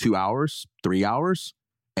 2 hours, 3 hours,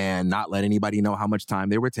 and not let anybody know how much time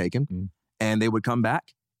they were taking. And they would come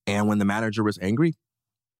back. And when the manager was angry,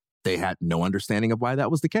 they had no understanding of why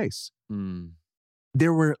that was the case.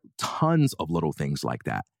 There were tons of little things like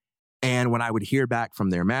that. And when I would hear back from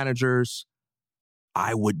their managers,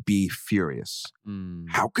 I would be furious.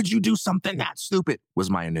 How could you do something that stupid, was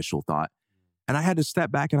my initial thought. And I had to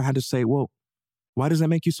step back and I had to say, well, why does that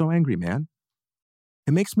make you so angry, man?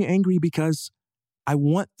 It makes me angry because I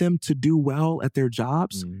want them to do well at their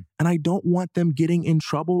jobs, and I don't want them getting in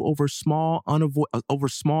trouble over small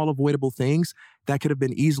avoidable things that could have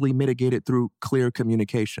been easily mitigated through clear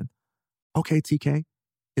communication. Okay, TK,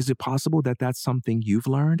 is it possible that that's something you've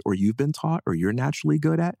learned or you've been taught or you're naturally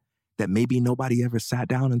good at that maybe nobody ever sat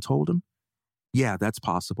down and told them? Yeah, that's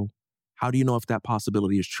possible. How do you know if that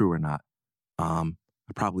possibility is true or not?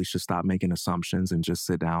 I probably should stop making assumptions and just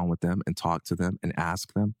sit down with them and talk to them and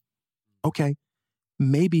ask them. Okay,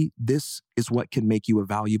 maybe this is what can make you a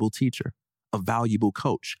valuable teacher, a valuable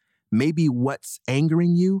coach. Maybe what's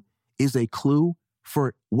angering you is a clue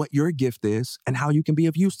for what your gift is and how you can be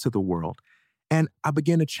of use to the world. And I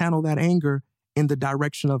began to channel that anger in the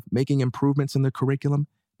direction of making improvements in the curriculum,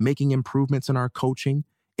 making improvements in our coaching,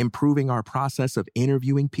 improving our process of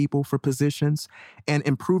interviewing people for positions, and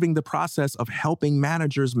improving the process of helping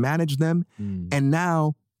managers manage them. And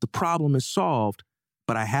now the problem is solved,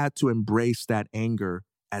 but I had to embrace that anger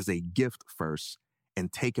as a gift first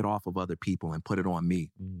and take it off of other people and put it on me.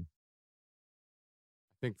 I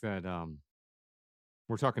think that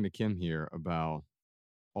we're talking to Kim here about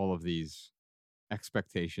all of these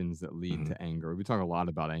expectations that lead to anger. We talk a lot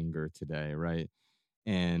about anger today, right?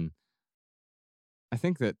 And I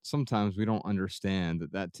think that sometimes we don't understand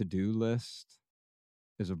that to-do list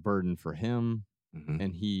is a burden for him,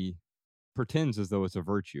 and he pretends as though it's a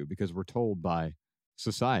virtue because we're told by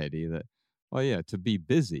society that, well, yeah, to be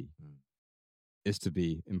busy is to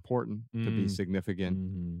be important, to be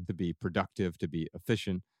significant, to be productive, to be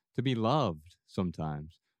efficient, to be loved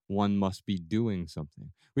sometimes. One must be doing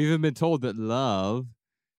something. We've even been told that love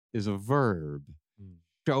is a verb.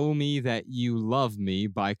 Show me that you love me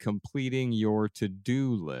by completing your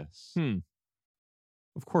to-do list.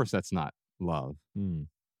 Of course, that's not love.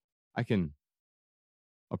 I can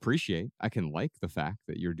appreciate, I can like the fact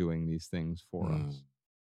that you're doing these things for us.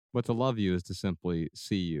 But to love you is to simply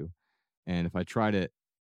see you. And if I try to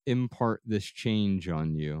impart this change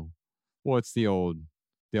on you, well, it's the old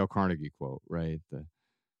Dale Carnegie quote, right?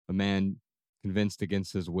 A man convinced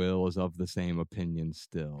against his will is of the same opinion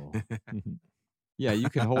still. Yeah, you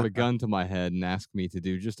can hold a gun to my head and ask me to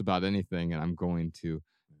do just about anything, and I'm going to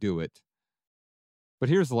do it. But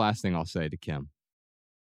here's the last thing I'll say to Kim.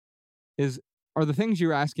 Are the things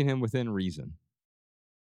you're asking him within reason?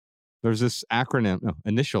 There's this acronym,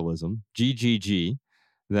 initialism, GGG,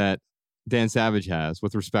 that Dan Savage has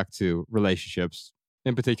with respect to relationships,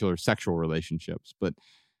 in particular sexual relationships, but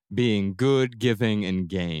being good, giving, and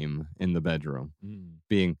game in the bedroom.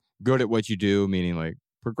 Being good at what you do, meaning like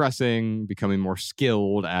progressing, becoming more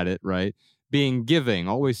skilled at it, right? Being giving,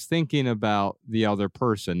 always thinking about the other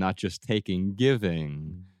person, not just taking,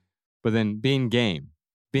 giving, but then being game,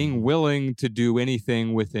 being willing to do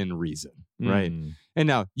anything within reason, right? And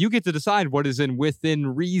now you get to decide what is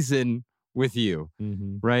within reason with you,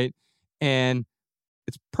 right? And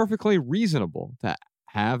it's perfectly reasonable to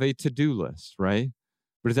have a to-do list, right?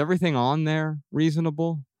 But is everything on there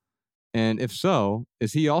reasonable? And if so,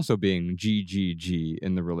 is he also being GGG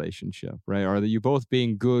in the relationship, right? Are you both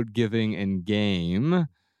being good, giving, and game?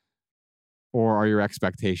 Or are your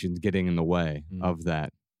expectations getting in the way of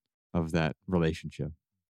that relationship?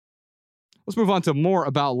 Let's move on to more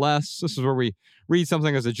about less. This is where we read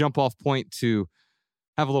something as a jump-off point to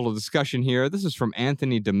have a little discussion here. This is from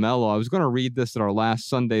Anthony DeMello. I was going to read this at our last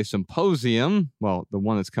Sunday symposium. Well, the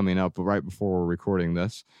one that's coming up right before we're recording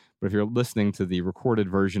this. But if you're listening to the recorded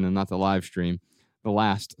version and not the live stream, the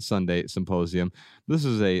last Sunday symposium, this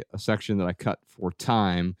is a section that I cut for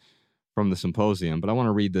time from the symposium. But I want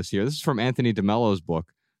to read this here. This is from Anthony DeMello's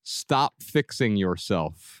book, Stop Fixing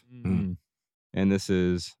Yourself. And this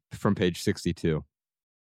is from page 62.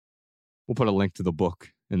 We'll put a link to the book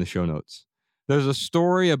in the show notes. There's a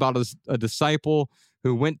story about a disciple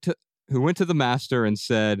who went to the master and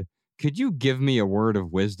said, "Could you give me a word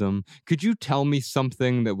of wisdom? Could you tell me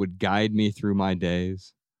something that would guide me through my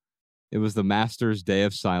days?" It was the master's day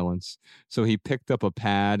of silence, so he picked up a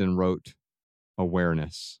pad and wrote,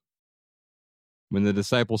 "Awareness." When the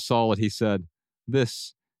disciple saw it, he said,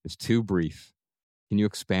 "This is too brief. Can you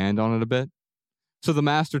expand on it a bit?" So the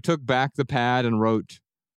master took back the pad and wrote,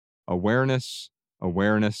 "Awareness,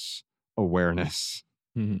 awareness, awareness."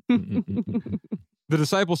 The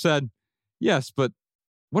disciple said, "Yes, but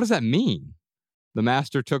what does that mean?" The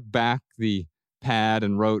master took back the pad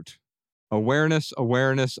and wrote, "Awareness,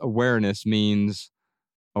 awareness, awareness means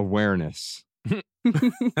awareness."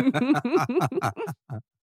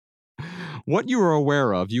 What you are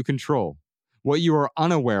aware of, you control. What you are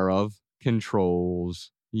unaware of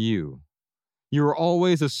controls you. You are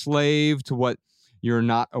always a slave to what you're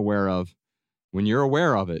not aware of. When you're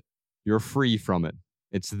aware of it, you're free from it.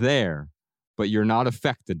 It's there, but you're not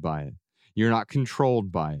affected by it. You're not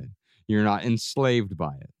controlled by it. You're not enslaved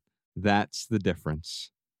by it. That's the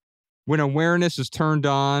difference. When awareness is turned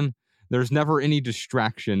on, there's never any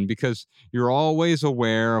distraction because you're always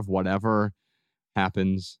aware of whatever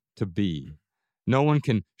happens to be. No one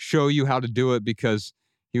can show you how to do it because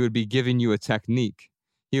he would be giving you a technique.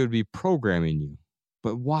 He would be programming you.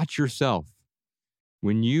 But watch yourself.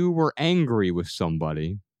 When you were angry with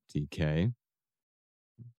somebody, TK,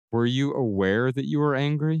 were you aware that you were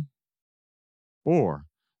angry? Or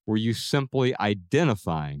were you simply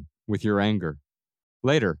identifying with your anger?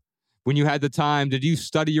 Later, when you had the time, did you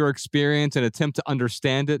study your experience and attempt to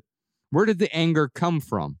understand it? Where did the anger come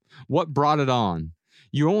from? What brought it on?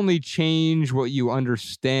 You only change what you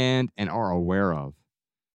understand and are aware of.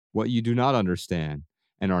 What you do not understand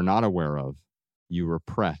and are not aware of, you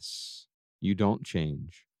repress. You don't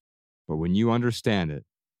change. But when you understand it,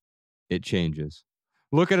 it changes.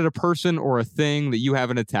 Look at a person or a thing that you have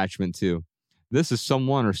an attachment to. This is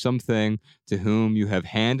someone or something to whom you have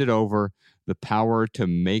handed over the power to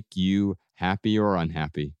make you happy or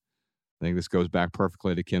unhappy. I think this goes back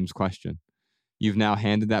perfectly to Kim's question. You've now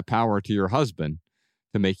handed that power to your husband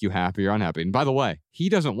to make you happy or unhappy. And by the way, he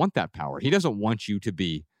doesn't want that power. He doesn't want you to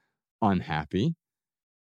be unhappy.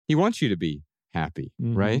 He wants you to be happy,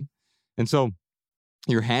 right? And so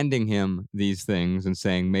you're handing him these things and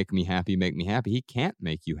saying, make me happy, make me happy. He can't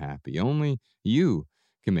make you happy. Only you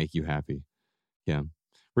can make you happy. Yeah.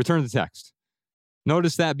 Return to the text.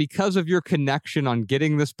 Notice that because of your connection on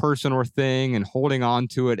getting this person or thing and holding on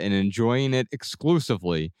to it and enjoying it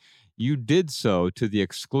exclusively, you did so to the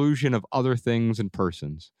exclusion of other things and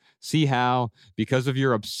persons. See how, because of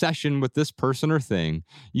your obsession with this person or thing,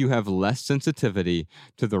 you have less sensitivity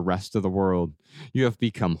to the rest of the world. You have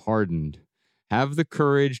become hardened. Have the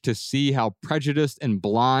courage to see how prejudiced and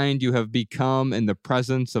blind you have become in the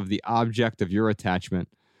presence of the object of your attachment.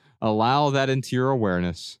 Allow that into your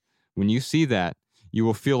awareness. When you see that, you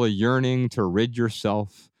will feel a yearning to rid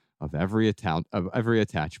yourself of every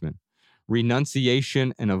attachment.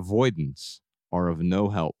 Renunciation and avoidance are of no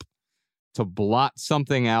help. To blot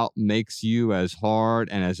something out makes you as hard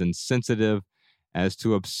and as insensitive as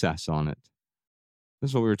to obsess on it.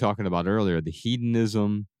 This is what we were talking about earlier, the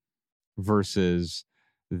hedonism versus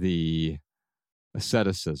the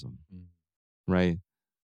asceticism, right?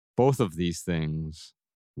 Both of these things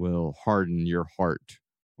will harden your heart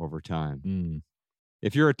over time.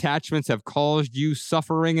 If your attachments have caused you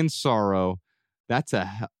suffering and sorrow, that's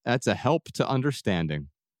a help to understanding.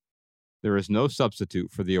 There is no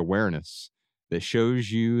substitute for the awareness that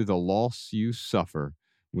shows you the loss you suffer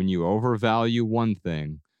when you overvalue one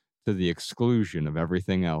thing to the exclusion of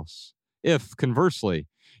everything else. If, conversely,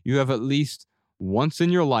 you have at least once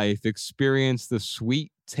in your life experienced the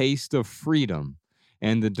sweet taste of freedom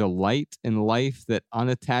and the delight in life that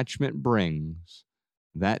unattachment brings,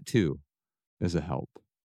 that too is a help.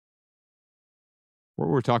 What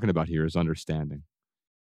we're talking about here is understanding.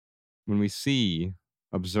 When we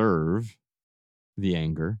observe the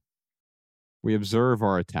anger, we observe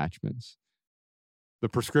our attachments. The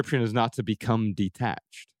prescription is not to become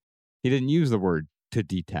detached. He didn't use the word to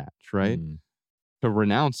detach, right? To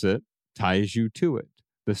renounce it ties you to it,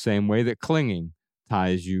 the same way that clinging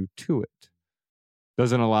ties you to it.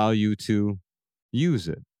 Doesn't allow you to use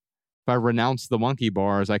it. If I renounce the monkey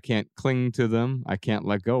bars, I can't cling to them. I can't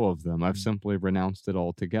let go of them. I've simply renounced it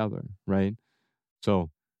altogether, right? So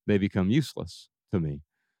they become useless to me.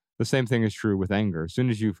 The same thing is true with anger. As soon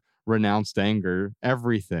as you've renounced anger,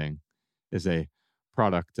 everything is a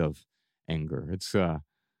product of anger. It's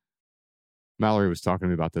Mallory was talking to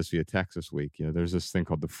me about this via text this week. You know, there's this thing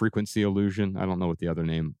called the frequency illusion. I don't know what the other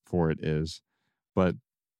name for it is, but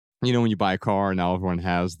you know, when you buy a car, now everyone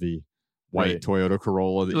has the white Toyota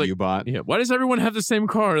Corolla that you bought. Yeah. Why does everyone have the same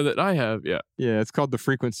car that I have? Yeah. Yeah. It's called the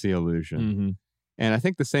frequency illusion. And I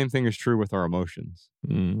think the same thing is true with our emotions.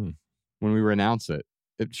 When we renounce it,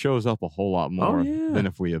 it shows up a whole lot more than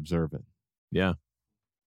if we observe it. Yeah.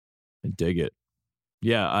 I dig it.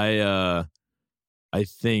 Yeah. I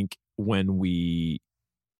think when we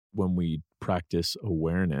practice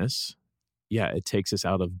awareness, it takes us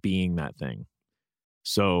out of being that thing.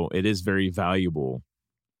 So it is very valuable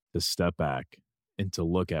to step back and to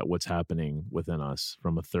look at what's happening within us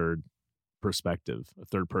from a third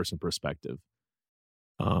person perspective.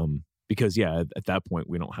 Because at that point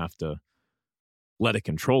we don't have to let it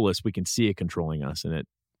control us. We can see it controlling us, and it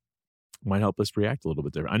might help us react a little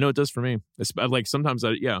bit different. I know it does for me. It's like sometimes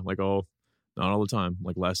not all the time.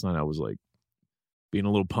 Like last night I was like being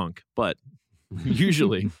a little punk, but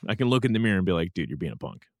usually I can look in the mirror and be like, dude, you're being a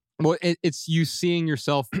punk. Well, it's you seeing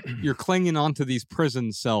yourself, you're clinging onto these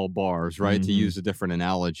prison cell bars, right? To use a different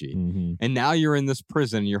analogy. And now you're in this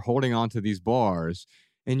prison, you're holding onto these bars,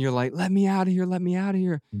 and you're like, let me out of here, let me out of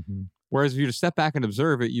here. Whereas if you just step back and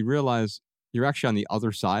observe it, you realize you're actually on the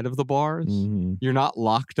other side of the bars. You're not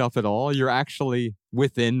locked up at all. You're actually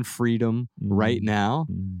within freedom right now.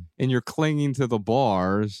 And you're clinging to the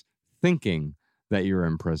bars thinking that you're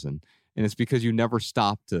in prison. And it's because you never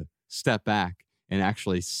stop to step back and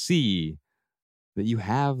actually see that you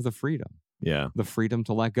have the freedom. Yeah. The freedom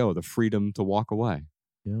to let go, the freedom to walk away.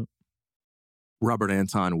 Yeah. Robert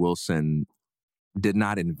Anton Wilson did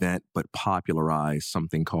not invent but popularize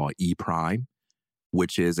something called E-Prime,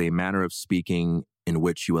 which is a manner of speaking in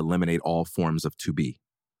which you eliminate all forms of to be.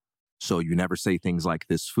 So you never say things like,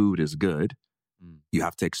 this food is good. You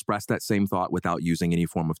have to express that same thought without using any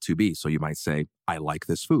form of to be. So you might say, I like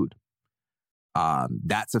this food.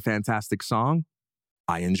 That's a fantastic song.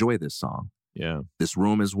 I enjoy this song. Yeah. This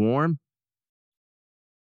room is warm.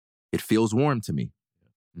 It feels warm to me.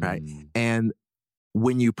 Right. And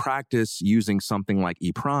when you practice using something like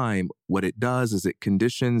E-Prime, what it does is it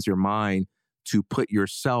conditions your mind to put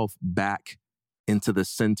yourself back into the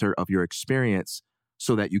center of your experience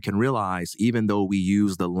so that you can realize, even though we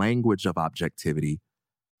use the language of objectivity,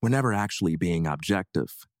 we're never actually being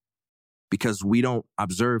objective because we don't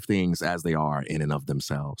observe things as they are in and of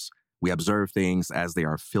themselves. We observe things as they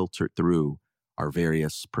are filtered through our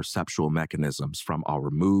various perceptual mechanisms from our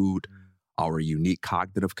mood, our unique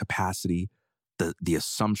cognitive capacity, the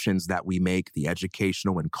assumptions that we make, the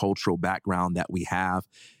educational and cultural background that we have.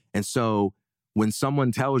 And so when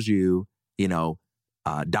someone tells you,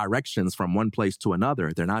 directions from one place to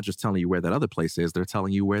another, they're not just telling you where that other place is, they're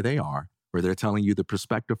telling you where they are, or they're telling you the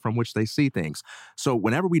perspective from which they see things. So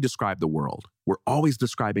whenever we describe the world, we're always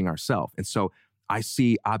describing ourselves. And so I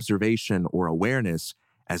see observation or awareness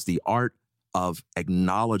as the art of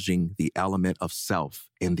acknowledging the element of self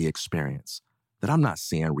in the experience. That I'm not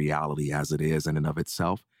seeing reality as it is in and of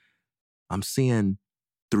itself. I'm seeing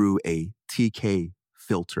through a TK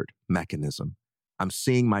filtered mechanism. I'm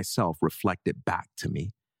seeing myself reflected back to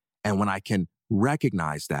me. And when I can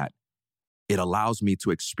recognize that, it allows me to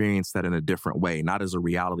experience that in a different way, not as a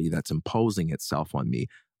reality that's imposing itself on me,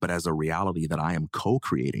 but as a reality that I am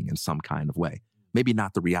co-creating in some kind of way. Maybe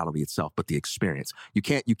not the reality itself, but the experience. You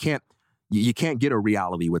can't get a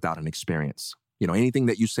reality without an experience. Anything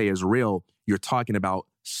that you say is real, you're talking about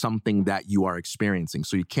something that you are experiencing.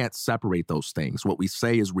 So you can't separate those things. What we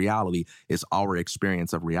say is reality is our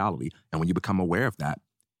experience of reality. And when you become aware of that,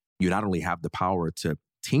 you not only have the power to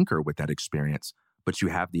tinker with that experience, but you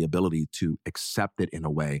have the ability to accept it in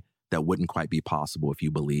a way that wouldn't quite be possible if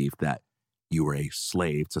you believed that you were a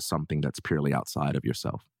slave to something that's purely outside of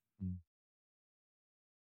yourself. I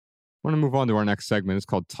want to move on to our next segment. It's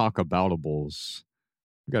called Talk Aboutables.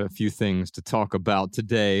 We've got a few things to talk about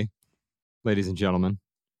today, ladies and gentlemen.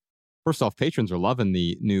 First off, patrons are loving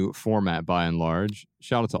the new format by and large.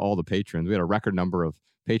 Shout out to all the patrons. We had a record number of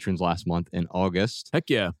patrons last month in August. Heck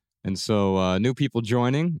yeah. And so new people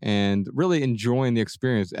joining and really enjoying the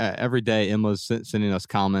experience. Every day, Emma's sending us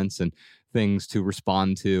comments and things to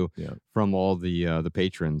respond to from all the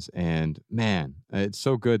patrons. And man, it's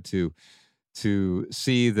so good to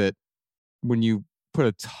see that when you put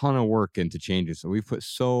a ton of work into changes. So we've put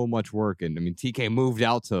so much work in. I mean, TK moved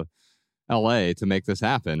out to LA to make this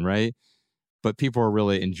happen, right? But people are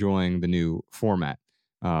really enjoying the new format.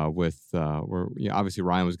 Obviously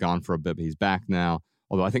Ryan was gone for a bit, but he's back now.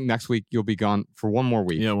 Although I think next week you'll be gone for one more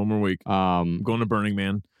week. Yeah, one more week. I'm going to Burning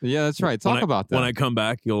Man. Yeah, that's right. Talk about that. When I come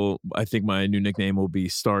back, I think my new nickname will be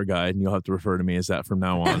Star Guide, and you'll have to refer to me as that from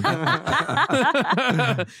now on.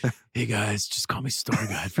 Hey guys, just call me Star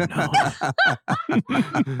Guide from now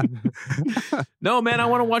on. No, man, I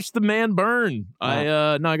want to watch the man burn.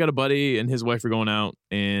 I got a buddy and his wife are going out,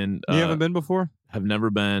 and you haven't been before? Have never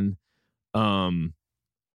been. I've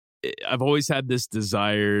always had this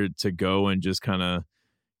desire to go and just kind of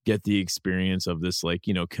get the experience of this,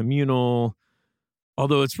 communal.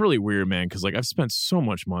 Although it's really weird, man, because I've spent so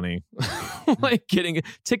much money, getting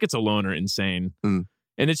tickets alone are insane, and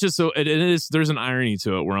it's just so it is. There's an irony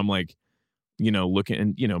to it where I'm looking,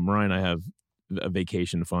 and Mariah and I have a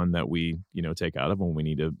vacation fund that we take out of when we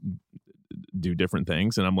need to do different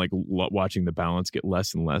things, and I'm watching the balance get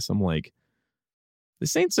less and less. I'm like,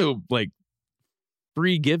 this ain't so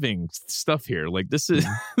free giving stuff here. This is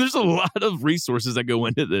there's a lot of resources that go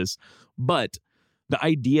into this, but the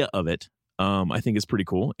idea of it, I think is pretty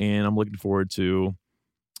cool, and I'm looking forward to.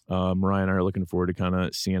 Mariah and I are looking forward to kind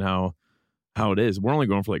of seeing how it is. We're only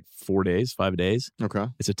going for 5 days. Okay,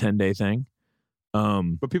 it's a 10-day thing.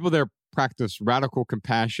 But people there practice radical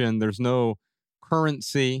compassion. There's no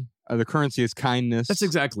currency. The currency is kindness. That's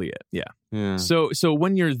exactly it. Yeah. Yeah. So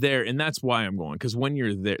when you're there, and that's why I'm going, because when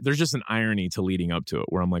you're there, there's just an irony to leading up to it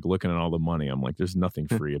where I'm like looking at all the money. I'm like, there's nothing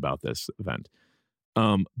free about this event.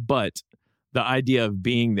 But the idea of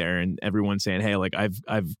being there and everyone saying, hey, like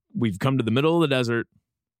we've come to the middle of the desert.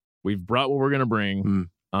 We've brought what we're going to bring.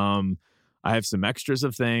 I have some extras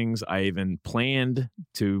of things. I even planned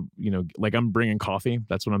to, like I'm bringing coffee.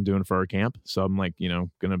 That's what I'm doing for our camp. So I'm like, going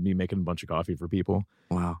to be making a bunch of coffee for people.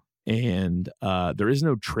 Wow. And there is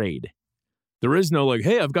no trade. There is no like,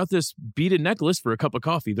 hey, I've got this beaded necklace for a cup of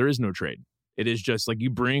coffee. There is no trade. It is just like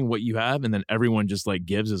you bring what you have and then everyone just like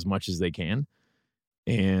gives as much as they can.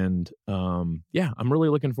 And I'm really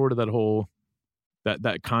looking forward to that whole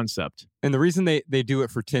that concept. And the reason they do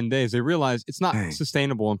it for 10 days, they realize it's not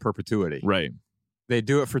sustainable in perpetuity. Right. They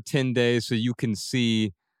do it for 10 days so you can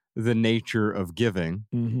see the nature of giving,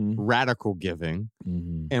 radical giving.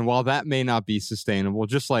 And while that may not be sustainable,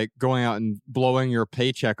 just like going out and blowing your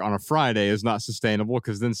paycheck on a Friday is not sustainable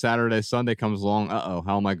because then Saturday, Sunday comes along,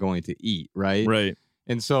 how am I going to eat, right? Right.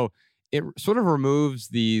 And so it sort of removes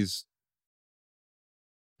these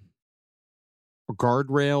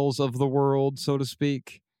guardrails of the world, so to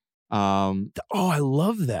speak. I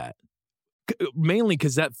love that. Mainly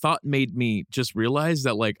because that thought made me just realize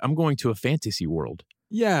that like I'm going to a fantasy world.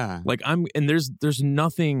 Yeah. Like there's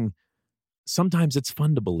nothing. Sometimes it's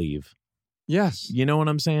fun to believe. Yes. You know what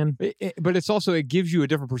I'm saying? But it's also, it gives you a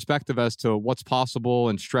different perspective as to what's possible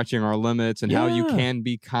and stretching our limits and how you can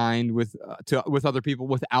be kind with other people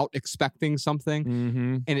without expecting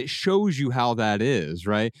something. And it shows you how that is,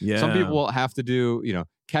 right? Yeah. Some people have to do,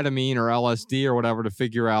 ketamine or LSD or whatever to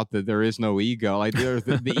figure out that there is no ego. Like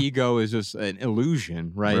the ego is just an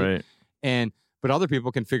illusion, right? But other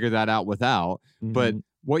people can figure that out without. But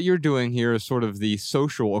what you're doing here is sort of the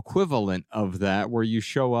social equivalent of that, where you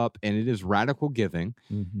show up and it is radical giving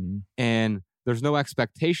and there's no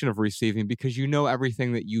expectation of receiving because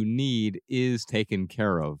everything that you need is taken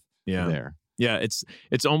care of there. Yeah,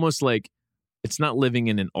 it's almost like it's not living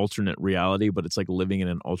in an alternate reality, but it's like living in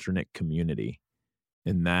an alternate community.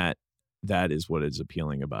 And that is what is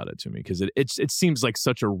appealing about it to me, because it seems like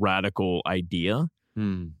such a radical idea.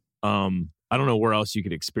 I don't know where else you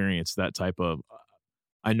could experience that type of.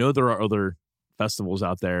 I know there are other festivals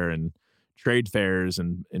out there and trade fairs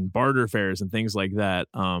and barter fairs and things like that,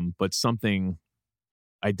 but something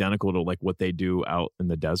identical to like what they do out in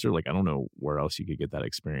the desert. Like I don't know where else you could get that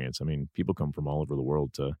experience. I mean, people come from all over the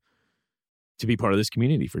world to be part of this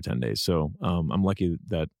community for 10 days. So I'm lucky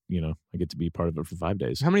that I get to be part of it for 5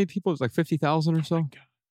 days. How many people? It's like 50,000 or so. Oh my God.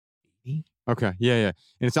 80? Okay, yeah, and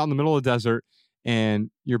it's out in the middle of the desert. And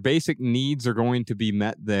your basic needs are going to be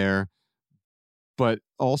met there, but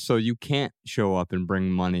also you can't show up and bring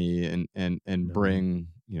money and bring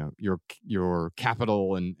your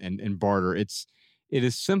capital and barter. It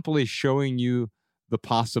is simply showing you the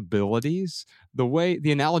possibilities. The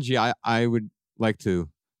analogy I would like to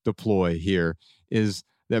deploy here is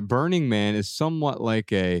that Burning Man is somewhat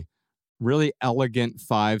like a really elegant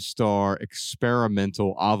 5-star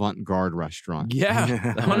experimental avant-garde restaurant. Yeah,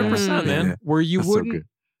 100%, man. Where you wouldn't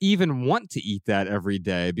even want to eat that every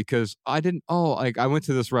day because I went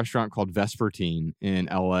to this restaurant called Vespertine in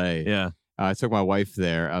LA. Yeah. I took my wife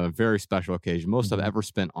there on a very special occasion. Most I've ever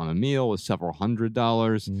spent on a meal was several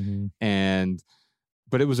 $100s.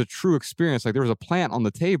 But it was a true experience. Like there was a plant on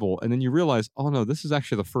the table and then you realize, oh no, this is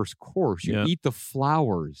actually the first course. You eat the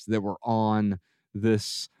flowers that were on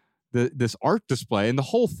this art display, and the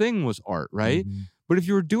whole thing was art, right? But if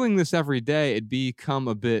you were doing this every day, it'd become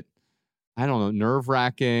a bit, I don't know,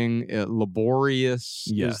 nerve-wracking, laborious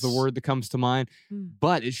is the word that comes to mind.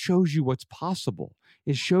 But it shows you what's possible.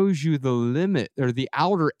 It shows you the limit or the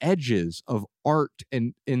outer edges of art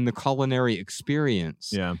and in the culinary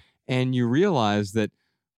experience. Yeah. And you realize that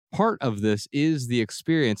part of this is the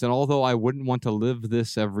experience. And although I wouldn't want to live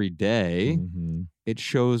this every day, it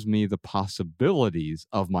shows me the possibilities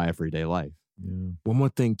of my everyday life. Yeah. One more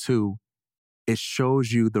thing, too. It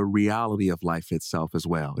shows you the reality of life itself as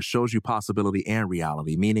well. It shows you possibility and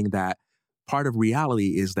reality, meaning that part of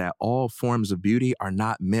reality is that all forms of beauty are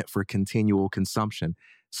not meant for continual consumption.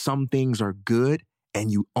 Some things are good,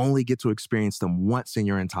 and you only get to experience them once in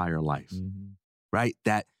your entire life, right?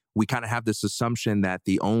 That we kind of have this assumption that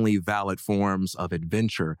the only valid forms of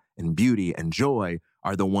adventure and beauty and joy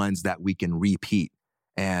are the ones that we can repeat.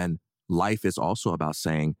 And life is also about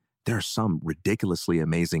saying there are some ridiculously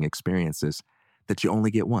amazing experiences that you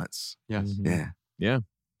only get once. Yes. Yeah.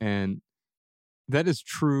 And that is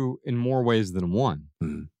true in more ways than one.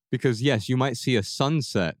 Because yes, you might see a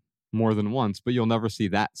sunset more than once, but you'll never see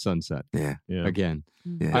that sunset Yeah. again.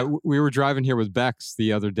 Yeah. We were driving here with Bex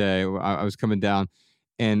the other day. I was coming down,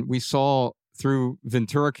 and we saw through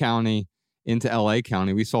Ventura County into LA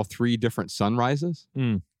County, we saw 3 different sunrises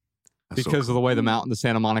because of the way the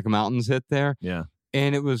Santa Monica Mountains hit there. Yeah.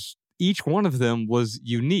 And it was, each one of them was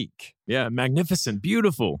unique. Yeah. Magnificent.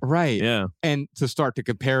 Beautiful. Right. Yeah. And to start to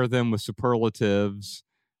compare them with superlatives,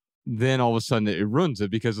 then all of a sudden it ruins it,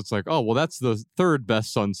 because it's like, oh, well, that's the 3rd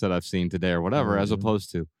best sunset I've seen today or whatever, as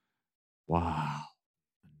opposed to, wow.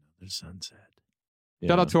 Another sunset.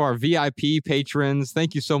 Shout out to our VIP patrons.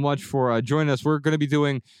 Thank you so much for joining us. We're going to be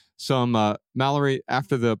doing some, Mallory,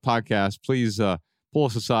 after the podcast, please pull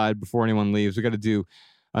us aside before anyone leaves. We got to do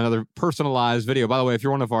another personalized video. By the way, if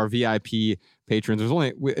you're one of our VIP patrons,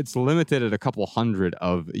 it's limited at a couple hundred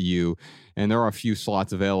of you, and there are a few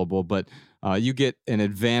slots available, but you get an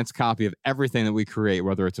advanced copy of everything that we create,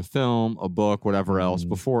 whether it's a film, a book, whatever else,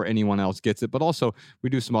 before anyone else gets it. But also, we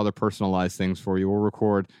do some other personalized things for you. We'll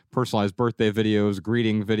record personalized birthday videos,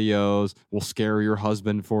 greeting videos. We'll scare your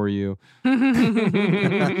husband for you.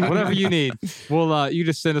 Whatever you need. You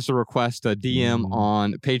just send us a request, a DM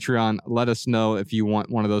on Patreon. Let us know if you want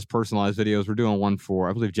one of those personalized videos. We're doing one for,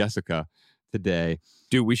 I believe, Jessica today.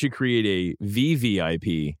 Dude, we should create a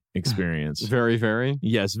VVIP experience. Very, very?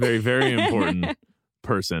 Yes, very, very important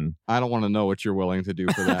person. I don't want to know what you're willing to do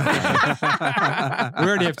for that. We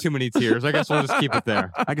already have too many tiers. I guess we'll just keep it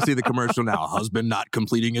there. I can see the commercial now. Husband not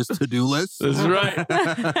completing his to-do list. That's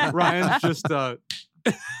right. Ryan's just...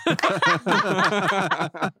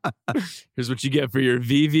 Here's what you get for your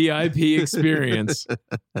VVIP experience.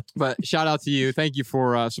 But shout out to you. Thank you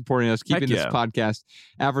for supporting us, keeping this podcast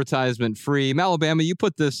advertisement free. Malabama, you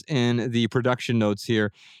put this in the production notes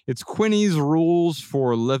here. It's Quinny's Rules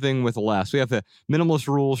for Living with Less. We have the minimalist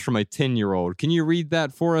rules from a 10-year-old. Can you read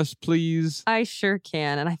that for us, please? I sure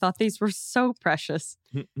can. And I thought these were so precious.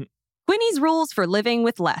 Quinny's Rules for Living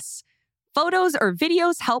with Less. Photos or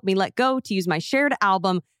videos help me let go to use my shared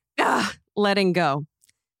album, Letting Go.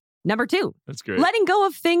 Number 2. That's great. Letting go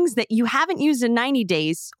of things that you haven't used in 90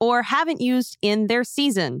 days or haven't used in their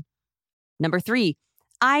season. Number 3.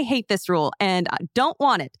 I hate this rule and I don't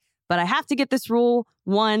want it, but I have to get this rule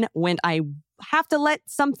one when I have to let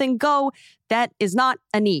something go that is not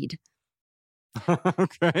a need.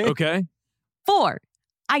 Okay. 4.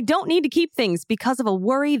 I don't need to keep things because of a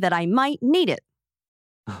worry that I might need it.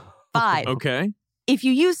 5. Okay. If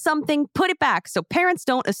you use something, put it back so parents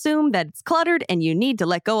don't assume that it's cluttered and you need to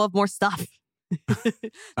let go of more stuff.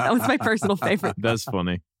 That was my personal favorite. That's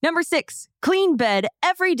funny. Number 6, clean bed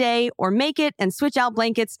every day or make it and switch out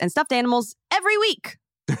blankets and stuffed animals every week.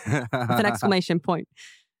 With an exclamation point.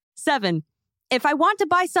 7, if I want to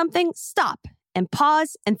buy something, stop and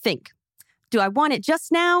pause and think. Do I want it just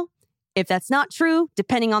now? If that's not true,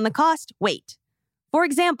 depending on the cost, wait. For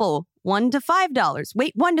example, $1 to $5,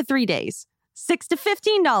 wait 1 to 3 days. $6 to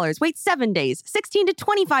 $15, wait 7 days. $16 to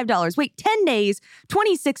 $25, wait 10 days.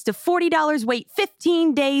 $26 to $40, wait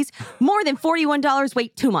 15 days. More than $41,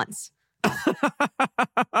 wait 2 months.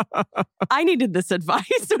 I needed this advice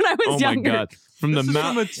when I was younger. Oh my God. From the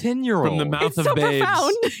mouth of a 10-year-old. From the mouth It's of so babes.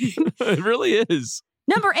 profound. It really is.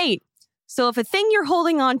 Number 8. So if a thing you're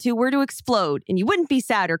holding on to were to explode and you wouldn't be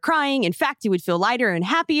sad or crying, in fact, you would feel lighter and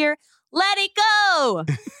happier, let it go.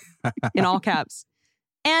 In all caps.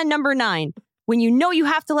 And number 9, when you know you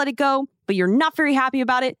have to let it go, but you're not very happy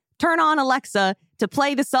about it, turn on Alexa to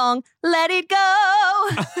play the song, Let It Go.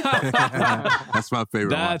 That's my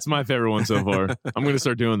favorite one. That's my favorite one so far. I'm going to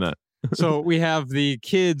start doing that. So we have the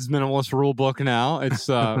kids minimalist rule book now. It's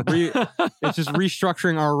it's just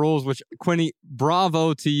restructuring our rules, which Quinny,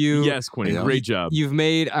 bravo to you. Yes, Quinny, great job. You've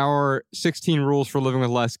made our 16 rules for living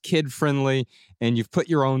with less kid friendly, and you've put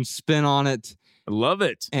your own spin on it. I love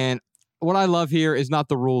it. And what I love here is not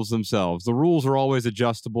the rules themselves. The rules are always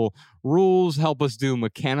adjustable. Rules help us do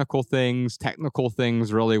mechanical things, technical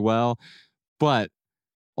things really well, but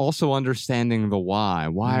also understanding the why.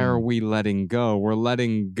 Why are we letting go? We're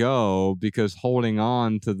letting go because holding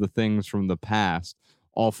on to the things from the past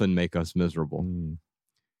often make us miserable.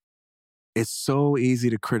 It's so easy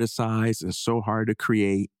to criticize and so hard to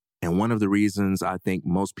create. And one of the reasons I think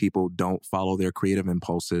most people don't follow their creative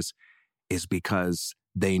impulses is because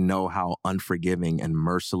they know how unforgiving and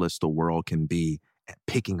merciless the world can be at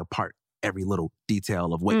picking apart every little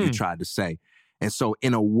detail of what you tried to say. And so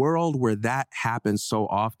in a world where that happens so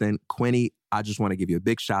often, Quinny, I just want to give you a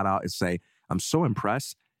big shout out and say, I'm so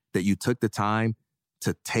impressed that you took the time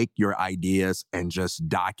to take your ideas and just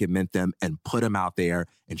document them and put them out there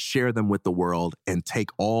and share them with the world and take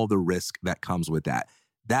all the risk that comes with that.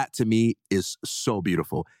 That to me is so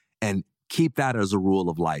beautiful. And keep that as a rule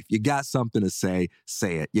of life. You got something to say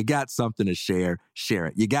it. You got something to share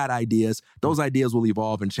it. You got ideas. Those ideas will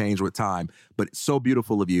evolve and change with time. But it's so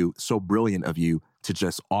beautiful of you, so brilliant of you to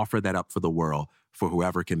just offer that up for the world, for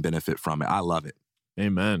whoever can benefit from it. I love it.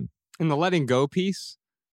 Amen. In the letting go piece,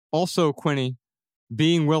 also, Quinny,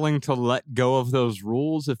 being willing to let go of those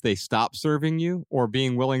rules if they stop serving you, or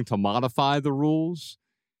being willing to modify the rules,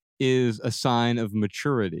 is a sign of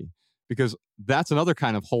maturity. Because that's another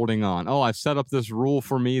kind of holding on. Oh, I've set up this rule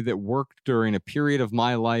for me that worked during a period of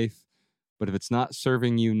my life, but if it's not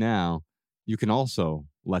serving you now, you can also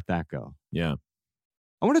let that go. Yeah.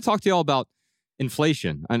 I want to talk to y'all about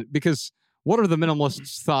inflation, and because what are the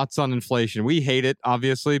minimalists' thoughts on inflation? We hate it,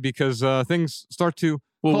 obviously, because things start to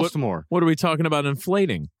cost more. What are we talking about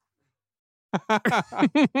inflating?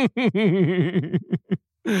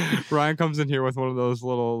 Ryan comes in here with one of those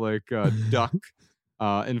little duck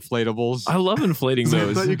inflatables. I love inflating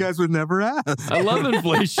those. I thought you guys would never ask. I love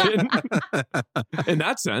inflation in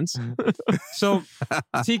that sense. So,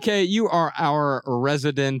 TK, you are our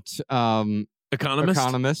resident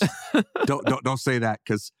economist. Don't say that,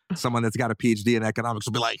 because someone that's got a PhD in economics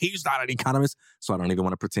will be like, he's not an economist. So I don't even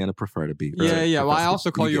want to pretend to prefer to be. Yeah. Well, I also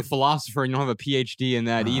call you a philosopher, and you don't have a PhD in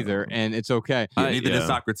that either, and it's okay. Neither did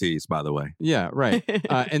Socrates, by the way. Yeah, right.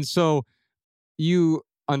 And so you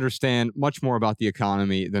understand much more about the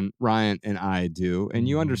economy than Ryan and I do, and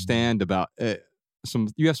you understand about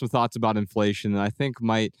you have some thoughts about inflation that I think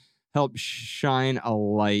might help shine a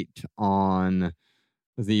light on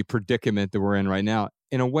the predicament that we're in right now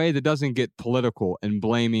in a way that doesn't get political and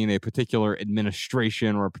blaming a particular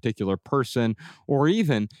administration or a particular person or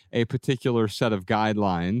even a particular set of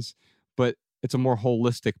guidelines, but it's a more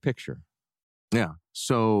holistic picture. Yeah.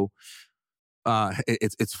 So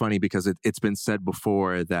it's funny because it's been said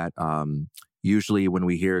before that usually when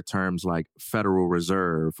we hear terms like Federal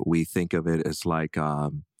Reserve, we think of it as like,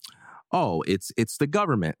 it's the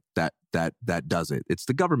government that does it. It's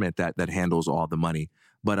the government that handles all the money.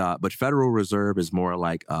 But Federal Reserve is more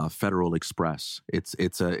like Federal Express. It's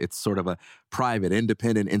sort of a private,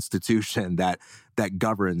 independent institution that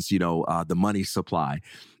governs the money supply,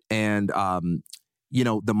 and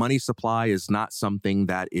the money supply is not something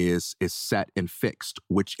that is set and fixed,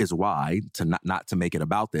 which is why, not to make it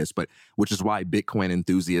about this, but which is why Bitcoin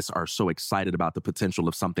enthusiasts are so excited about the potential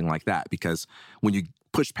of something like that. Because when you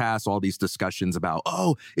push past all these discussions about,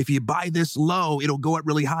 if you buy this low, it'll go up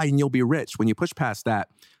really high and you'll be rich. When you push past that,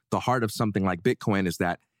 the heart of something like Bitcoin is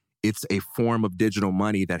that it's a form of digital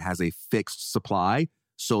money that has a fixed supply,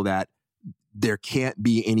 so that there can't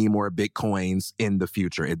be any more Bitcoins in the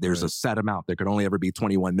future. There's a set amount. There could only ever be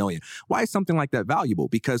 21 million. Why is something like that valuable?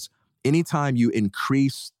 Because anytime you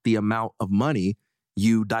increase the amount of money,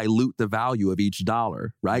 you dilute the value of each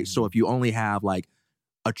dollar, right? So if you only have like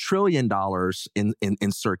 $1 trillion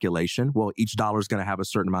in circulation, well, each dollar is going to have a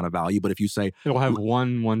certain amount of value. But if you say it'll have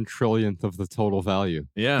 1/1 trillionth of the total value.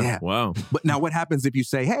 Yeah. Wow. But now what happens if you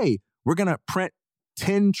say, hey, we're going to print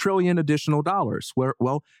 10 trillion additional dollars?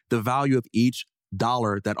 Well, the value of each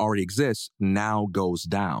dollar that already exists now goes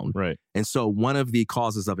down. Right. And so one of the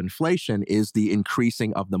causes of inflation is the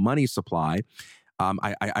increasing of the money supply.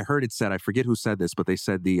 I heard it said, I forget who said this, but they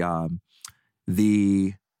said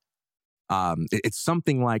it's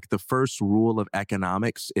something like the first rule of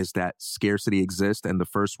economics is that scarcity exists, and the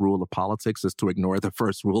first rule of politics is to ignore the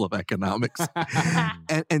first rule of economics.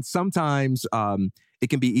 and sometimes it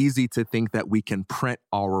can be easy to think that we can print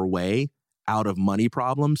our way out of money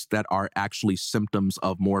problems that are actually symptoms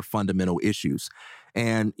of more fundamental issues.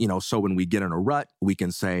 And, so when we get in a rut, we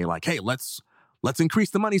can say like, hey, let's increase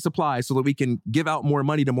the money supply so that we can give out more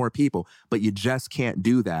money to more people. But you just can't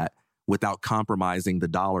do that without compromising the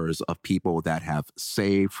dollars of people that have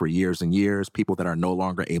saved for years and years, people that are no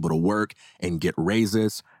longer able to work and get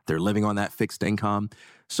raises. They're living on that fixed income.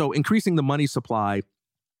 So increasing the money supply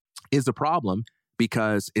is a problem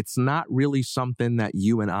because it's not really something that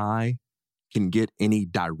you and I can get any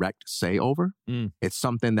direct say over. It's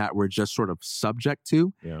something that we're just sort of subject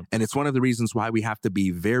to. Yeah. And it's one of the reasons why we have to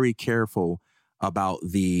be very careful about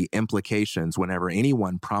the implications whenever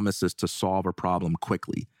anyone promises to solve a problem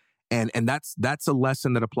quickly. And that's a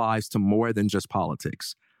lesson that applies to more than just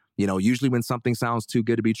politics. Usually when something sounds too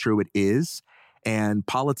good to be true, it is. And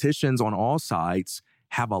politicians on all sides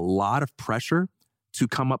have a lot of pressure to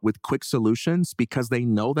come up with quick solutions because they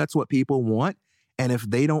know that's what people want. And if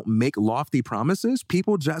they don't make lofty promises,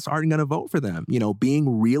 people just aren't going to vote for them.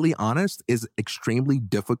 Being really honest is extremely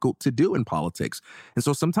difficult to do in politics. And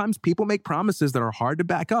so sometimes people make promises that are hard to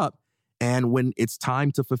back up. And when it's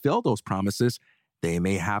time to fulfill those promises, they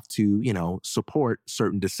may have to, support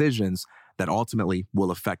certain decisions that ultimately will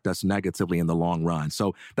affect us negatively in the long run.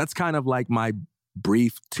 So that's kind of like my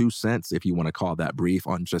brief 2 cents, if you want to call that brief,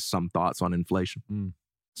 on just some thoughts on inflation.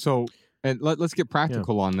 So, and let's get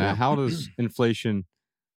practical on that. How does inflation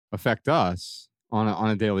affect us on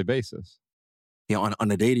a daily basis? On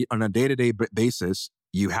a day-to-day basis,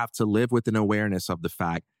 you have to live with an awareness of the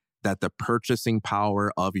fact that the purchasing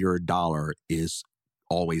power of your dollar is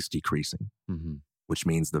always decreasing, which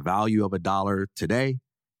means the value of a dollar today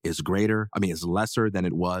is lesser than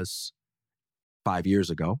it was 5 years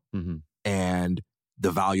ago. And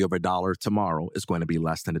the value of a dollar tomorrow is going to be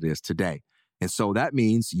less than it is today. And so that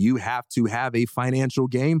means you have to have a financial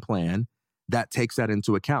game plan that takes that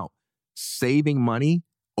into account. Saving money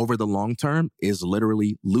over the long term is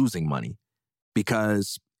literally losing money,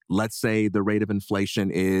 because let's say the rate of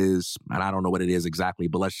inflation is, and I don't know what it is exactly,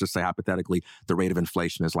 but let's just say hypothetically, the rate of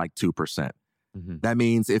inflation is like 2%. That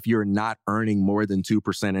means if you're not earning more than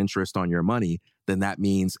 2% interest on your money, then that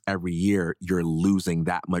means every year you're losing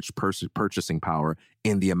that much purchasing power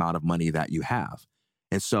in the amount of money that you have.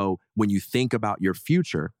 And so when you think about your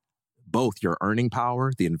future, both your earning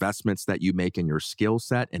power, the investments that you make in your skill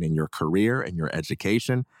set and in your career and your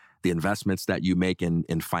education, the investments that you make in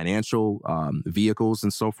financial vehicles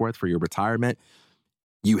and so forth for your retirement,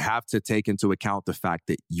 you have to take into account the fact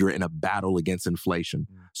that you're in a battle against inflation.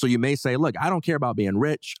 So you may say, look, I don't care about being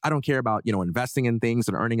rich. I don't care about, investing in things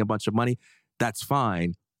and earning a bunch of money. That's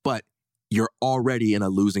fine. But you're already in a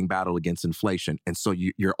losing battle against inflation. And so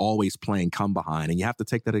you're always playing come behind, and you have to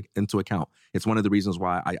take that into account. It's one of the reasons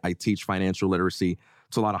why I teach financial literacy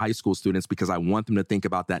to a lot of high school students, because I want them to think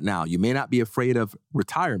about that now. You may not be afraid of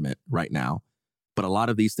retirement right now, but a lot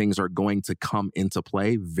of these things are going to come into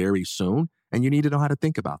play very soon, and you need to know how to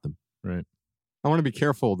think about them. Right. I want to be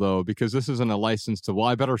careful, though, because this isn't a license to,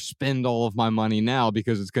 I better spend all of my money now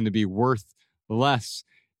because it's going to be worth less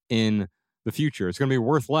in the future. It's going to be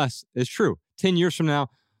worth less. It's true. 10 years from now,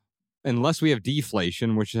 unless we have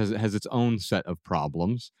deflation, which has its own set of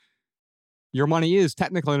problems, your money is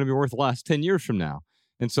technically going to be worth less 10 years from now.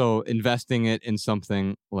 And so investing it in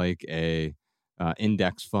something like a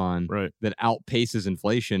index fund that outpaces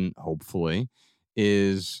inflation, hopefully,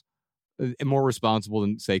 is more responsible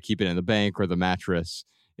than, say, keep it in the bank or the mattress.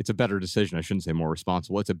 It's a better decision. I shouldn't say more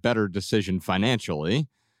responsible. It's a better decision financially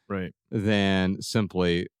than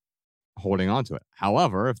simply holding on to it.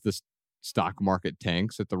 However, if the stock market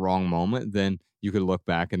tanks at the wrong moment, then you could look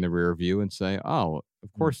back in the rear view and say, oh,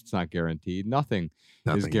 of course it's not guaranteed. Nothing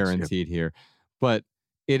is guaranteed here. But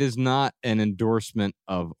it is not an endorsement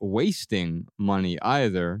of wasting money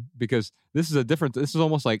either, because this is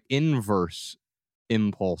almost like inverse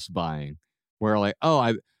impulse buying, where like,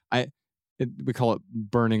 we call it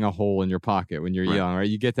burning a hole in your pocket when you're young, right?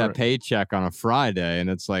 You get that paycheck on a Friday and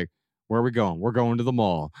it's like, where are we going? We're going to the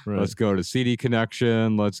mall. Let's go to CD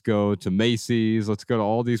Connection. Let's go to Macy's. Let's go to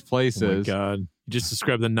all these places. Oh my God. You just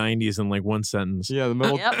described the 90s in like one sentence. Yeah, the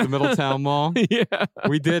Middletown Mall. Yeah.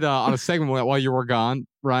 We did on a segment while you were gone,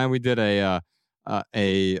 Ryan, we did a what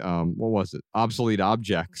was it? Obsolete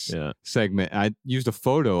objects segment. I used a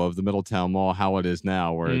photo of the Middletown Mall, how it is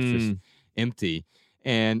now, where it's just empty.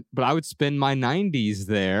 But I would spend my 90s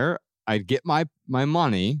there. I'd get my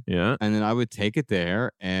money, and then I would take it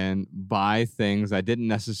there and buy things I didn't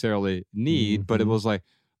necessarily need, but it was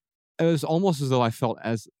almost as though I felt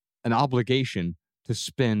as an obligation to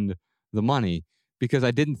spend the money, because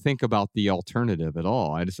I didn't think about the alternative at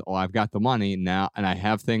all. I just, I've got the money now and I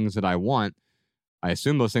have things that I want. I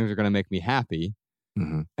assume those things are going to make me happy.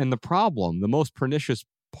 And the most pernicious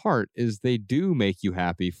part is they do make you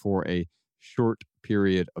happy for a short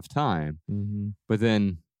period of time, but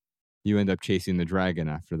then you end up chasing the dragon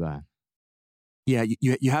after that. Yeah,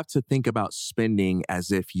 you have to think about spending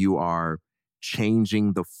as if you are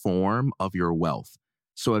changing the form of your wealth.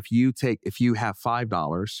 So if you have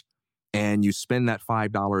 $5 and you spend that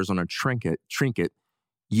 $5 on a trinket,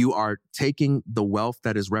 you are taking the wealth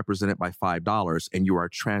that is represented by $5 and you are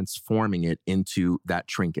transforming it into that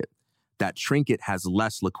trinket. That trinket has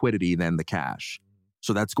less liquidity than the cash.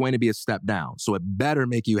 So that's going to be a step down. So it better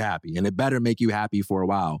make you happy, and it better make you happy for a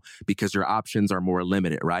while, because your options are more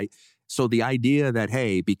limited, right? So the idea that,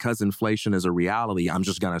 hey, because inflation is a reality, I'm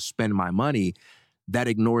just going to spend my money, that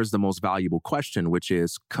ignores the most valuable question, which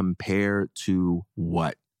is compare to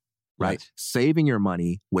what, right? Saving your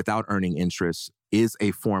money without earning interest is a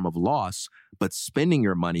form of loss, but spending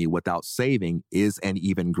your money without saving is an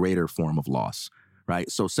even greater form of loss. Right?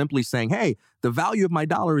 So simply saying, hey, the value of my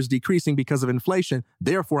dollar is decreasing because of inflation,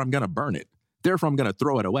 therefore I'm going to burn it. Therefore I'm going to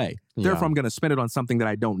throw it away. Therefore I'm going to spend it on something that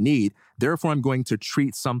I don't need. Therefore I'm going to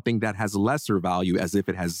treat something that has lesser value as if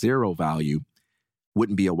it has zero value.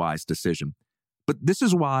 wouldn't be a wise decision. But this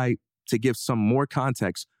is why, to give some more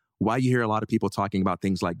context, why you hear a lot of people talking about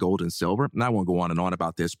things like gold and silver. And I won't go on and on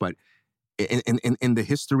about this, but in the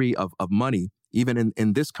history of money, even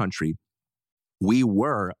in this country, we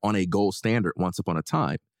were on a gold standard once upon a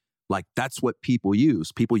time. Like, that's what people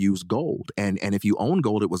use. People use gold. And if you own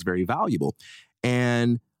gold, it was very valuable.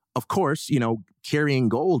 And of course, carrying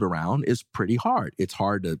gold around is pretty hard. It's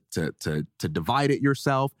hard to divide it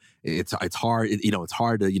yourself. It's hard, it's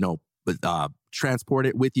hard to, transport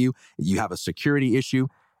it with you. You have a security issue.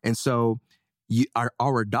 And so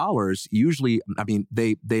our dollars usually,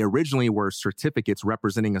 they originally were certificates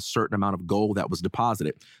representing a certain amount of gold that was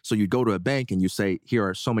deposited. So you go to a bank and you say, here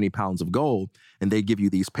are so many pounds of gold, and they give you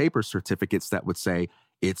these paper certificates that would say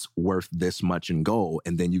it's worth this much in gold.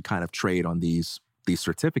 And then you kind of trade on these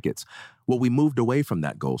certificates. Well, we moved away from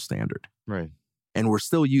that gold standard. Right. And we're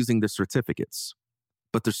still using the certificates,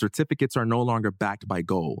 but the certificates are no longer backed by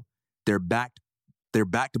gold. They're backed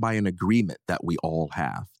by an agreement that we all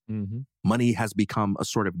have. Mm-hmm. Money has become a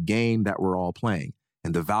sort of game that we're all playing.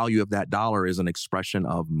 And the value of that dollar is an expression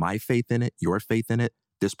of my faith in it, your faith in it,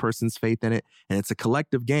 this person's faith in it. And it's a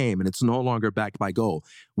collective game, and it's no longer backed by gold,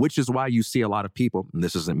 which is why you see a lot of people, and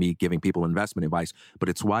this isn't me giving people investment advice, but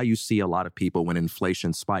it's why you see a lot of people when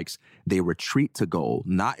inflation spikes, they retreat to gold,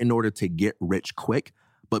 not in order to get rich quick,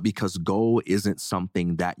 but because gold isn't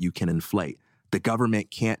something that you can inflate. The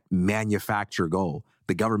government can't manufacture gold.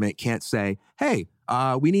 The government can't say, hey,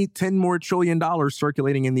 we need $10 more trillion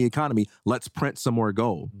circulating in the economy. Let's print some more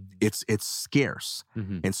gold. It's scarce.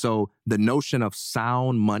 Mm-hmm. And so the notion of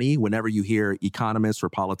sound money, whenever you hear economists or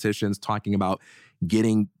politicians talking about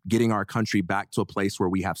getting our country back to a place where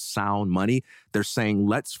we have sound money, they're saying,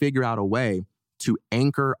 let's figure out a way to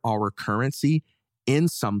anchor our currency in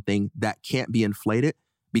something that can't be inflated,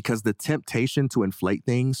 because the temptation to inflate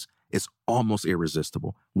things is almost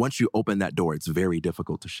irresistible. Once you open that door, it's very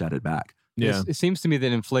difficult to shut it back. Yeah. It seems to me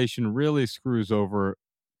that inflation really screws over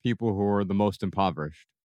people who are the most impoverished.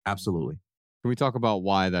 Absolutely. Can we talk about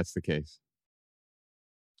why that's the case?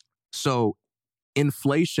 So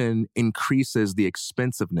inflation increases the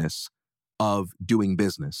expensiveness of doing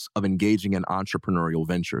business, of engaging in entrepreneurial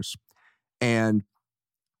ventures. And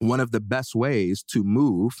one of the best ways to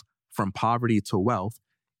move from poverty to wealth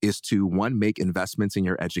is to, one, make investments in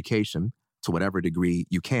your education to whatever degree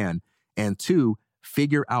you can, and two,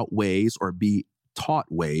 figure out ways or be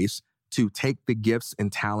taught ways to take the gifts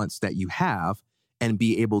and talents that you have and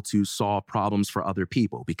be able to solve problems for other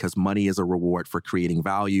people, because money is a reward for creating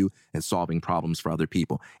value and solving problems for other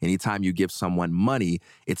people. Anytime you give someone money,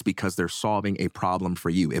 it's because they're solving a problem for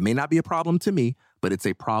you. It may not be a problem to me, but it's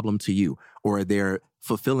a problem to you, or they're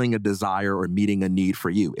fulfilling a desire or meeting a need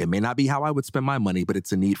for you. It may not be how I would spend my money, but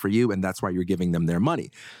it's a need for you, and that's why you're giving them their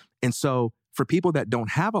money. And so for people that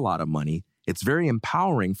don't have a lot of money, it's very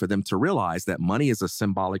empowering for them to realize that money is a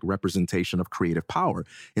symbolic representation of creative power.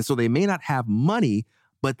 And so they may not have money,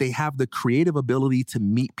 but they have the creative ability to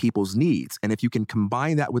meet people's needs. And if you can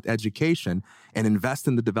combine that with education and invest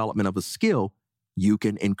in the development of a skill, you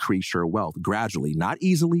can increase your wealth gradually, not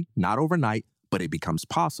easily, not overnight, but it becomes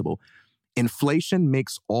possible. Inflation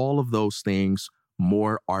makes all of those things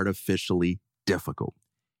more artificially difficult.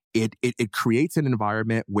 It creates an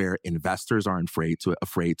environment where investors are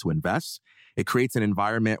afraid to invest. It creates an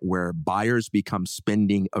environment where buyers become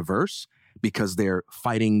spending averse because they're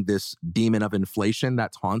fighting this demon of inflation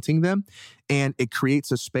that's haunting them. And it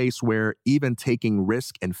creates a space where even taking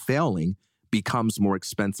risk and failing becomes more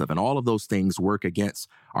expensive. And all of those things work against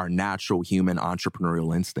our natural human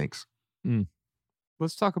entrepreneurial instincts.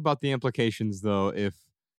 Let's talk about the implications, though, if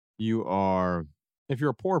you're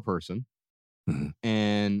a poor person. Mm-hmm.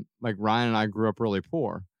 And like Ryan and I grew up really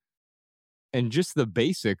poor, and just the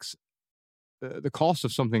basics, the cost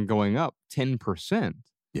of something going up 10%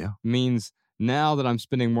 means now that I'm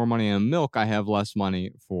spending more money on milk, I have less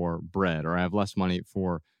money for bread, or I have less money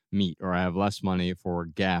for meat, or I have less money for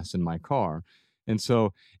gas in my car. And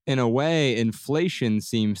so in a way, inflation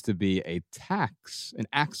seems to be a tax, an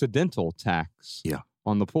accidental tax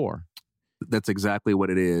on the poor. That's exactly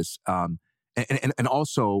what it is. And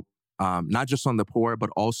also, not just on the poor, but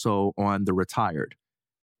also on the retired,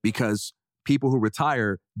 because people who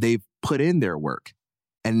retire, they've put in their work,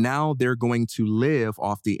 and now they're going to live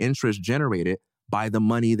off the interest generated by the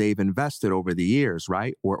money they've invested over the years,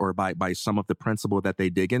 right? Or by some of the principal that they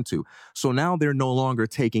dig into. So now they're no longer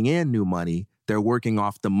taking in new money. They're working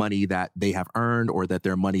off the money that they have earned, or that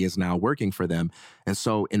their money is now working for them. And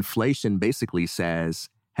so inflation basically says,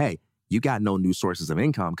 hey, you got no new sources of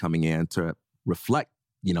income coming in to reflect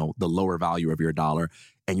the lower value of your dollar.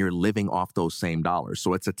 and you're living off those same dollars.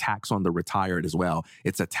 So it's a tax on the retired as well.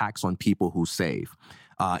 It's a tax on people who save,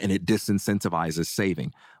 and it disincentivizes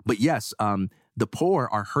saving. But yes, the poor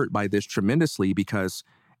are hurt by this tremendously because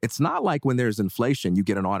it's not like when there's inflation, you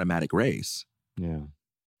get an automatic raise. Yeah.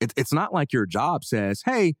 It's not like your job says,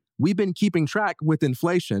 hey, we've been keeping track with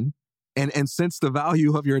inflation. And since the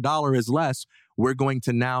value of your dollar is less, we're going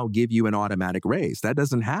to now give you an automatic raise. That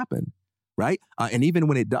doesn't happen, right? And even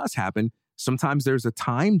when it does happen, sometimes there's a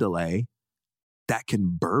time delay that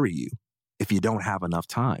can bury you if you don't have enough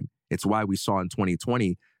time. It's why we saw in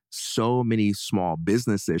 2020 so many small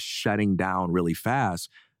businesses shutting down really fast,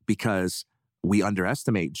 because we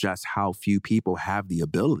underestimate just how few people have the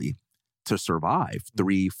ability to survive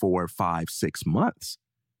 3, 4, 5, 6 months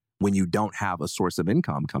when you don't have a source of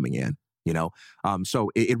income coming in, you know?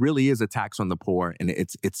 So it really is a tax on the poor, and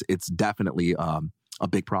it's definitely a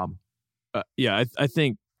big problem. I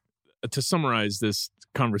think to summarize this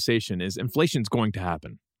conversation is inflation's going to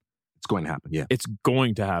happen. It's going to happen, yeah. It's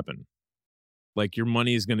going to happen. Like, your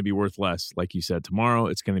money is going to be worth less. Like you said, tomorrow,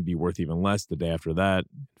 it's going to be worth even less the day after that,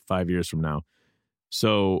 5 years from now.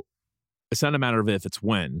 So it's not a matter of if, it's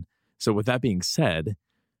when. So with that being said,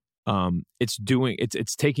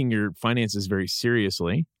 it's taking your finances very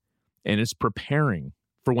seriously, and it's preparing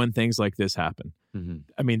for when things like this happen. Mm-hmm.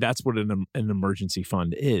 I mean, that's what an emergency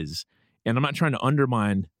fund is. And I'm not trying to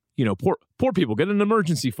undermine, poor people get an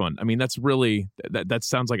emergency fund. I mean, that's really, that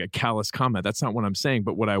sounds like a callous comment. That's not what I'm saying.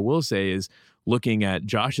 But what I will say is, looking at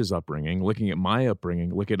Josh's upbringing, looking at my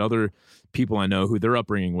upbringing, look at other people I know who their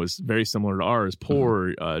upbringing was very similar to ours,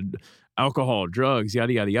 poor, alcohol, drugs,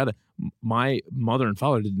 yada, yada, yada. My mother and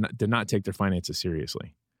father did not take their finances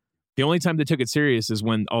seriously. The only time they took it serious is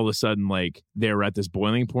when all of a sudden, like, they were at this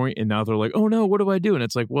boiling point, and now they're like, oh no, what do I do? And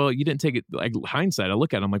it's like, well, you didn't take it, like, hindsight, I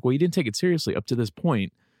look at it, I'm like, well, you didn't take it seriously up to this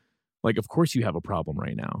point. Like, of course you have a problem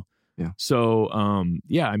right now. Yeah. So, I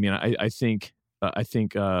mean, I think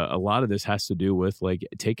a lot of this has to do with, like,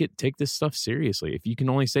 take this stuff seriously. If you can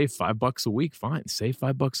only save $5 a week, fine, save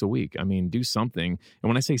 $5 a week. I mean, do something. And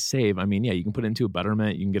when I say save, I mean, yeah, you can put it into a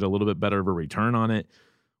betterment. You can get a little bit better of a return on it,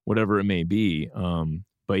 whatever it may be.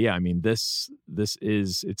 But yeah, I mean, it's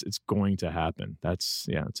going to happen. That's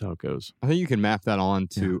how it goes. I think you can map that on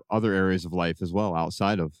to other areas of life as well,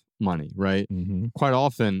 outside of money, right? Mm-hmm. Quite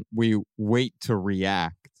often we wait to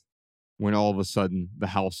react when all of a sudden the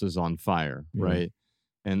house is on fire, right?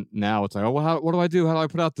 And now it's like, oh, well, what do I do? How do I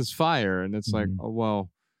put out this fire? And it's like, oh,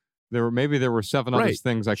 well, there were 7 other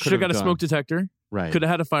things I could have Should have got a smoke detector. Right. Could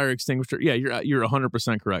have had a fire extinguisher. Yeah, you're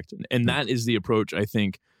 100% correct. And that is the approach, I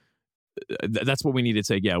think. That's what we need to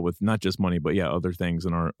take, with not just money, but other things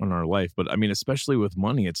in our life. But I mean, especially with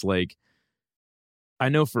money, it's like, I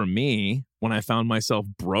know for me, when I found myself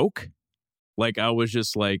broke, like, I was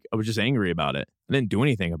just angry about it. I didn't do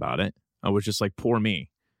anything about it. I was just like, poor me.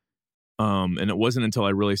 And it wasn't until I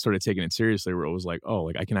really started taking it seriously where it was like, oh,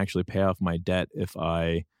 like, I can actually pay off my debt if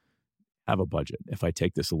I have a budget, if I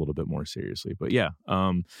take this a little bit more seriously. But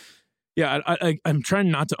I'm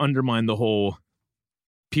trying not to undermine the whole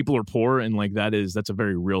people are poor, and like, that's a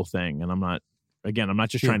very real thing. And I'm not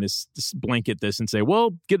just trying to blanket this and say,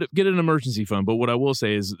 well, get an emergency fund. But what I will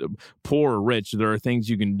say is, poor or rich, there are things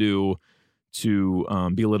you can do to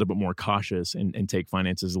be a little bit more cautious and take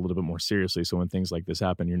finances a little bit more seriously. So when things like this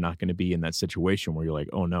happen, you're not going to be in that situation where you're like,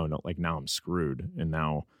 oh no, like, now I'm screwed, and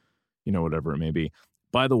now, whatever it may be.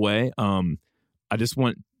 By the way, I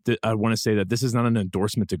want to say that this is not an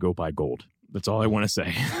endorsement to go buy gold. That's all I want to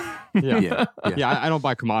say. Yeah. I don't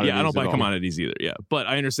buy commodities. Yeah, I don't buy all. commodities either. Yeah, but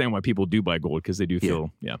I understand why people do buy gold, because they do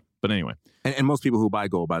feel But anyway, and most people who buy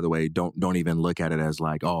gold, by the way, don't even look at it as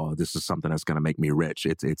like, oh, this is something that's going to make me rich.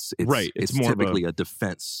 It's right. It's more typically a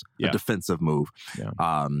defensive move.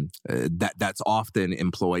 Yeah. That's often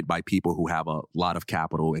employed by people who have a lot of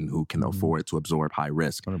capital and who can afford to absorb high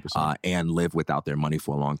risk and live without their money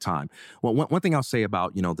for a long time. Well, one thing I'll say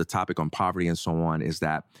about the topic on poverty and so on is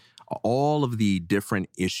that all of the different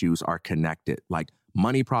issues are connected. Like,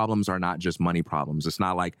 money problems are not just money problems. It's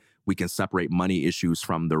not like we can separate money issues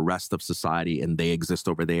from the rest of society and they exist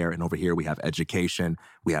over there. And over here we have education,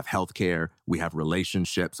 we have healthcare, we have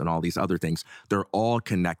relationships, and all these other things. They're all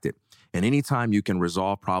connected. And anytime you can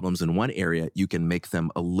resolve problems in one area, you can make them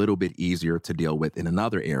a little bit easier to deal with in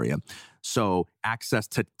another area. So access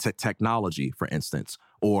to technology, for instance,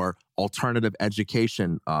 or alternative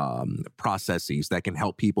education processes that can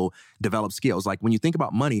help people develop skills. Like, when you think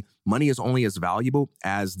about money, money is only as valuable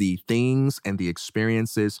as the things and the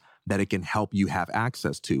experiences that it can help you have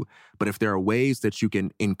access to. But if there are ways that you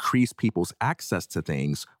can increase people's access to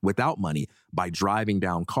things without money by driving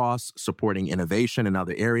down costs, supporting innovation in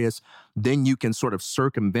other areas, then you can sort of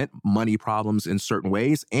circumvent money problems in certain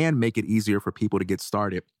ways and make it easier for people to get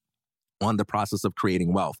started on the process of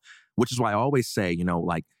creating wealth, which is why I always say,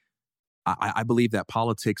 I believe that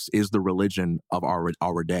politics is the religion of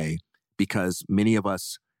our day, because many of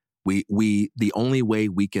us, the only way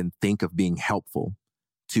we can think of being helpful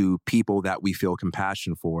to people that we feel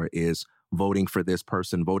compassion for is voting for this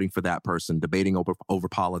person, voting for that person, debating over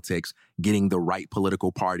politics, getting the right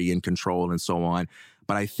political party in control, and so on.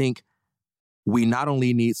 But I think we not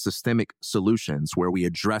only need systemic solutions where we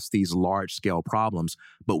address these large-scale problems,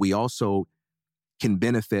 but we also can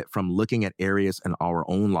benefit from looking at areas in our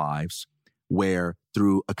own lives where,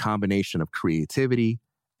 through a combination of creativity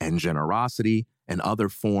and generosity and other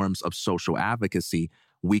forms of social advocacy,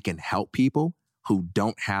 we can help people who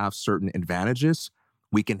don't have certain advantages.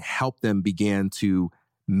 We can help them begin to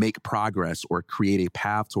make progress or create a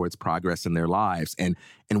path towards progress in their lives, and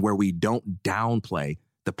where we don't downplay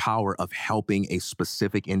the power of helping a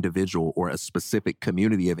specific individual or a specific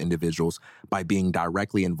community of individuals by being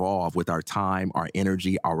directly involved with our time, our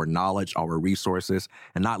energy, our knowledge, our resources,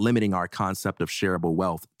 and not limiting our concept of shareable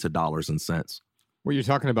wealth to dollars and cents. What you're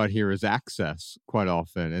talking about here is access quite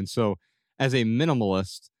often. And so as a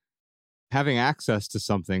minimalist, having access to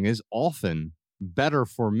something is often better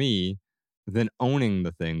for me than owning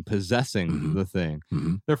the thing, possessing the thing.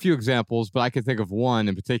 There are a few examples, but I can think of one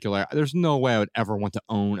in particular. There's no way I would ever want to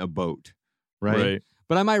own a boat, right?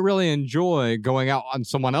 But I might really enjoy going out on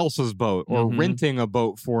someone else's boat or renting a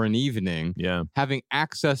boat for an evening, having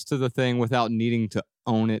access to the thing without needing to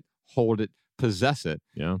own it, hold it, possess it.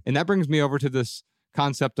 And that brings me over to this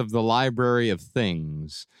concept of the library of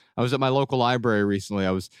things. I was at my local library recently.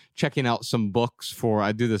 I was checking out some books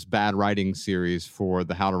I do this bad writing series for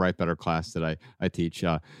the How to Write Better class that I teach.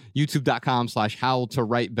 YouTube.com/how to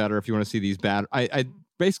write better if you want to see these I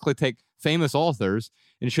basically take famous authors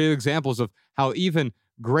and show you examples of how even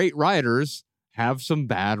great writers have some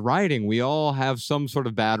bad writing. We all have some sort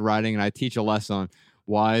of bad writing, and I teach a lesson on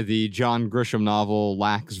why the John Grisham novel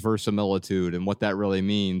lacks verisimilitude and what that really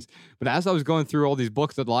means. But as I was going through all these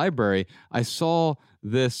books at the library, I saw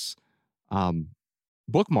this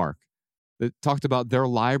bookmark that talked about their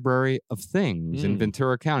library of things in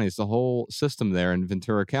Ventura County. It's the whole system there in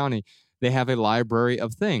Ventura County. They have a library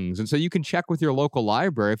of things. And so you can check with your local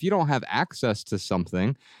library. If you don't have access to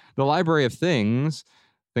something, the library of things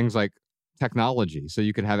like technology. So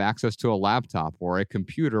you could have access to a laptop or a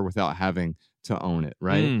computer without having to own it,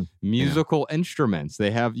 right? Musical instruments.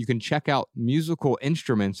 You can check out musical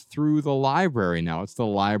instruments through the library now. It's the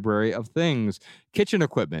library of things. Kitchen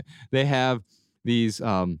equipment. They have these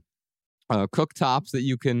cooktops that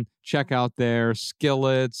you can check out there,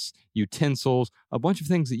 skillets, utensils, a bunch of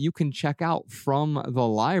things that you can check out from the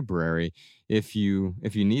library if you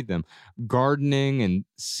need them. Gardening and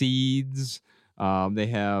seeds. They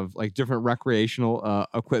have like different recreational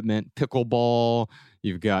equipment, pickleball.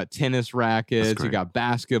 You've got tennis rackets. You've got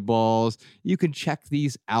basketballs. You can check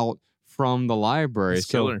these out from the library.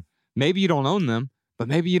 So maybe you don't own them, but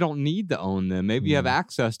maybe you don't need to own them. Maybe you have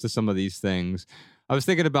access to some of these things. I was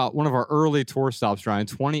thinking about one of our early tour stops, Ryan,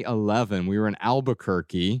 2011. We were in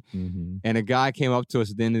Albuquerque, and a guy came up to us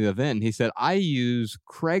at the end of the event, and he said, I use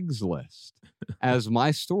Craigslist as my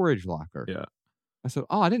storage locker. I said,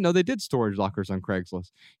 I didn't know they did storage lockers on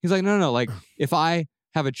Craigslist. He's like, no. Like, if I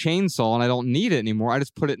have a chainsaw and I don't need it anymore, I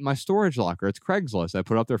just put it in my storage locker. It's Craigslist. I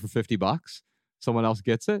put it up there for $50. Someone else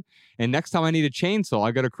gets it. And next time I need a chainsaw,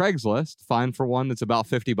 I go to Craigslist, find for one that's about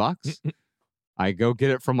 $50. I go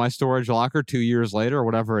get it from my storage locker 2 years later or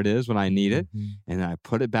whatever it is when I need it. And then I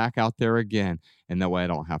put it back out there again. And that way I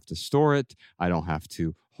don't have to store it. I don't have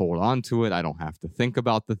to hold on to it. I don't have to think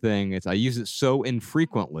about the thing. I use it so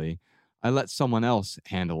infrequently. I let someone else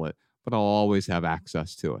handle it, but I'll always have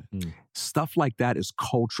access to it. Stuff like that is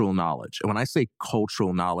cultural knowledge. And when I say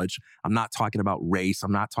cultural knowledge, I'm not talking about race.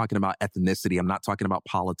 I'm not talking about ethnicity. I'm not talking about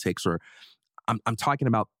politics, or I'm talking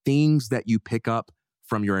about things that you pick up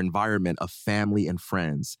from your environment of family and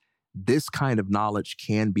friends. This kind of knowledge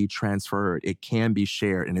can be transferred. It can be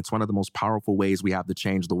shared. And it's one of the most powerful ways we have to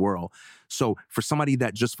change the world. So for somebody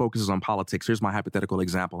that just focuses on politics, here's my hypothetical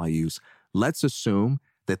example I use. Let's assume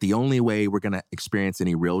that the only way we're going to experience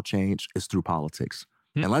any real change is through politics.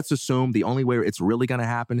 And let's assume the only way it's really going to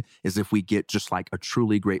happen is if we get just like a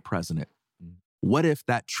truly great president. What if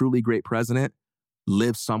that truly great president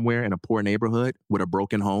lives somewhere in a poor neighborhood with a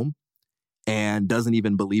broken home and doesn't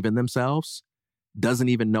even believe in themselves doesn't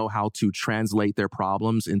even know how to translate their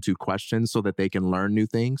problems into questions so that they can learn new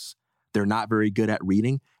things. They're not very good at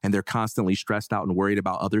reading, and they're constantly stressed out and worried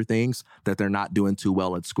about other things that they're not doing too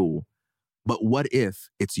well at school. But what if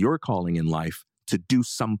it's your calling in life to do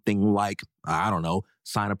something like, I don't know,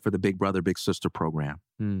 sign up for the Big Brother, Big Sister program,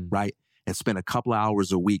 right? And spend a couple of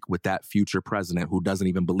hours a week with that future president who doesn't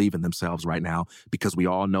even believe in themselves right now, because we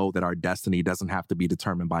all know that our destiny doesn't have to be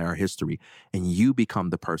determined by our history. And you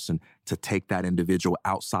become the person to take that individual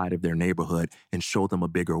outside of their neighborhood and show them a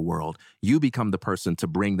bigger world. You become the person to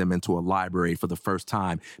bring them into a library for the first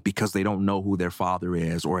time because they don't know who their father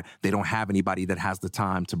is, or they don't have anybody that has the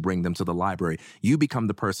time to bring them to the library. You become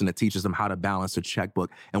the person that teaches them how to balance a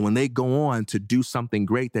checkbook. And when they go on to do something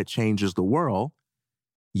great that changes the world,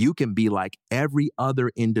 you can be like every other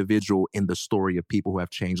individual in the story of people who have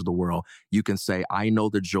changed the world. You can say, I know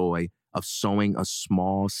the joy of sowing a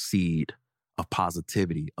small seed of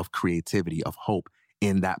positivity, of creativity, of hope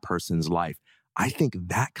in that person's life. I think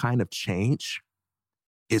that kind of change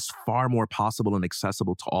is far more possible and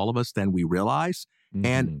accessible to all of us than we realize.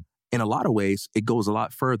 And in a lot of ways, it goes a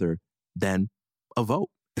lot further than a vote,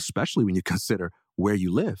 especially when you consider where you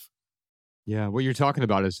live. Yeah, what you're talking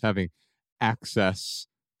about is having access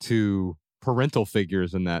to parental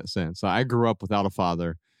figures in that sense. I grew up without a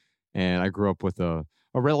father, and I grew up with a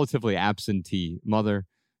relatively absentee mother.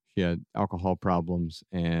 She had alcohol problems,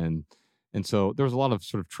 and so there was a lot of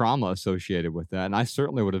sort of trauma associated with that. And I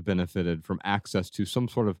certainly would have benefited from access to some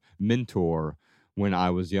sort of mentor when I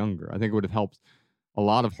was younger. I think it would have helped a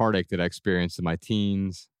lot of heartache that I experienced in my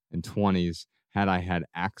teens and 20s had I had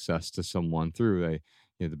access to someone through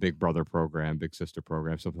the Big Brother program, Big Sister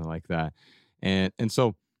program, something like that. And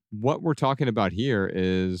so what we're talking about here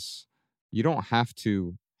is you don't have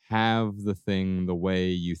to have the thing the way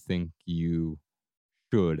you think you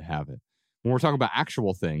should have it. When we're talking about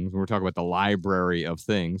actual things, when we're talking about the library of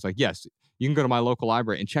things, like, yes, you can go to my local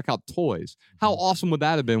library and check out toys. How awesome would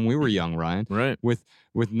that have been when we were young, Ryan? Right.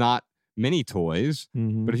 With not many toys,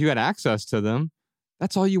 but if you had access to them,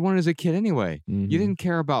 that's all you wanted as a kid anyway. You didn't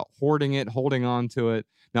care about hoarding it, holding on to it.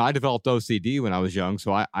 Now, I developed OCD when I was young,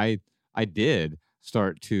 so I did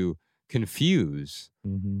start to confuse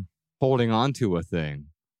holding on to a thing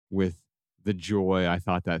with the joy I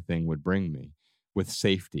thought that thing would bring me, with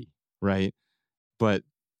safety, right? But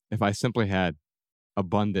if I simply had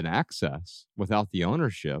abundant access without the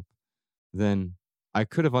ownership, then I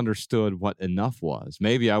could have understood what enough was.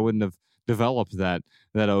 Maybe I wouldn't have developed that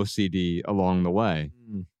OCD along the way.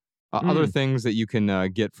 Other things that you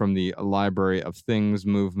can get from the Library of Things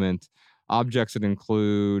movement, objects that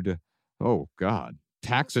include,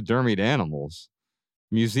 taxidermied animals,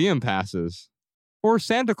 museum passes, or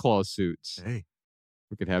Santa Claus suits. Hey.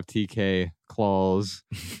 We could have TK Claus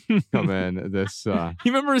come in this. You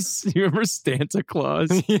remember Santa Claus?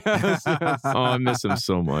 Yes. Oh, I miss him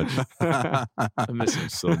so much.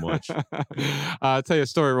 I'll tell you a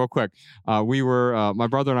story real quick. We were, my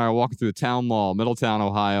brother and I were walking through the town mall, Middletown,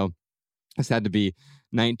 Ohio. This had to be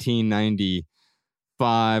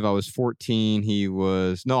 1995. I was 14. It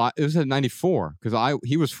was at 94 because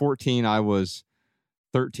he was 14. I was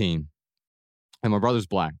 13. And my brother's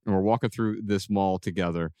black. And we're walking through this mall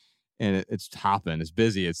together. And it's hopping. It's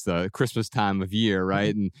busy. It's the Christmas time of year,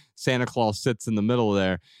 right? And Santa Claus sits in the middle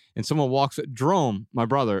there. And someone walks, Jerome, my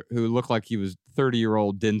brother, who looked like he was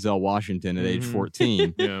 30-year-old Denzel Washington at age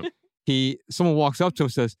 14. Someone walks up to him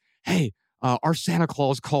and says, hey, our Santa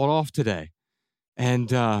Claus called off today. And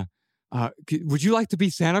would you like to be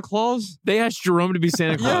Santa Claus? They asked Jerome to be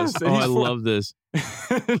Santa Claus. Yes, I love this.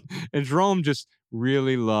 And Jerome just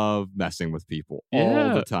really loved messing with people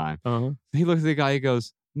all the time. He looks at the guy, he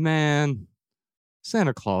goes, man,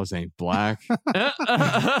 Santa Claus ain't black.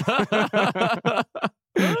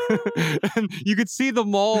 And you could see the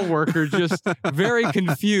mall worker just very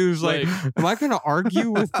confused, like, am I going to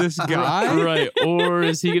argue with this guy? Right. Or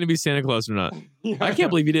is he going to be Santa Claus or not? Yeah. I can't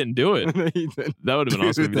believe he didn't do it. That would have been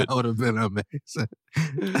awesome. That would have been amazing.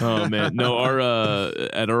 Oh, man. No,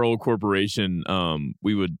 at our old corporation,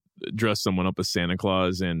 we would dress someone up as Santa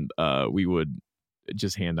Claus, and we would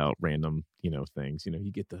just hand out random, things.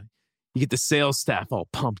 You get the sales staff all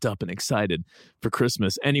pumped up and excited for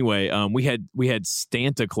Christmas. Anyway, we had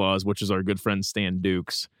Stanta Claus, which is our good friend Stan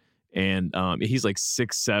Dukes, and he's like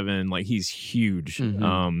 6'7", like he's huge.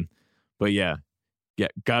 But yeah,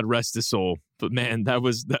 God rest his soul. But man,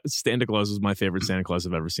 Santa Claus was my favorite Santa Claus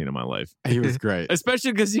I've ever seen in my life. He was great,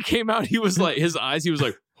 especially because he came out. He was like, his eyes. He was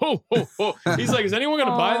like, ho ho ho. He's like, is anyone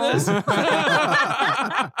gonna buy this?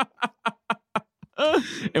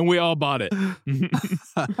 And we all bought it.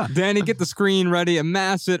 Danny, get the screen ready.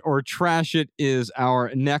 Amass It or Trash It is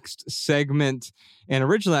our next segment. And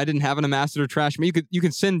originally, I didn't have an Amass It or Trash It. You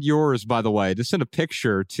can send yours, by the way. Just send a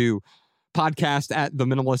picture to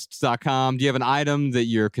podcast@theminimalists.com. Do you have an item that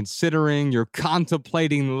you're considering, you're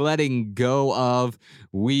contemplating letting go of?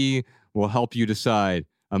 We will help you decide.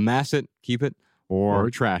 Amass it, keep it, or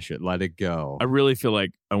trash it, let it go. I really feel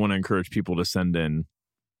like I want to encourage people to send in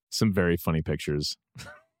some very funny pictures.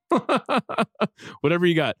 Whatever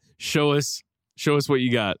you got, show us what you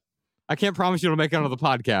got. I can't promise you it'll make it onto the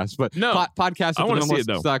podcast, but no,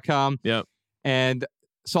 podcast@theminimalists.com. Yep. And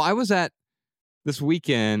so I was at last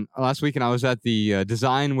weekend, I was at the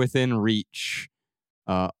Design Within Reach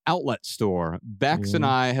outlet store. Bex and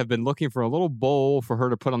I have been looking for a little bowl for her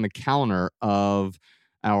to put on the counter of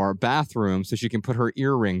our bathroom so she can put her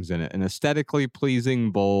earrings in it, an aesthetically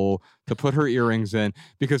pleasing bowl to put her earrings in,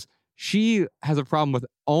 because she has a problem with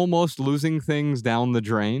almost losing things down the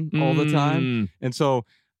drain all the time. And so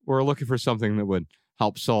we're looking for something that would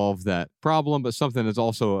help solve that problem, but something that's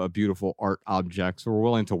also a beautiful art object. So we're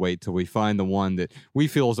willing to wait till we find the one that we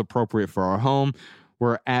feel is appropriate for our home.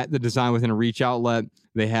 We're at the Design Within Reach outlet.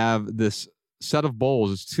 They have this set of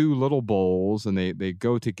bowls. It's 2 little bowls, and they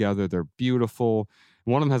go together. They're beautiful.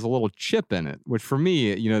 One of them has a little chip in it, which for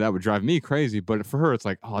me, that would drive me crazy. But for her, it's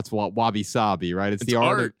like, oh, it's wabi-sabi, right? It's the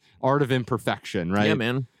art of imperfection, right? Yeah,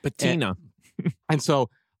 man. Patina. And so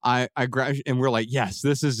I grabbed, and we're like, yes,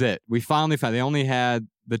 this is it. We finally found. They only had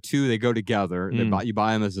the 2. They go together. You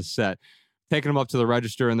buy them as a set. Taking them up to the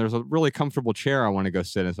register, and there's a really comfortable chair I want to go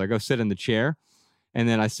sit in. So I go sit in the chair, and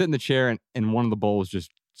then I sit in the chair, and one of the bowls just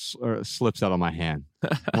slips out of my hand.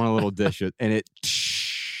 One of the little dishes, and it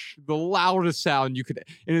the loudest sound you could.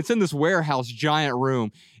 And it's in this warehouse giant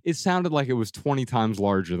room. It sounded like it was 20 times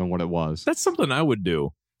larger than what it was. That's something I would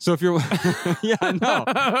do. So if you're, yeah, no,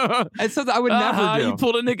 it's something I would never do. You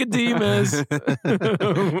pulled a Nicodemus.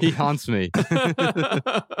 He haunts me.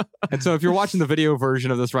 And so if you're watching the video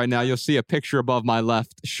version of this right now, you'll see a picture above my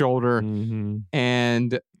left shoulder.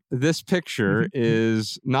 And this picture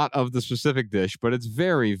is not of the specific dish, but it's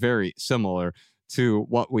very, very similar to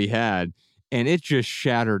what we had. And it just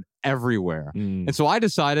shattered everywhere. And so I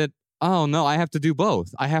decided, oh no, I have to do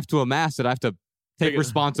both. I have to amass it. I have to take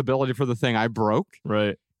responsibility for the thing I broke.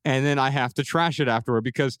 Right. And then I have to trash it afterward,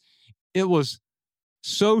 because it was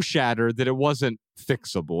so shattered that it wasn't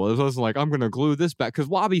fixable. It wasn't like, I'm going to glue this back. Because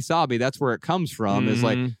wabi-sabi, that's where it comes from. Is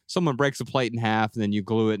like someone breaks a plate in half and then you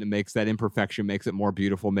glue it and it makes that imperfection, makes it more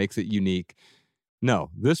beautiful, makes it unique. No,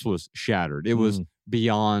 this was shattered. It was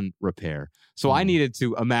beyond repair. So I needed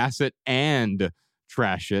to amass it and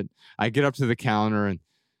trash it. I get up to the counter and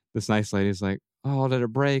this nice lady's like, oh, did it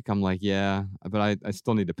break? I'm like, yeah, but I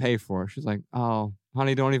still need to pay for it. She's like, oh,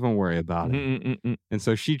 honey, don't even worry about it. And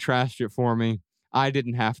so she trashed it for me. I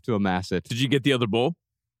didn't have to amass it. Did you get the other bowl?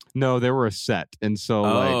 No, they were a set. And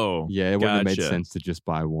so, it wouldn't have made sense to just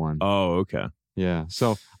buy one. Oh, okay. Yeah.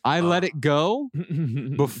 So I let it go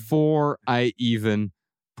before I even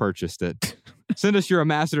purchased it. Send us your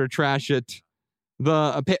amass it or trash it.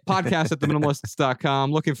 The podcast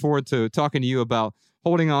 @theminimalists.com. Looking forward to talking to you about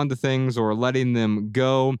holding on to things or letting them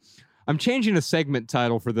go. I'm changing the segment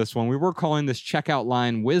title for this one. We were calling this Checkout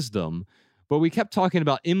Line Wisdom, but we kept talking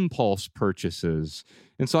about impulse purchases.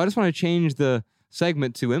 And so I just want to change the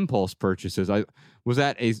segment to impulse purchases. I was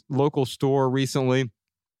at a local store recently,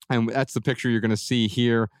 and that's the picture you're going to see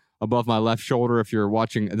here above my left shoulder if you're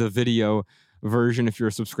watching the video version, if you're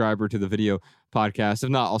a subscriber to the video podcast. If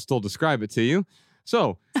not, I'll still describe it to you.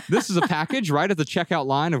 So this is a package right at the checkout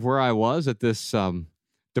line of where I was at this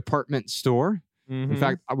department store. In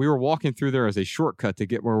fact, we were walking through there as a shortcut to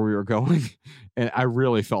get where we were going, and I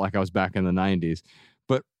really felt like I was back in the 90s.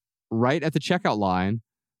 But right at the checkout line,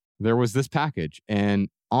 there was this package, and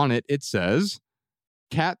on it, it says,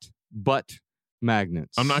 cat butt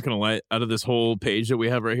magnets. I'm not going to lie, out of this whole page that we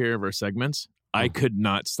have right here of our segments, I could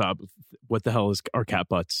not stop. What the hell is our cat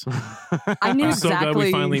butts? I knew I'm so glad we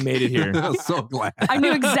finally made it here. I'm so glad. I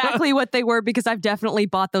knew exactly what they were because I've definitely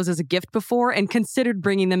bought those as a gift before and considered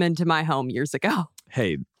bringing them into my home years ago.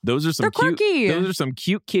 Hey, those are some They're cute. quirky. Those are some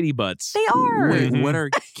cute kitty butts. They are. Wait, what are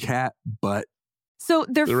cat butt? So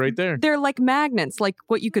they're right there. They're like magnets, like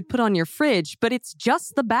what you could put on your fridge, but it's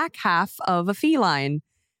just the back half of a feline.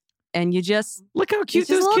 And you just look how cute it's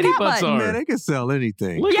just a those little kitty cat butts butt. are. Man, they can sell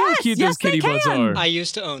anything. Look how Yes, cute yes, those kitty they butts can. are. I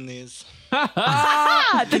used to own these. the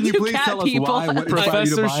Can you two please cat tell us people. why? What inspired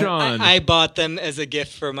you to Professor buy it? Sean. I bought them as a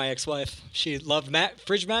gift for my ex-wife. She loved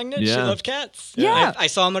fridge magnets. She Yeah. loved cats. Yeah. I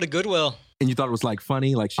saw them at a Goodwill. And you thought it was like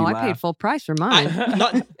funny, like she Oh, I laughed. paid full price for mine.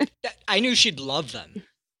 I knew she'd love them.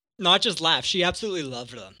 Not just laugh. She absolutely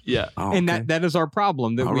loved them. Yeah. Oh, And okay. that is our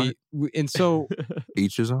problem that All right. and so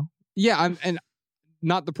Each his own. yeah, and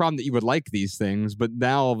not the problem that you would like these things, but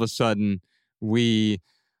now all of a sudden we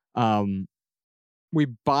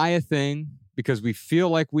buy a thing because we feel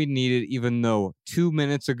like we need it, even though 2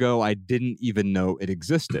 minutes ago I didn't even know it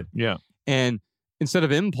existed. Yeah. And instead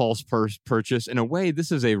of impulse purchase, in a way,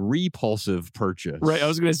 this is a repulsive purchase. Right. I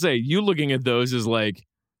was going to say, you looking at those is like,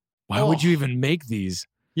 why would you even make these?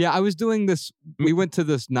 Yeah, I was doing this. We went to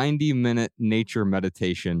this 90-minute nature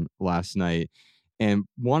meditation last night. And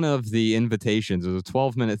one of the invitations, it was a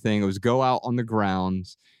 12-minute thing. It was go out on the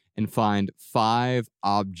grounds and find 5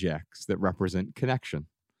 objects that represent connection.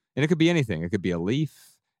 And it could be anything. It could be a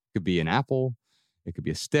leaf. It could be an apple. It could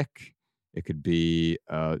be a stick. It could be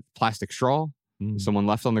a plastic straw someone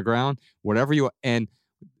left on the ground. Whatever you... And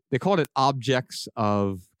they called it objects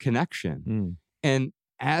of connection. And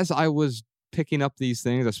as I was picking up these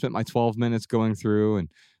things, I spent my 12 minutes going through, and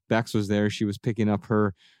Bex was there. She was picking up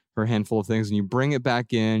her handful of things, and you bring it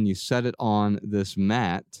back in, you set it on this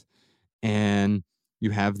mat, and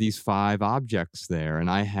you have these 5 objects there. And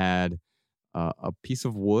I had a piece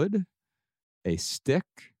of wood, a stick,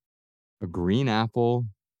 a green apple,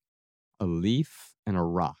 a leaf, and a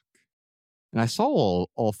rock. And I saw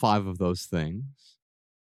all 5 of those things,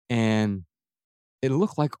 and it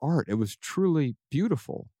looked like art. It was truly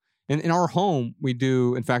beautiful. And in our home, we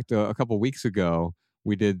do, in fact, a couple weeks ago,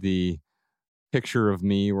 we did the picture of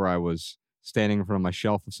me where I was standing in front of my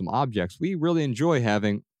shelf with some objects. We really enjoy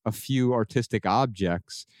having a few artistic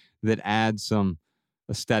objects that add some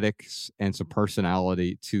aesthetics and some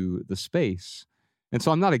personality to the space. And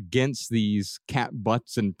so I'm not against these cat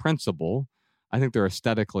butts in principle. I think they're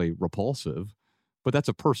aesthetically repulsive, but that's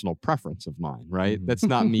a personal preference of mine, right? That's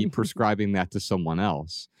not me prescribing that to someone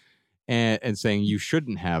else and saying you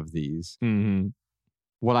shouldn't have these.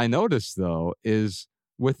 What I noticed, though, is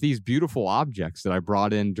with these beautiful objects that I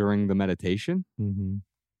brought in during the meditation,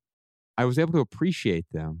 I was able to appreciate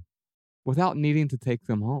them without needing to take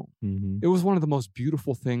them home. It was one of the most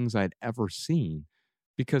beautiful things I'd ever seen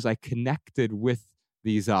because I connected with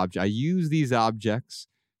these objects. I used these objects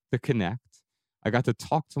to connect. I got to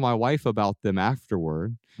talk to my wife about them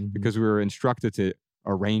afterward because we were instructed to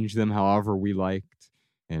arrange them however we liked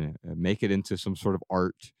and make it into some sort of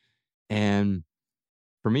art. And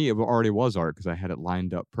for me, it already was art because I had it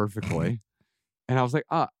lined up perfectly. And I was like,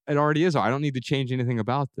 it already is art. I don't need to change anything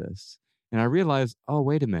about this. And I realized, oh,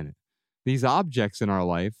 wait a minute. These objects in our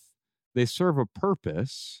life, they serve a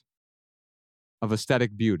purpose of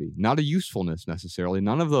aesthetic beauty, not a usefulness necessarily.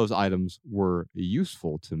 None of those items were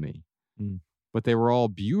useful to me, but they were all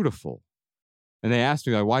beautiful. And they asked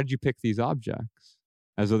me, like, why did you pick these objects?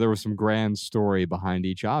 As though there was some grand story behind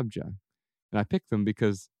each object. And I picked them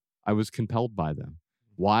because I was compelled by them.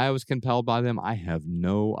 Why I was compelled by them, I have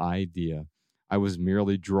no idea. I was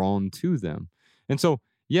merely drawn to them. And so,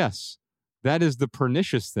 yes, that is the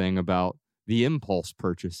pernicious thing about the impulse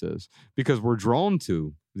purchases, because we're drawn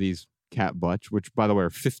to these cat butts, which, by the way, are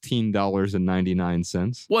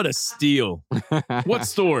 $15.99. What a steal. What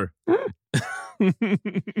store?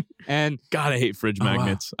 And God, I hate fridge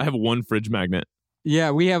magnets. I have one fridge magnet.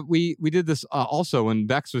 Yeah, we did this also when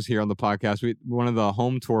Bex was here on the podcast. One of the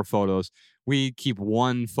home tour photos, we keep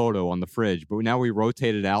one photo on the fridge, but now we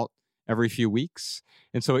rotate it out every few weeks.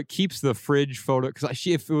 And so it keeps the fridge photo, because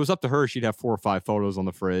if it was up to her, she'd have 4 or 5 photos on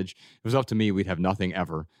the fridge. If it was up to me, we'd have nothing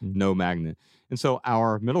ever, no magnet. And so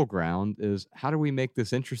our middle ground is, how do we make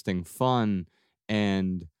this interesting, fun,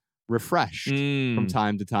 and refreshed from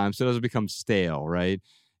time to time so it doesn't become stale, right?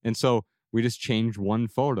 And so we just change one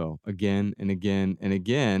photo again and again and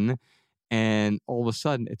again. And all of a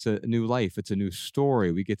sudden, it's a new life. It's a new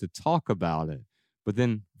story. We get to talk about it. But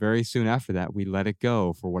then very soon after that, we let it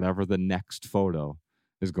go for whatever the next photo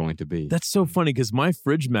is going to be. That's so funny because my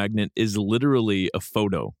fridge magnet is literally a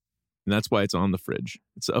photo. And that's why it's on the fridge.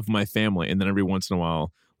 It's of my family. And then every once in a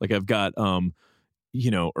while, like I've got, what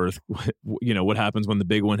happens when the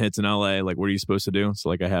big one hits in LA? Like, what are you supposed to do? So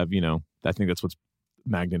like I have, I think that's what's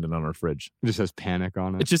magneted on our fridge. It just says panic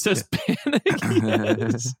on it. It just says panic.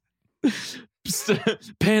 Yes.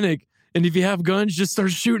 Panic. And if you have guns, just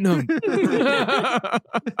start shooting them.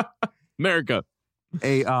 America.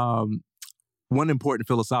 One important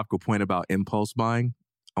philosophical point about impulse buying,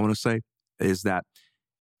 I want to say, is that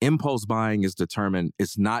impulse buying is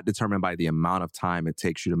not determined by the amount of time it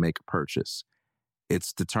takes you to make a purchase.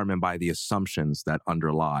 It's determined by the assumptions that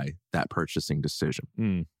underlie that purchasing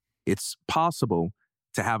decision. It's possible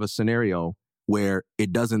to have a scenario where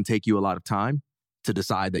it doesn't take you a lot of time to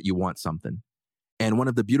decide that you want something. And one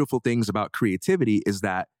of the beautiful things about creativity is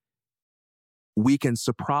that we can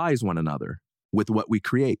surprise one another with what we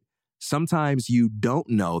create. Sometimes you don't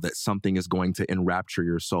know that something is going to enrapture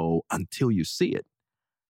your soul until you see it.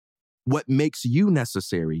 What makes you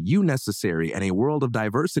necessary, and a world of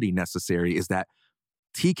diversity necessary is that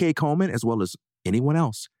TK Coleman, as well as anyone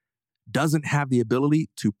else, doesn't have the ability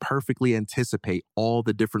to perfectly anticipate all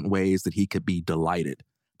the different ways that he could be delighted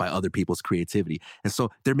by other people's creativity. And so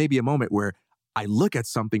there may be a moment where I look at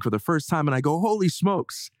something for the first time and I go, holy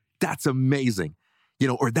smokes, that's amazing.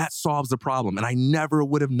 Or that solves the problem. And I never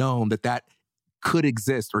would have known that could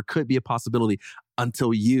exist or could be a possibility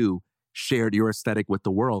until you shared your aesthetic with the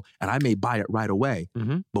world. And I may buy it right away.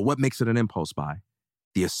 Mm-hmm. But what makes it an impulse buy?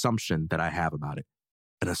 The assumption that I have about it.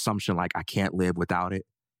 An assumption like I can't live without it.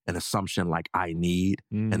 An assumption like I need.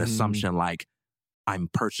 An assumption like I'm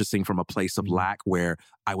purchasing from a place of lack where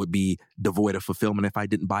I would be devoid of fulfillment if I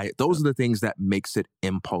didn't buy it. Those are the things that makes it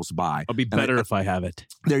impulse buy. I'll be better if I have it.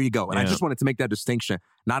 There you go. And I just wanted to make that distinction,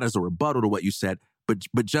 not as a rebuttal to what you said,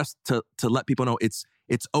 but just to let people know it's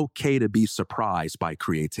okay to be surprised by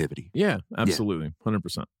creativity. Yeah, absolutely.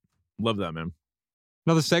 100%. Love that, man.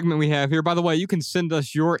 Another segment we have here. By the way, you can send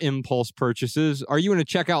us your impulse purchases. Are you in a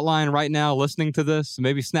checkout line right now listening to this?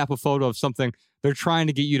 Maybe snap a photo of something they're trying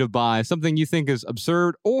to get you to buy, something you think is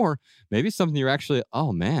absurd, or maybe something you're actually,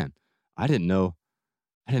 oh man, I didn't know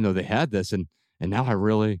they had this, and now I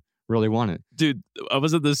really, really want it. Dude, I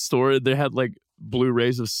was at this store. They had like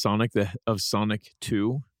Blu-rays of Sonic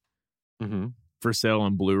 2 for sale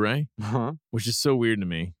on Blu-ray, which is so weird to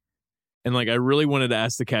me. And like, I really wanted to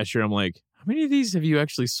ask the cashier, I'm like, how many of these have you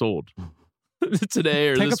actually sold today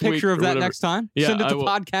or Take this a picture week of that next time. Yeah, Send it to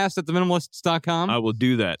podcast@theminimalists.com. I will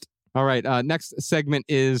do that. All right. Next segment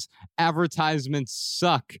is advertisements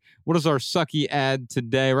suck. What is our sucky ad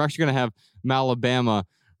today? We're actually going to have Malabama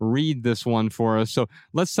read this one for us. So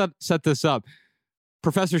let's set this up.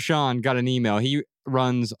 Professor Sean got an email. He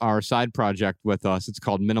runs our side project with us. It's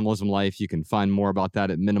called Minimalism Life. You can find more about that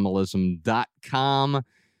at minimalism.com.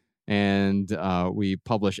 And we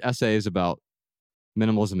publish essays about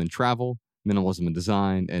minimalism in travel, minimalism in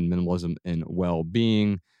design, and minimalism in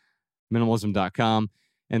well-being. Minimalism.com.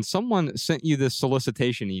 And someone sent you this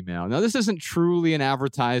solicitation email. Now, this isn't truly an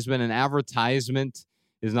advertisement. An advertisement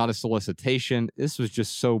is not a solicitation. This was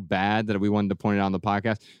just so bad that we wanted to point it out on the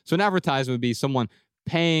podcast. So an advertisement would be someone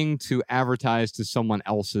paying to advertise to someone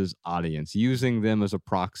else's audience, using them as a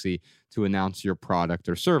proxy to announce your product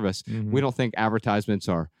or service. Mm-hmm. We don't think advertisements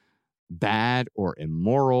are bad or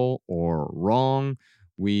immoral or wrong.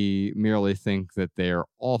 We merely think that they are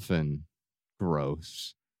often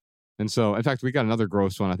gross. And so, in fact, we got another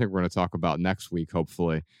gross one I think we're going to talk about next week,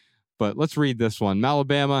 hopefully. But let's read this one.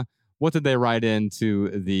 Malabama, what did they write into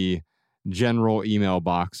the general email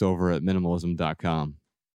box over at minimalism.com?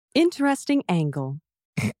 Interesting angle.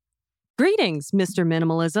 Greetings, Mr.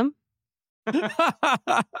 Minimalism.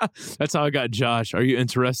 That's how I got Josh. Are you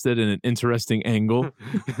interested in an interesting angle?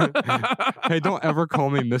 Hey, don't ever call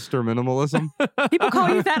me Mr. Minimalism. People call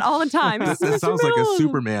you that all the time. It sounds like a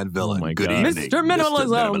Superman villain. Oh my Good God. evening, Mr.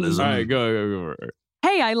 Minimalism. All right, go.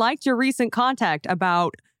 Hey, I liked your recent content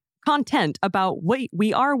about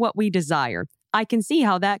we are what we desire. I can see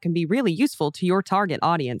how that can be really useful to your target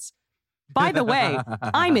audience. By the way,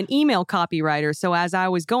 I'm an email copywriter, so as I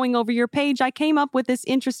was going over your page, I came up with this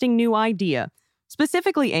interesting new idea,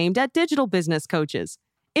 specifically aimed at digital business coaches.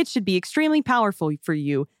 It should be extremely powerful for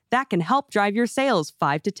you. That can help drive your sales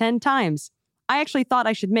 5 to 10 times. I actually thought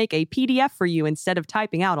I should make a PDF for you instead of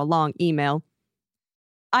typing out a long email.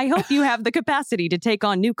 I hope you have the capacity to take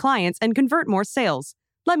on new clients and convert more sales.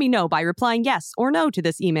 Let me know by replying yes or no to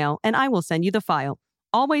this email, and I will send you the file.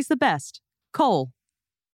 Always the best. Cole.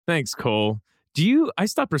 Thanks, Cole. I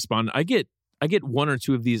stopped responding. I get 1 or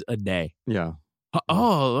 2 of these a day. Yeah.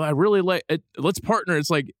 Oh, I really like it. Let's partner. It's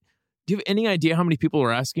like, do you have any idea how many people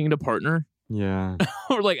are asking to partner? Yeah.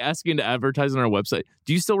 Or like asking to advertise on our website?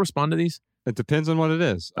 Do you still respond to these? It depends on what it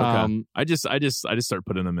is. Okay. I just start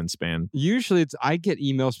putting them in spam. Usually I get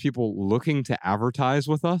emails, people looking to advertise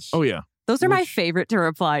with us. Oh, yeah. Those are my favorite to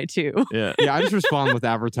reply to. Yeah. Yeah, I just respond with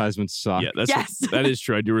advertisements suck. Yeah, that is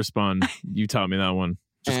true. I do respond. You taught me that one.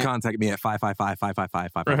 Just contact me at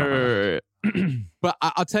 555-555-555. But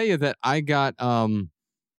I'll tell you that I got, when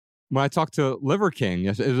I talked to Liver King,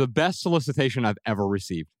 it was the best solicitation I've ever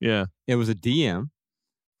received. Yeah. It was a DM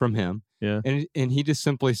from him. Yeah. And he just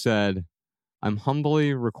simply said, I'm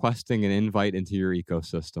humbly requesting an invite into your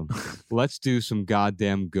ecosystem. Let's do some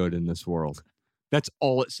goddamn good in this world. That's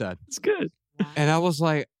all it said. It's good. And I was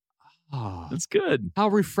like, oh, that's good. How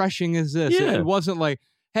refreshing is this? Yeah. It wasn't like,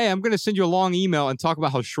 hey, I'm going to send you a long email and talk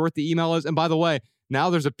about how short the email is. And by the way, now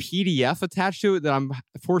there's a PDF attached to it that I'm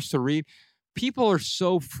forced to read. people are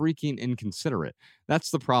so freaking inconsiderate.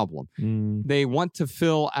 That's the problem. They want to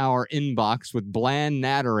fill our inbox with bland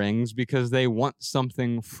natterings because they want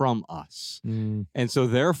something from us. And so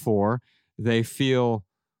therefore, they feel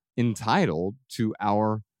entitled to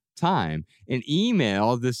our time. An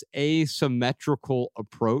email, this asymmetrical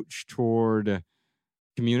approach toward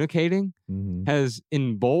communicating, has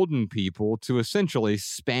emboldened people to essentially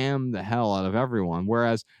spam the hell out of everyone,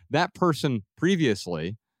 whereas that person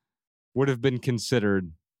previously would have been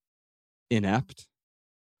considered inept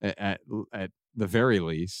at the very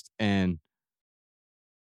least, and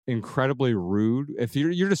incredibly rude. If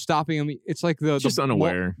you're just stopping them, it's like just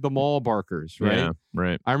unaware. The mall barkers, right? Yeah,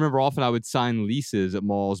 right. I remember often I would sign leases at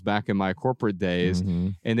malls back in my corporate days,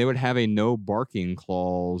 and they would have a no barking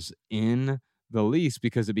clause in the lease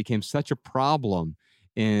because it became such a problem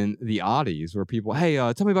in the oddies where people, hey,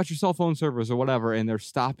 tell me about your cell phone service or whatever, and they're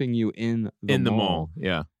stopping you in the mall.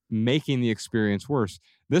 Yeah, making the experience worse.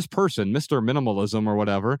 This person, Mr. Minimalism or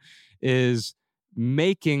whatever, is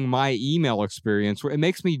making my email experience where it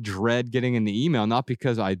makes me dread getting in the email, not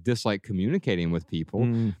because I dislike communicating with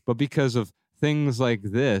people, but because of things like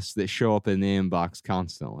this that show up in the inbox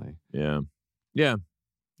constantly. It's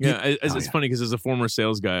funny because as a former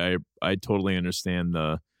sales guy, I totally understand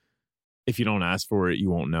if you don't ask for it, you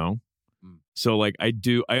won't know. So like I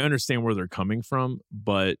understand where they're coming from,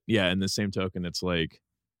 but yeah, in the same token, it's like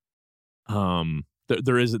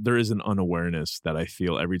there is an unawareness that I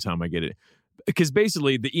feel every time I get it. Because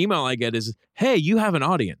basically the email I get is, hey, you have an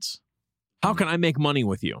audience. How can I make money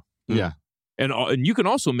with you? Yeah. And you can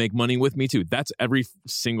also make money with me too. That's every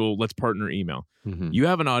single let's partner email. You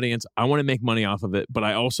have an audience. I want to make money off of it, but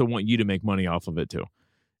I also want you to make money off of it too.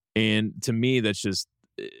 And to me, that's just,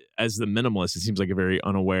 as the minimalist, it seems like a very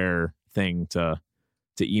unaware thing to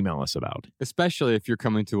email us about. Especially if you're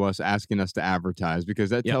coming to us asking us to advertise,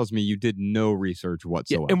 because that tells me you did no research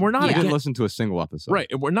whatsoever. And we're not you didn't listen to a single episode. Right.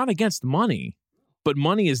 And we're not against money, but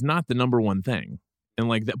money is not the number one thing. And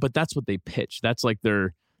like that, but that's what they pitch. That's like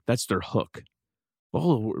that's their hook.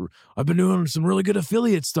 Oh, I've been doing some really good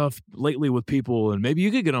affiliate stuff lately with people, and maybe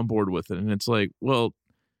you could get on board with it. And it's like, well,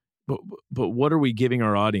 but what are we giving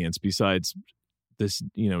our audience besides this,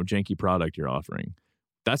 janky product you're offering?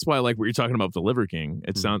 That's why I like what you're talking about with the Liver King.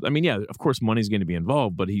 It sounds, I mean, yeah, of course money's going to be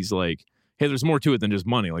involved, but he's like, hey, there's more to it than just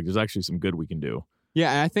money. Like there's actually some good we can do.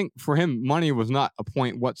 Yeah, and I think for him, money was not a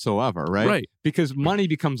point whatsoever, right? Right. Because money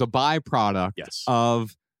becomes a byproduct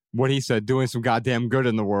of what he said, doing some goddamn good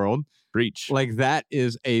in the world. Preach. Like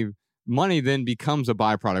money then becomes a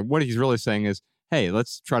byproduct. What he's really saying is, hey,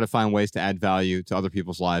 let's try to find ways to add value to other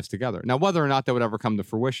people's lives together. Now, whether or not that would ever come to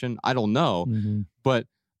fruition, I don't know. But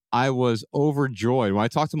I was overjoyed. When I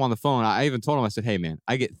talked to him on the phone, I even told him, I said, hey, man,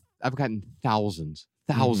 I've gotten thousands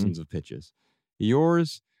of pitches.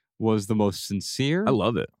 Yours was the most sincere. I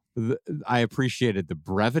love it. I appreciated the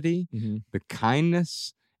brevity, the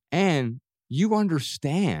kindness, and you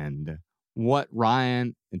understand what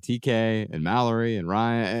Ryan and TK and Mallory and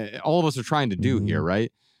Ryan, all of us are trying to do here,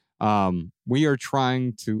 right? We are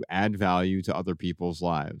trying to add value to other people's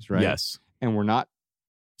lives, right? Yes. And we're not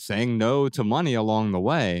saying no to money along the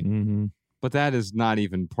way, but that is not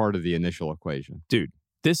even part of the initial equation. Dude,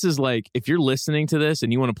 this is like, if you're listening to this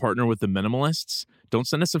and you want to partner with the minimalists, don't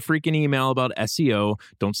send us a freaking email about SEO.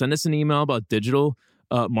 Don't send us an email about digital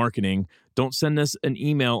marketing. Don't send us an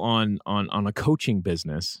email on a coaching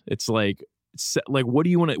business. It's like what do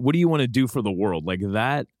you want to do for the world? Like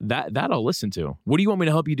that I'll listen to. What do you want me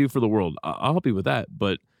to help you do for the world? I'll help you with that,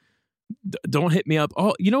 but don't hit me up.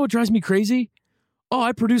 Oh, you know what drives me crazy? Oh,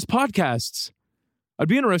 I produce podcasts. I'd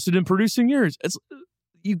be interested in producing yours.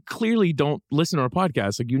 You clearly don't listen to our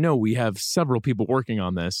podcast. Like, we have several people working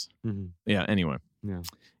on this. Yeah. Anyway. Yeah.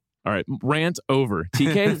 All right. Rant over.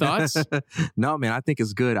 TK, thoughts? No, man, I think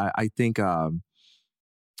it's good. I think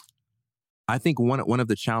one of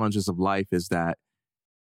the challenges of life is that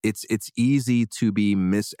it's easy to be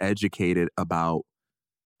miseducated about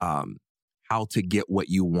how to get what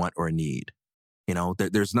you want or need.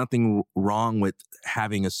 There's nothing wrong with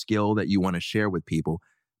having a skill that you want to share with people,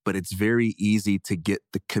 but it's very easy to get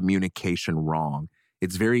the communication wrong.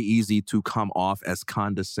 It's very easy to come off as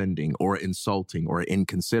condescending or insulting or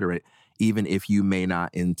inconsiderate, even if you may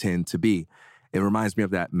not intend to be. It reminds me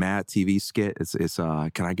of that Mad TV skit. It's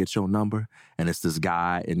can I get your number? And it's this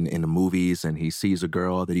guy in the movies, and he sees a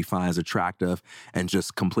girl that he finds attractive and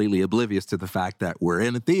just completely oblivious to the fact that we're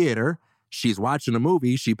in a theater. She's watching a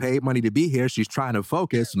movie. She paid money to be here. She's trying to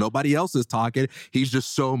focus. Nobody else is talking. He's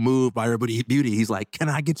just so moved by her beauty. He's like, can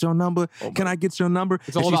I get your number? Can I get your number?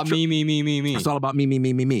 It's all about me. It's all about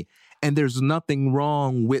me. And there's nothing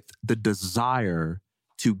wrong with the desire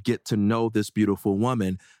to get to know this beautiful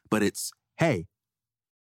woman, but it's, hey,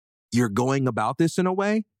 you're going about this in a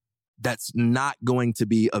way that's not going to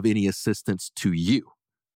be of any assistance to you,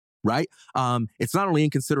 right? It's not only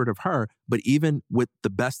inconsiderate of her, but even with the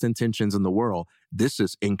best intentions in the world, this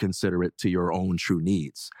is inconsiderate to your own true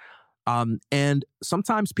needs. And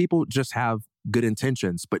sometimes people just have good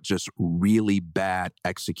intentions, but just really bad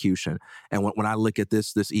execution. And when I look at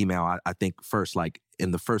this email, I think first, like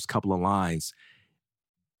in the first couple of lines,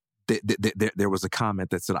 there was a comment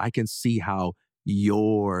that said, I can see how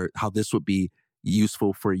this would be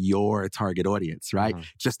useful for your target audience, right?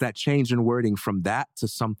 Just that change in wording from that to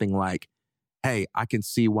something like, hey, I can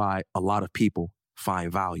see why a lot of people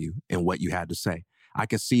find value in what you had to say. I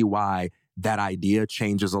can see why that idea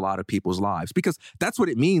changes a lot of people's lives, because that's what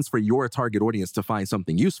it means for your target audience to find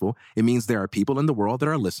something useful. It means there are people in the world that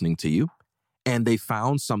are listening to you and they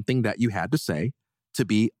found something that you had to say to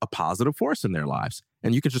be a positive force in their lives.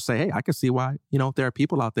 And you can just say, hey, I can see why, there are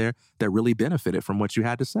people out there that really benefited from what you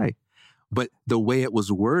had to say. But the way it was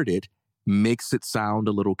worded makes it sound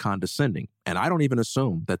a little condescending. And I don't even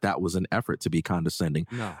assume that was an effort to be condescending.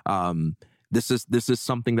 No. This is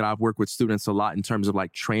something that I've worked with students a lot in terms of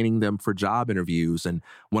like training them for job interviews. And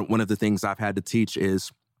one of the things I've had to teach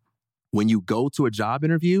is when you go to a job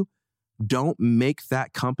interview, don't make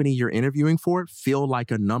that company you're interviewing for feel like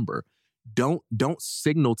a number. Don't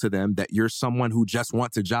signal to them that you're someone who just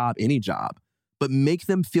wants a job, any job, but make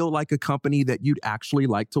them feel like a company that you'd actually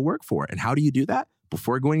like to work for. And how do you do that?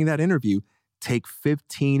 Before going to that interview, take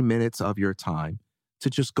 15 minutes of your time to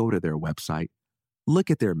just go to their website, look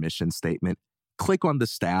at their mission statement, click on the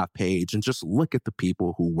staff page, and just look at the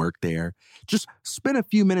people who work there. Just spend a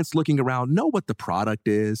few minutes looking around, know what the product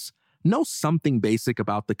is, know something basic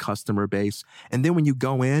about the customer base. And then when you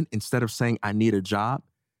go in, instead of saying, I need a job,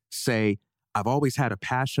 say, I've always had a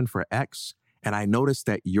passion for X, and I noticed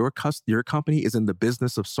that your company is in the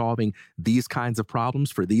business of solving these kinds of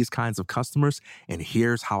problems for these kinds of customers, and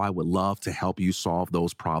here's how I would love to help you solve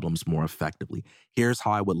those problems more effectively. Here's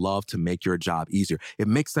how I would love to make your job easier. It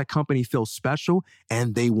makes that company feel special,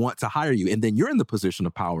 and they want to hire you. And then you're in the position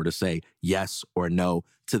of power to say yes or no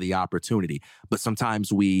to the opportunity. But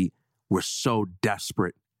sometimes we're so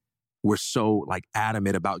desperate, we're so like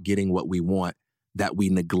adamant about getting what we want that we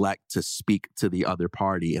neglect to speak to the other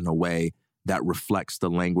party in a way that reflects the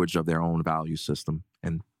language of their own value system.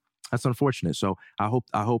 And that's unfortunate. So I hope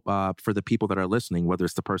for the people that are listening, whether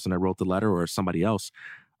it's the person that wrote the letter or somebody else,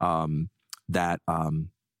 that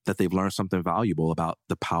they've learned something valuable about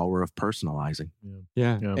the power of personalizing.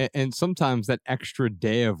 Yeah. And sometimes that extra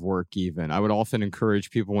day of work, even, I would often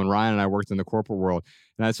encourage people when Ryan and I worked in the corporate world,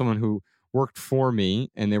 and I had someone who worked for me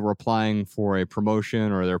and they were applying for a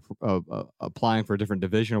promotion or they're applying for a different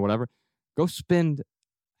division or whatever, go spend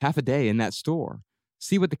half a day in that store.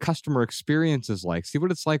 See what the customer experience is like. See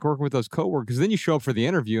what it's like working with those coworkers. Then you show up for the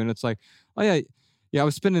interview and it's like, oh yeah, I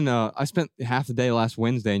spent half the day last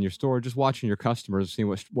Wednesday in your store just watching your customers, seeing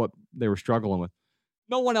what they were struggling with.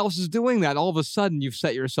 No one else is doing that. All of a sudden, you've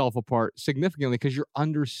set yourself apart significantly because you're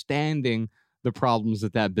understanding the problems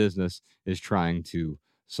that business is trying to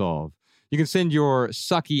solve. You can send your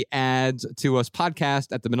sucky ads to us,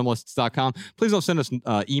 podcast@theminimalists.com. Please don't send us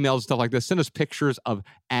emails and stuff like this. Send us pictures of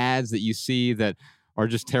ads that you see that are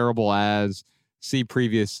just terrible ads. See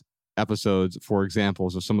previous episodes for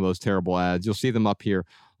examples of some of those terrible ads. You'll see them up here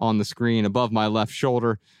on the screen above my left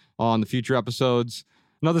shoulder on the future episodes.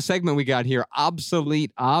 Another segment we got here,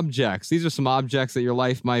 obsolete objects. These are some objects that your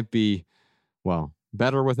life might be, well,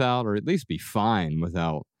 better without, or at least be fine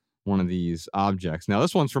without one of these objects. Now,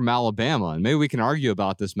 this one's from Alabama, and maybe we can argue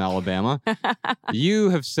about this, Alabama.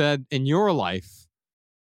 You have said in your life,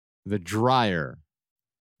 the dryer,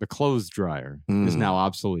 the clothes dryer, is now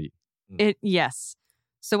obsolete. Yes.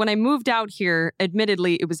 So when I moved out here,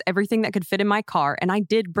 admittedly, it was everything that could fit in my car, and I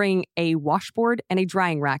did bring a washboard and a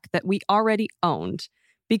drying rack that we already owned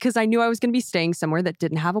because I knew I was going to be staying somewhere that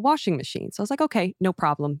didn't have a washing machine. So I was like, okay, no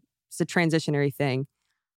problem. It's a transitionary thing.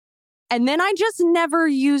 And then I just never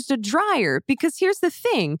used a dryer because here's the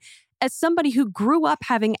thing. As somebody who grew up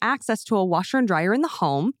having access to a washer and dryer in the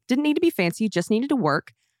home, didn't need to be fancy, just needed to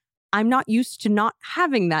work, I'm not used to not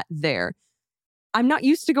having that there. I'm not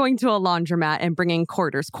used to going to a laundromat and bringing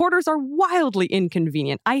quarters. Quarters are wildly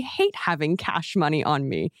inconvenient. I hate having cash money on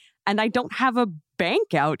me. And I don't have a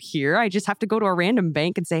bank out here. I just have to go to a random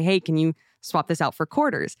bank and say, hey, can you swap this out for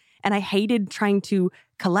quarters? And I hated trying to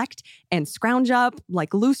collect and scrounge up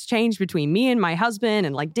like loose change between me and my husband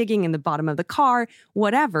and like digging in the bottom of the car,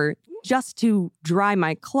 whatever, just to dry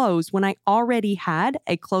my clothes when I already had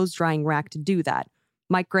a clothes drying rack to do that.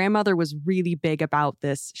 My grandmother was really big about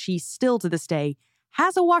this. She still to this day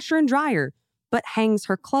has a washer and dryer, but hangs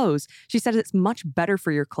her clothes. She said it's much better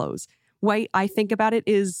for your clothes. Way I think about it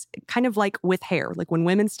is kind of like with hair. Like when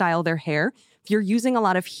women style their hair, if you're using a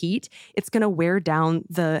lot of heat, it's going to wear down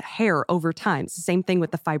the hair over time. It's the same thing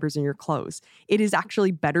with the fibers in your clothes. It is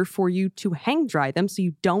actually better for you to hang dry them so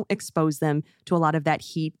you don't expose them to a lot of that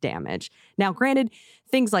heat damage. Now, granted,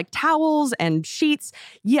 things like towels and sheets,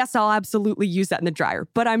 yes, I'll absolutely use that in the dryer,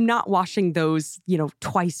 but I'm not washing those,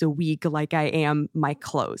 twice a week like I am my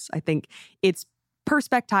clothes. I think it's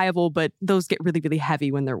perspectival, but those get really, really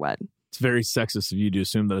heavy when they're wet. It's very sexist of you to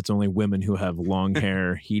assume that it's only women who have long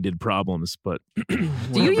hair, heated problems, but... Do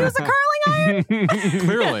you use a curling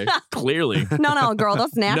iron? Clearly. No, girl,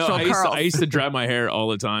 that's natural curls. I used to dry my hair all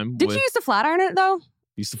the time. Did you used to flat iron it, though?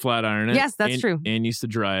 Used to flat iron it. Yes, that's true. And used to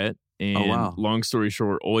dry it. And wow. Long story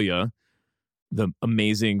short, Oya, the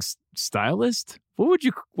amazing stylist, what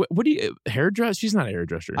do you, hairdresser? She's not a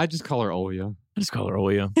hairdresser. I just call her Oya. I just call her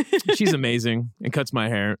Oya. She's amazing and cuts my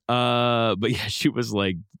hair. But yeah, she's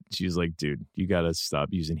like, dude, you gotta stop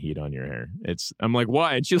using heat on your hair. I'm like,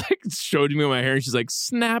 why? And she showed me my hair and she's like,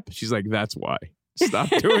 snap. She's like, that's why. Stop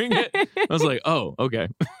doing it. I was like, oh, okay.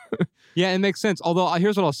 Yeah, it makes sense. Although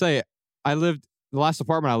here's what I'll say. The last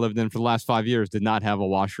apartment I lived in for the last 5 years did not have a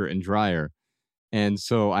washer and dryer. And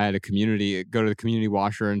so I had go to the community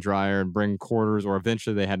washer and dryer and bring quarters, or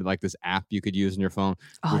eventually they had like this app you could use on your phone,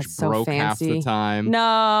 which broke half the time. No.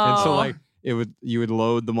 And so you would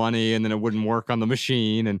load the money and then it wouldn't work on the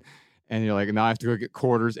machine. And you're like, now I have to go get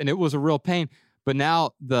quarters. And it was a real pain. But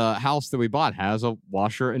now the house that we bought has a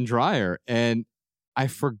washer and dryer. And I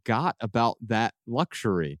forgot about that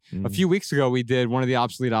luxury. A few weeks ago, we did one of the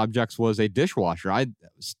obsolete objects was a dishwasher.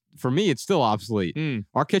 For me, it's still obsolete.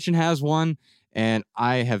 Our kitchen has one. And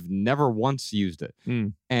I have never once used it.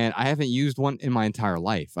 And I haven't used one in my entire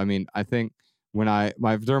life. I mean, I think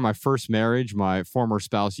during my first marriage, my former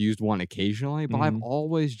spouse used one occasionally, but I've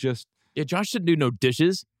always just... Yeah, Josh didn't do no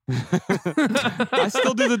dishes. I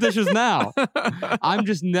still do the dishes now. I'm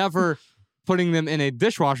just never putting them in a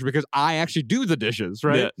dishwasher because I actually do the dishes,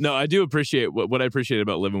 right? Yeah, no, I do appreciate... What I appreciated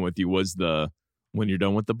about living with you was when you're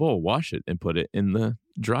done with the bowl, wash it and put it in the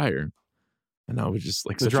dryer. And I was just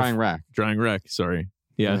like the drying rack. Drying rack, sorry.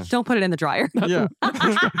 Yeah. Don't put it in the dryer. Yeah.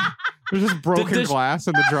 There's just broken glass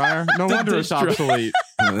in the dryer. No wonder it's obsolete.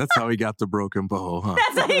 That's how he got the broken bowl, huh?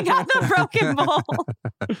 That's how he got the broken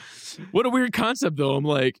bowl. What a weird concept, though. I'm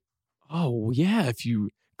like, oh, yeah, if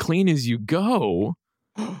you clean as you go,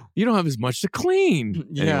 you don't have as much to clean.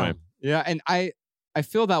 Yeah. Anyway. Yeah, and I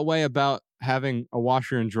feel that way about having a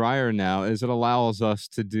washer and dryer now, is it allows us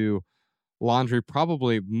to do laundry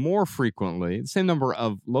probably more frequently, the same number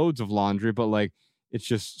of loads of laundry, but like it's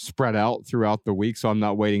just spread out throughout the week. So I'm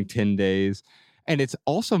not waiting 10 days. And it's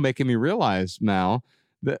also making me realize, Mal,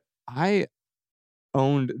 that I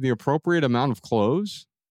owned the appropriate amount of clothes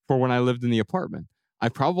for when I lived in the apartment. I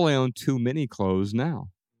probably own too many clothes now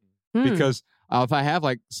because if I have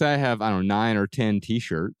say I have, 9 or 10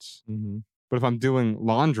 t-shirts, but if I'm doing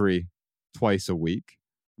laundry twice a week,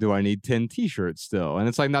 do I need 10 t-shirts still? And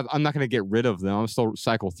it's like, I'm not going to get rid of them. I'll still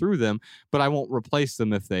cycle through them, but I won't replace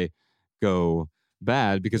them if they go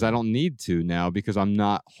bad because I don't need to now because I'm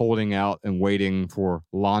not holding out and waiting for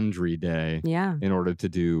laundry day in order to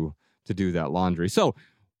do that laundry. So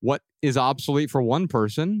what is obsolete for one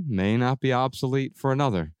person may not be obsolete for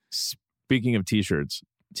another. Speaking of t-shirts,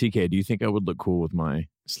 TK, do you think I would look cool with my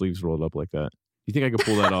sleeves rolled up like that? Do you think I could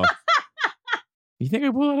pull that off? You think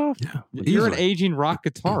I pull that off? Yeah. You're an aging rock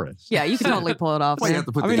guitarist. Yeah, you can totally pull it off. Well, you have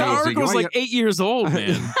to put the article was like 8 years old,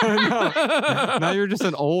 man. Now you're just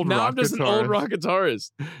an old rock guitarist. Now I'm just an old rock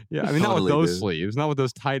guitarist. Yeah, I mean, not with those sleeves, not with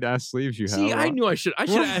those tight ass sleeves you have. See, I knew I should have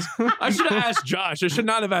asked Josh. I should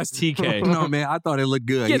not have asked TK. No, man, I thought it looked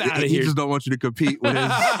good. Get out of He here. just don't want you to compete with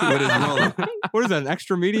his roller. What is that, an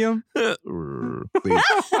extra medium? Please.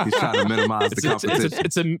 He's trying to minimize the competition.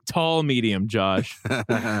 It's a tall medium, Josh.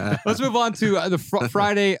 Let's move on to the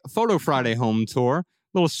Photo Friday home tour.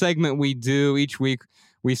 Little segment we do each week.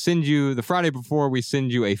 We send you, the Friday before, we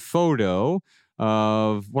send you a photo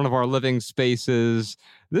of one of our living spaces.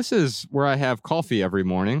 This is where I have coffee every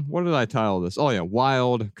morning. What did I title this? Oh yeah,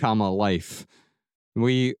 Wild, Life.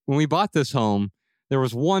 When we bought this home, there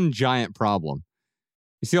was one giant problem.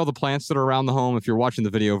 You see all the plants that are around the home? If you're watching the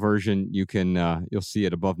video version, you'll see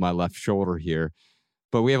it above my left shoulder here.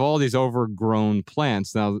 But we have all these overgrown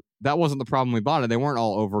plants. Now, that wasn't the problem we bought it. They weren't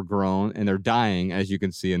all overgrown, and they're dying, as you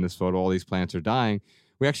can see in this photo. All these plants are dying.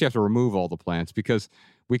 We actually have to remove all the plants because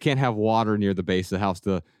we can't have water near the base of the house.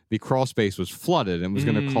 The crawl space was flooded and was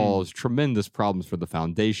going to cause tremendous problems for the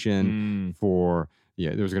foundation, for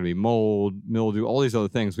there was going to be mold, mildew, all these other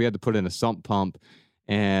things. We had to put in a sump pump,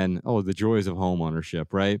 and the joys of home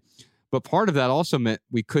ownership, right? But part of that also meant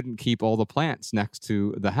we couldn't keep all the plants next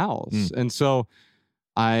to the house. And so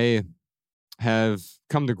I have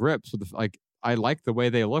come to grips with I like the way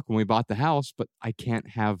they look when we bought the house, but I can't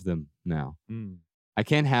have them now. I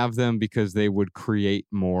can't have them because they would create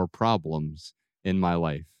more problems in my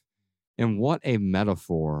life. And what a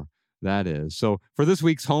metaphor that is. So for this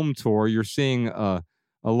week's home tour, you're seeing a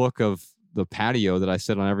look of the patio that I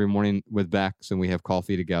sit on every morning with Bex, and we have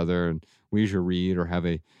coffee together and we usually read or have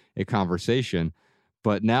a conversation.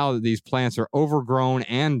 But now that these plants are overgrown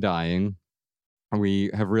and dying,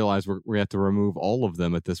 we have realized we have to remove all of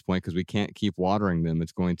them at this point because we can't keep watering them.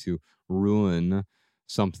 It's going to ruin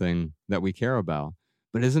something that we care about.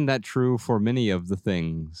 But isn't that true for many of the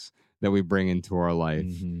things that we bring into our life?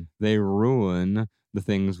 They ruin the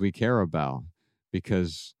things we care about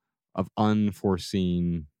because of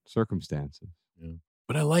unforeseen circumstances.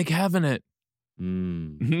 But I like having it.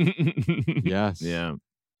 Yes.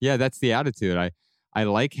 Yeah, that's the attitude. I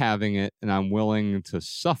like having it, and I'm willing to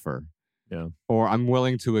suffer. Or I'm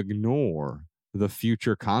willing to ignore the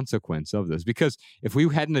future consequence of this. Because if we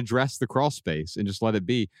hadn't addressed the crawl space and just let it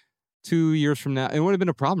be, 2 years from now, it would have been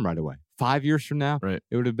a problem right away. 5 years from now,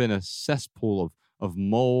 it would have been a cesspool of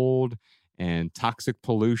mold and toxic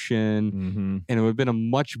pollution. And it would have been a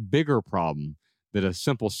much bigger problem that a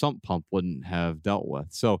simple sump pump wouldn't have dealt with.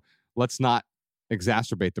 So let's not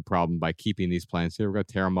exacerbate the problem by keeping these plants here. We're going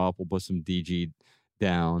to tear them up. We'll put some DG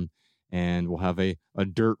down, and we'll have a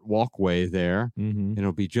dirt walkway there, and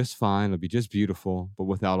it'll be just fine. It'll be just beautiful, but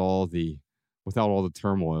without all the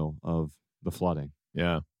turmoil of the flooding.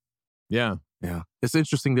 Yeah. It's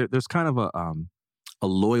interesting. There's kind of a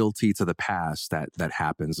loyalty to the past that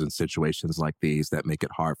happens in situations like these that make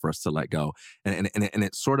it hard for us to let go. And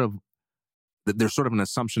it's sort of, there's sort of an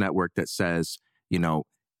assumption at work that says,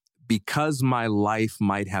 because my life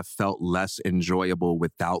might have felt less enjoyable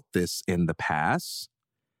without this in the past,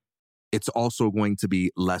 it's also going to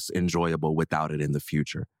be less enjoyable without it in the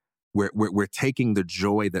future. We're taking the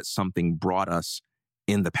joy that something brought us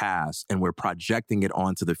in the past and we're projecting it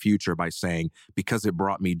onto the future by saying, because it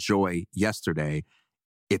brought me joy yesterday,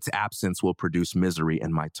 its absence will produce misery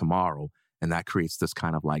in my tomorrow. And that creates this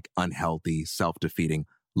kind of like unhealthy, self-defeating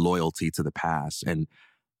loyalty to the past. And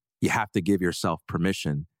you have to give yourself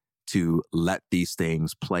permission to let these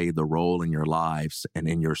things play the role in your lives and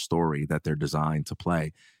in your story that they're designed to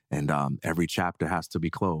play. And every chapter has to be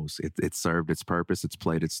closed. It served its purpose. It's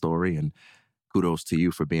played its story. And kudos to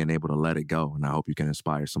you for being able to let it go. And I hope you can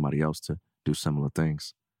inspire somebody else to do similar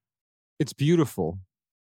things. It's beautiful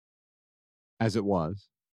as it was,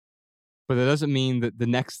 but that doesn't mean that the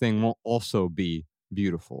next thing won't also be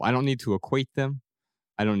beautiful. I don't need to equate them.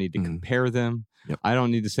 I don't need to compare them. I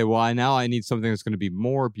don't need to say, well, now I need something that's going to be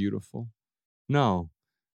more beautiful. No,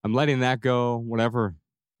 I'm letting that go. Whatever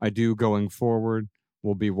I do going forward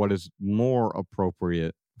will be what is more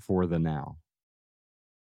appropriate for the now.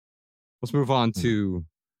 Let's move on to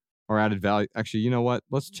our added value. Actually, you know what?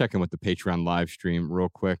 Let's check in with the Patreon live stream real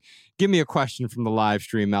quick. Give me a question from the live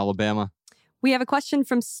stream, Alabama. We have a question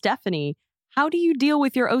from Stephanie. How do you deal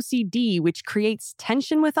with your OCD, which creates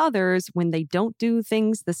tension with others when they don't do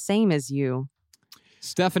things the same as you?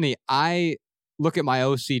 Stephanie, I look at my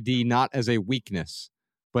OCD not as a weakness,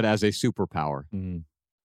 but as a superpower.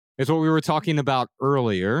 It's what we were talking about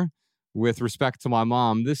earlier with respect to my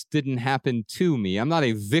mom. This didn't happen to me. I'm not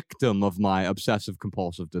a victim of my obsessive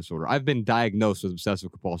compulsive disorder. I've been diagnosed with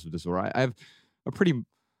obsessive compulsive disorder. I have a pretty,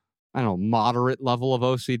 moderate level of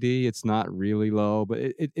OCD. It's not really low, but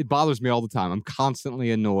it bothers me all the time. I'm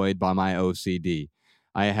constantly annoyed by my OCD.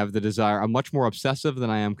 I have the desire. I'm much more obsessive than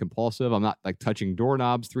I am compulsive. I'm not like touching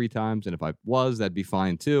doorknobs 3 times. And if I was, that'd be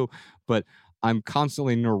fine too. But I'm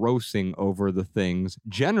constantly neurosing over the things,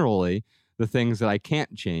 generally the things that I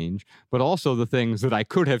can't change, but also the things that I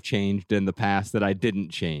could have changed in the past that I didn't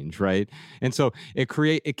change, right? And so it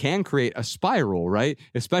can create a spiral, right?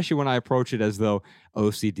 Especially when I approach it as though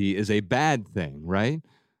OCD is a bad thing, right?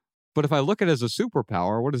 But if I look at it as a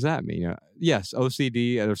superpower, what does that mean? Yes,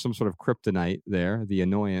 OCD, there's some sort of kryptonite there. The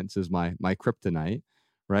annoyance is my kryptonite,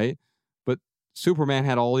 right? But Superman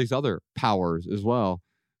had all these other powers as well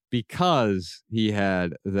because he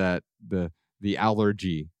had the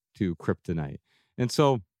allergy to kryptonite. And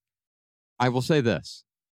so I will say this.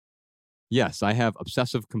 Yes, I have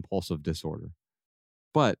obsessive compulsive disorder,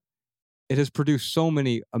 but it has produced so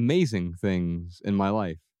many amazing things in my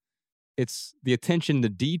life. It's the attention to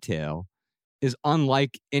detail is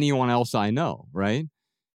unlike anyone else I know, right?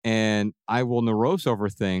 And I will neurose over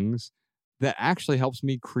things that actually helps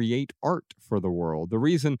me create art for the world. The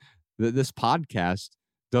reason that this podcast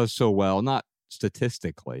does so well, not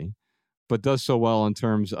statistically, but does so well in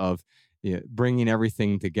terms of bringing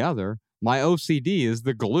everything together, my OCD is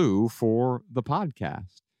the glue for the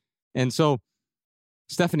podcast. And so,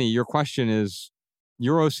 Stephanie, your question is,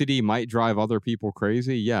 your OCD might drive other people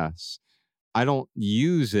crazy? Yes. I don't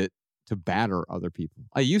use it to batter other people.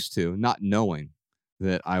 I used to, not knowing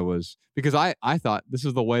that I was, because I thought this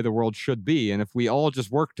is the way the world should be. And if we all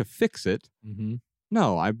just work to fix it,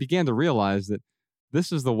 no, I began to realize that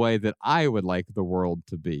this is the way that I would like the world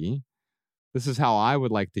to be. This is how I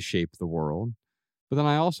would like to shape the world. But then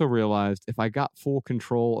I also realized if I got full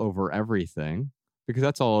control over everything, because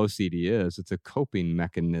that's all OCD is, it's a coping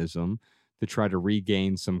mechanism to try to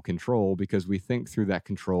regain some control, because we think through that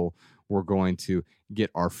control, we're going to get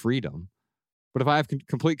our freedom. But if I have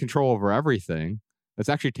complete control over everything, that's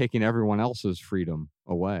actually taking everyone else's freedom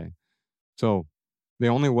away. So the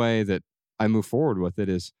only way that I move forward with it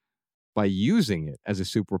is by using it as a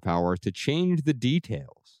superpower to change the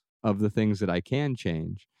details of the things that I can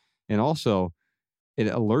change. And also, it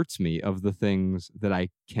alerts me of the things that I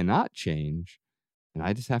cannot change, and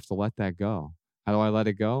I just have to let that go. How do I let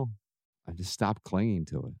it go? I just stop clinging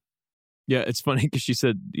to it. Yeah, it's funny because she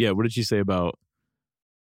said, what did she say about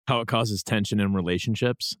how it causes tension in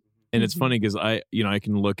relationships? And it's funny because I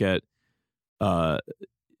can look at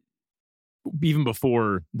even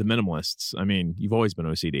before the minimalists. I mean, you've always been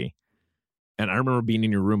OCD. And I remember being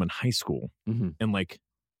in your room in high school and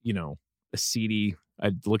a CD,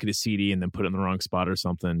 I'd look at a CD and then put it in the wrong spot or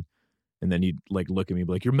something. And then you'd look at me and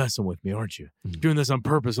be like, you're messing with me, aren't you? You're doing this on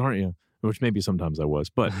purpose, aren't you? Which maybe sometimes I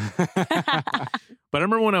was, but I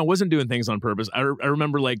remember when I wasn't doing things on purpose, I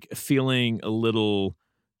remember feeling a little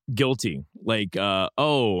guilty.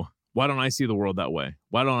 why don't I see the world that way?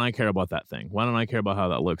 Why don't I care about that thing? Why don't I care about how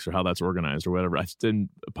that looks or how that's organized or whatever?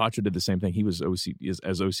 Pacha did the same thing. He was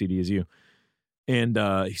as OCD as you. And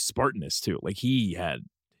he's Spartanist too. He had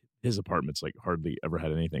his apartment's hardly ever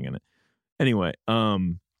had anything in it. Anyway,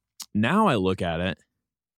 now I look at it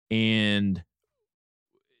and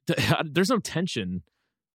there's no tension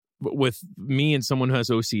with me and someone who has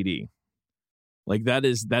OCD. That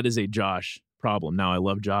is a Josh problem. Now I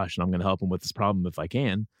love Josh and I'm going to help him with this problem if I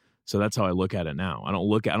can. So that's how I look at it now. I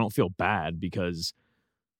don't feel bad because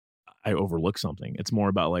I overlook something. It's more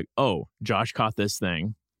about Josh caught this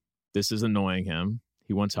thing. This is annoying him.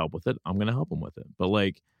 He wants help with it. I'm going to help him with it. But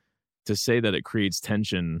to say that it creates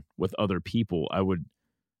tension with other people, I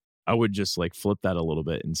would just flip that a little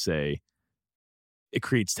bit and say it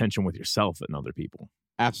creates tension with yourself and other people.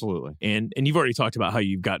 Absolutely. And you've already talked about how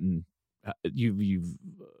you've gotten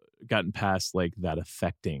past that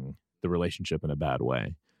affecting the relationship in a bad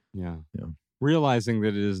way. Yeah. Realizing that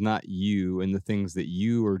it is not you and the things that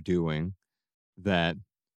you are doing that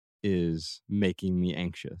is making me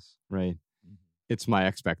anxious, right? It's my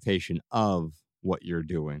expectation of what you're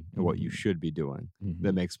doing and what you should be doing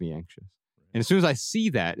that makes me anxious. And as soon as I see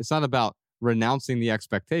that, it's not about renouncing the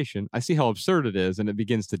expectation. I see how absurd it is, and it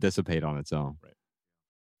begins to dissipate on its own. Right.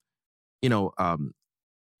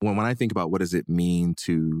 When I think about what does it mean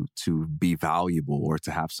to be valuable or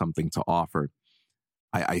to have something to offer,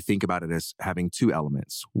 I think about it as having two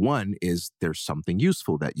elements. One is there's something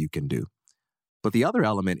useful that you can do. But the other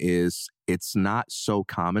element is it's not so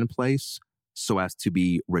commonplace so as to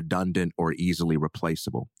be redundant or easily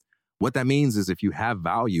replaceable. What that means is if you have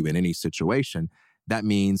value in any situation, that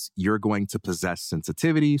means you're going to possess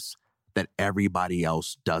sensitivities that everybody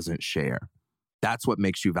else doesn't share. That's what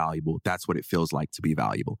makes you valuable. That's what it feels like to be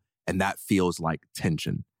valuable. And that feels like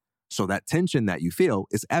tension. So that tension that you feel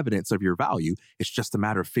is evidence of your value. It's just a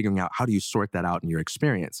matter of figuring out how do you sort that out in your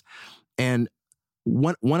experience. And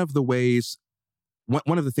one of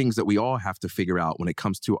the things that we all have to figure out when it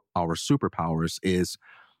comes to our superpowers is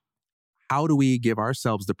how do we give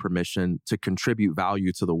ourselves the permission to contribute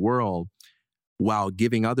value to the world while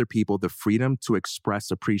giving other people the freedom to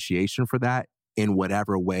express appreciation for that in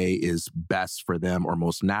whatever way is best for them or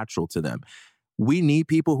most natural to them. We need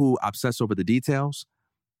people who obsess over the details.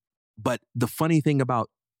 But the funny thing about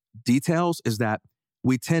details is that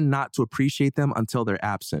we tend not to appreciate them until they're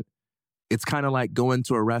absent. It's kind of like going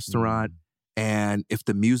to a restaurant and if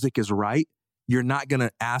the music is right, you're not going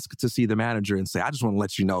to ask to see the manager and say, I just want to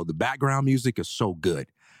let you know the background music is so good.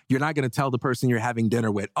 You're not going to tell the person you're having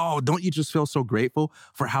dinner with, oh, don't you just feel so grateful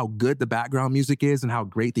for how good the background music is and how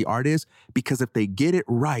great the art is? Because if they get it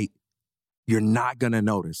right, you're not going to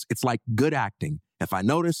notice. It's like good acting. If I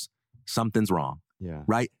notice, something's wrong. Yeah.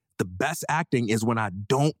 Right? the best acting is when I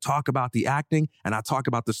don't talk about the acting and I talk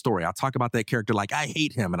about the story. I talk about that character like I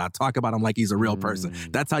hate him and I talk about him like he's a real person.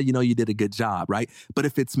 That's how you know you did a good job, right? But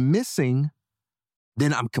if it's missing,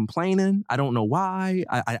 then I'm complaining. I don't know why.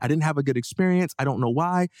 I didn't have a good experience. I don't know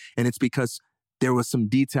why. And it's because there was some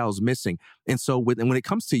details missing. And so when it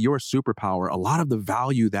comes to your superpower, a lot of the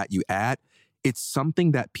value that you add, it's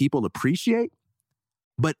something that people appreciate,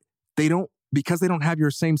 but because they don't have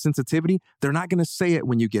your same sensitivity, they're not going to say it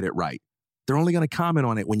when you get it right. They're only going to comment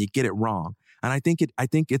on it when you get it wrong. And I think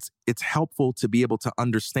it's helpful to be able to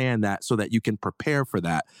understand that so that you can prepare for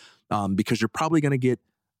that, because you're probably going to get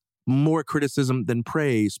more criticism than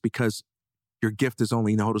praise because your gift is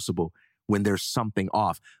only noticeable when there's something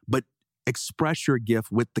off. But express your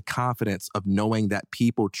gift with the confidence of knowing that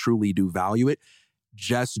people truly do value it.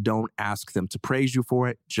 Just don't ask them to praise you for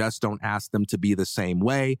it. Just don't ask them to be the same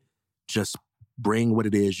way. Just bring what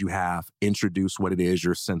it is you have, introduce what it is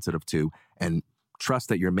you're sensitive to, and trust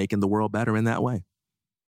that you're making the world better in that way.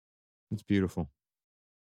 It's beautiful.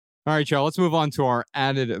 All right, y'all, let's move on to our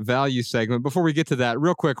added value segment. Before we get to that,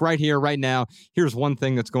 real quick, right here, right now, here's one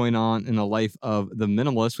thing that's going on in the life of the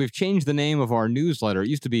minimalist. We've changed the name of our newsletter. It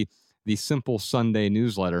used to be the Simple Sunday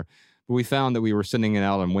newsletter, but we found that we were sending it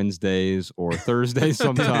out on Wednesdays or Thursdays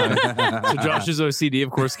sometime. So Josh's OCD, of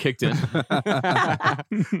course, kicked in.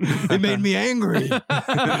 It made me angry.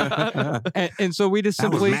 and so we just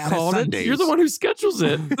simply called it. You're the one who schedules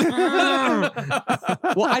it.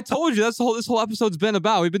 Well, I told you, this whole episode's been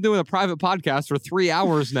about. We've been doing a private podcast for 3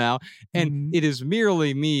 hours now, and it is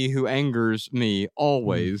merely me who angers me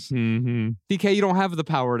always. DK, you don't have the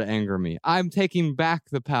power to anger me. I'm taking back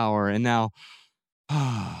the power, and now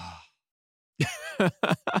I'm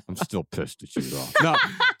still pissed at you, though.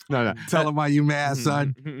 No. Tell them why you mad,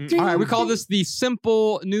 son. All right, we call this the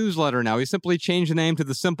Simple Newsletter now. We simply changed the name to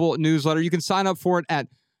the Simple Newsletter. You can sign up for it at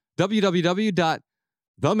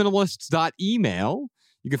www.theminimalists.email.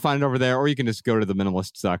 You can find it over there, or you can just go to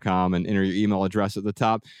theminimalists.com and enter your email address at the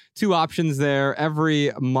top. 2 options there.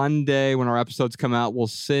 Every Monday when our episodes come out, we'll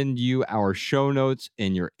send you our show notes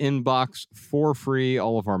in your inbox for free.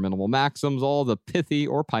 All of our minimal maxims, all the pithy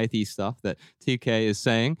or pithy stuff that TK is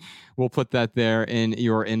saying. We'll put that there in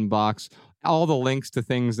your inbox. All the links to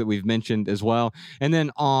things that we've mentioned as well. And then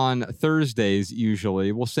on Thursdays,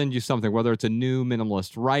 usually, we'll send you something, whether it's a new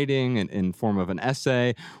minimalist writing in form of an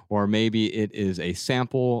essay, or maybe it is a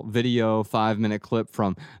sample video, 5-minute clip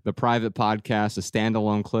from the private podcast, a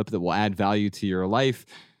standalone clip that will add value to your life.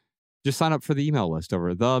 Just sign up for the email list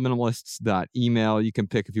over theminimalists.email. You can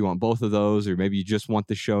pick if you want both of those, or maybe you just want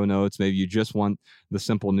the show notes. Maybe you just want the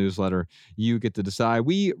simple newsletter. You get to decide.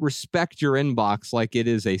 We respect your inbox like it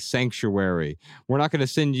is a sanctuary. We're not going to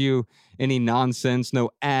send you any nonsense, no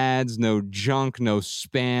ads, no junk, no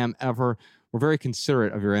spam ever. We're very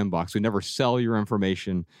considerate of your inbox. We never sell your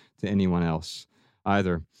information to anyone else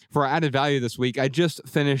either. For our added value this week, I just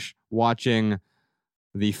finished watching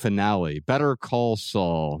the finale, Better Call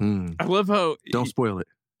Saul. I love how... Don't spoil it.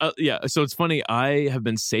 Yeah, so it's funny. I have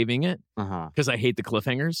been saving it because I hate the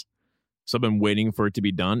cliffhangers. So I've been waiting for it to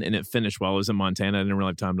be done, and it finished while I was in Montana. I didn't really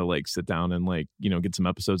have time to sit down and get some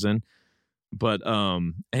episodes in. But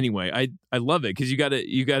anyway, I love it because you got it.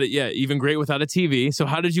 Yeah, even great without a TV. So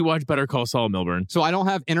how did you watch Better Call Saul, Milburn? So I don't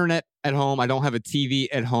have internet at home. I don't have a TV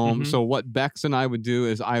at home. So what Bex and I would do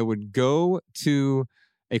is I would go to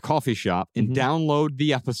a coffee shop and download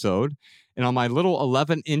the episode. And on my little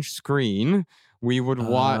 11-inch screen, we would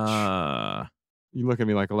watch. You look at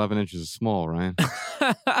me like 11 inches is small, Ryan.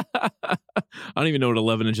 I don't even know what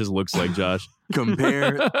 11 inches looks like, Josh.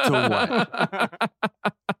 Compared to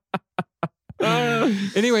what?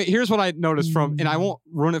 Anyway, here's what I noticed and I won't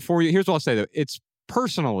ruin it for you. Here's what I'll say, though. It's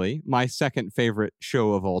personally my second favorite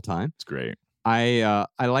show of all time. It's great. I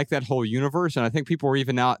like that whole universe, and I think people are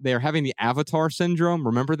even out there having the Avatar syndrome.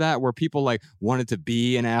 Remember that, where people wanted to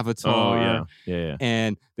be an Avatar. Oh yeah.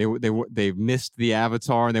 And they missed the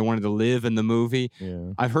Avatar and they wanted to live in the movie.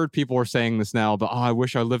 Yeah. I've heard people are saying this now, but I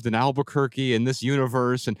wish I lived in Albuquerque in this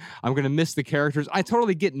universe, and I'm gonna miss the characters. I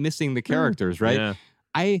totally get missing the characters, right? Yeah.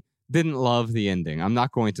 I didn't love the ending. I'm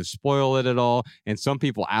not going to spoil it at all, and some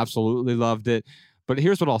people absolutely loved it. But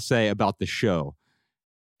here's what I'll say about the show.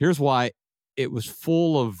 Here's why. It was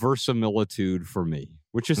full of verisimilitude for me,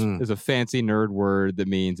 which is a fancy nerd word that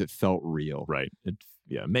means it felt real. Right. It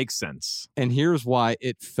makes sense. And here's why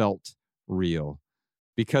it felt real.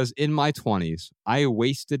 Because in my 20s, I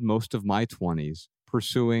wasted most of my 20s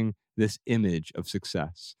pursuing this image of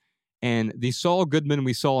success. And the Saul Goodman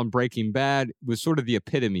we saw in Breaking Bad was sort of the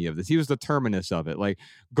epitome of this. He was the terminus of it, like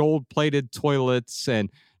gold-plated toilets and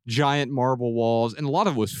giant marble walls. And a lot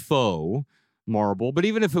of it was faux. marble, but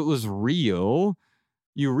even if it was real,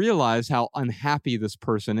 you realize how unhappy this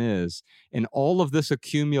person is. And all of this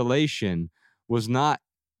accumulation was not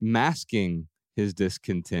masking his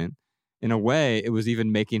discontent. In a way, it was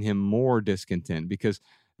even making him more discontent because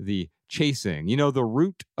the chasing, the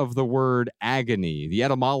root of the word agony, the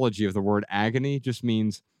etymology of the word agony just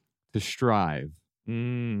means to strive.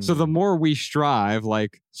 So the more we strive,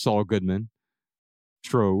 like Saul Goodman,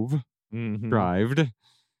 strived.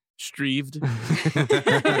 Strived. Can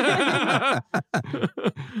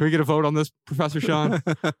we get a vote on this, Professor Sean?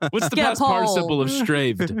 What's the past participle of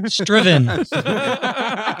straved? Striven.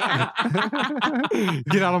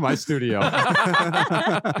 Get out of my studio.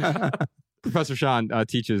 Professor Sean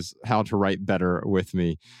teaches how to write better with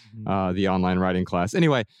me, the online writing class.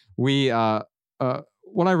 Anyway,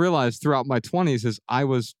 what I realized throughout my 20s is I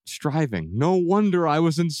was striving. No wonder I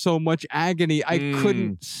was in so much agony. I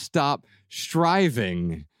couldn't stop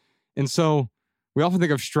striving. And so we often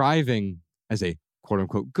think of striving as a quote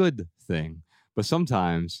unquote good thing. But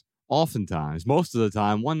sometimes, oftentimes, most of the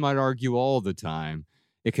time, one might argue all the time,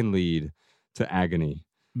 it can lead to agony.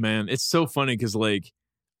 Man, it's so funny because, like,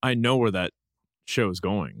 I know where that show is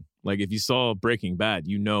going. Like, if you saw Breaking Bad,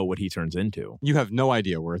 you know what he turns into. You have no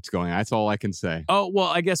idea where it's going. That's all I can say. Oh, well,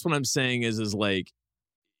 I guess what I'm saying is like,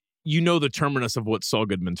 you know the terminus of what Saul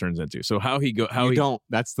Goodman turns into. So how he don't.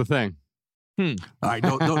 That's the thing. All right,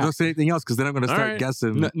 don't say anything else because then I'm going to start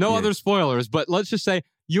guessing. No other spoilers, but let's just say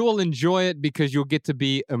you will enjoy it because you'll get to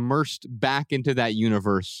be immersed back into that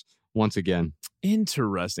universe once again.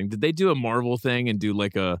 Interesting. Did they do a Marvel thing and do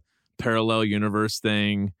like a parallel universe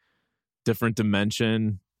thing, different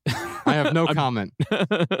dimension? I have no comment. All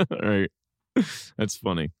right. That's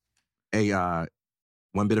funny. Hey,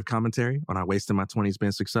 one bit of commentary on how wasting my 20s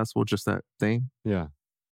being successful, just that thing. Yeah.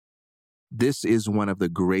 This is one of the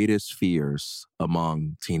greatest fears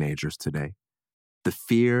among teenagers today. The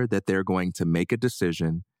fear that they're going to make a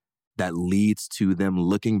decision that leads to them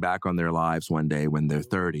looking back on their lives one day when they're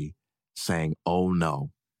 30, saying, oh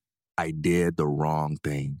no, I did the wrong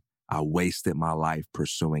thing. I wasted my life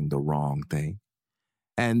pursuing the wrong thing.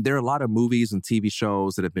 And there are a lot of movies and TV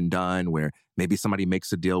shows that have been done where maybe somebody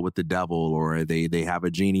makes a deal with the devil or they have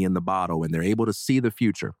a genie in the bottle and they're able to see the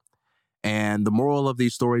future. And the moral of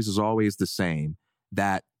these stories is always the same,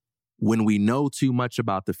 that when we know too much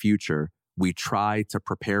about the future, we try to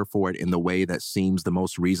prepare for it in the way that seems the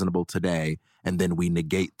most reasonable today, and then we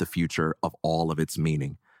negate the future of all of its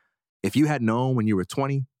meaning. If you had known when you were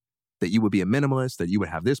 20 that you would be a minimalist, that you would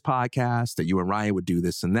have this podcast, that you and Ryan would do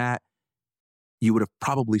this and that, you would have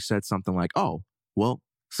probably said something like, oh, well,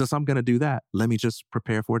 since I'm going to do that, let me just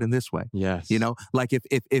prepare for it in this way. Yes. Like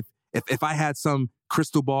if I had some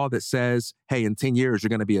crystal ball that says, hey, in 10 years, you're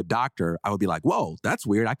going to be a doctor, I would be like, whoa, that's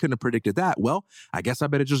weird. I couldn't have predicted that. Well, I guess I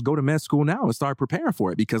better just go to med school now and start preparing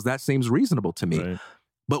for it because that seems reasonable to me. Right.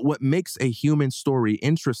 But what makes a human story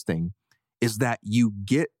interesting is that you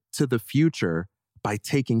get to the future by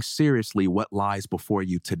taking seriously what lies before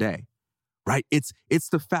you today, right? It's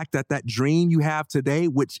the fact that dream you have today,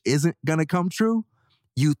 which isn't going to come true,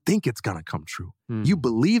 you think it's going to come true. You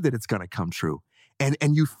believe that it's going to come true.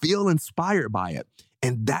 And you feel inspired by it.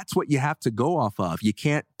 And that's what you have to go off of. You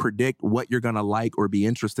can't predict what you're going to like or be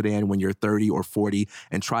interested in when you're 30 or 40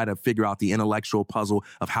 and try to figure out the intellectual puzzle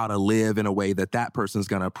of how to live in a way that person's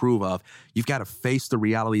going to approve of. You've got to face the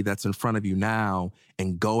reality that's in front of you now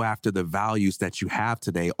and go after the values that you have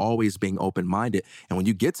today, always being open-minded. And when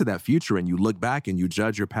you get to that future and you look back and you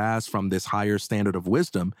judge your past from this higher standard of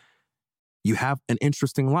wisdom, you have an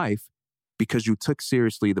interesting life because you took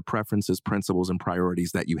seriously the preferences, principles, and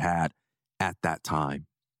priorities that you had at that time.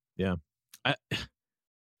 Yeah.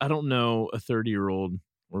 I don't know a 30-year-old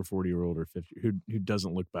or 40-year-old or 50 who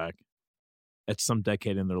doesn't look back at some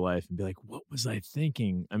decade in their life and be like, what was I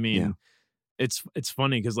thinking? I mean, it's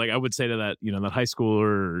funny because like I would say to that, that high schooler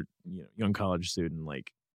or young college student, like,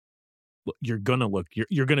 you're going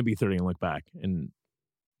to be 30 and look back and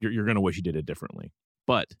you're going to wish you did it differently.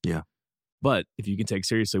 But if you can take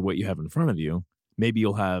seriously what you have in front of you, maybe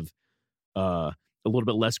you'll have a little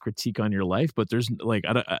bit less critique on your life. But there's like,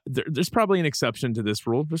 there's probably an exception to this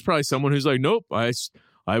rule. There's probably someone who's like, nope,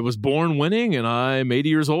 I was born winning and I'm 80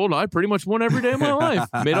 years old. I pretty much won every day of my life.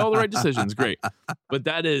 Made all the right decisions. Great. But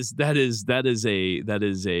that is a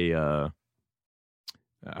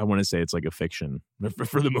I want to say it's like a fiction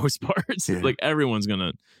for the most part. Like everyone's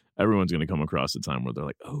gonna come across a time where they're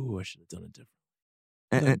like, oh, I should have done it differently.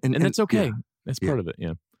 And that's okay. Yeah. That's part of it.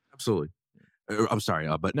 Yeah, absolutely. I'm sorry,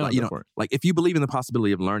 but no, like if you believe in the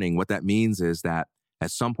possibility of learning, what that means is that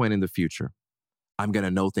at some point in the future, I'm going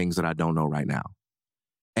to know things that I don't know right now.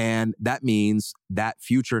 And that means that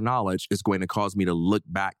future knowledge is going to cause me to look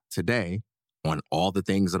back today on all the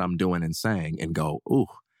things that I'm doing and saying and go, ooh,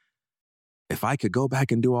 if I could go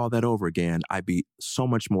back and do all that over again, I'd be so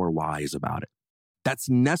much more wise about it. That's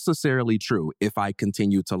necessarily true if I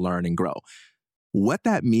continue to learn and grow. What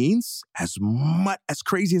that means, as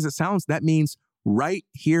crazy as it sounds, that means right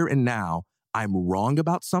here and now, I'm wrong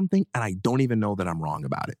about something and I don't even know that I'm wrong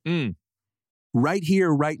about it. Right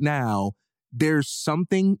here, right now, there's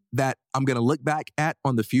something that I'm going to look back at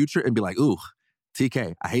on the future and be like, ooh,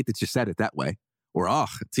 TK, I hate that you said it that way. Or, oh,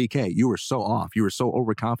 TK, you were so off. You were so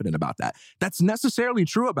overconfident about that. That's necessarily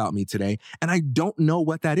true about me today. And I don't know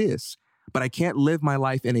what that is. But I can't live my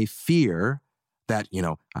life in a fear that,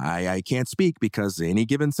 I can't speak because any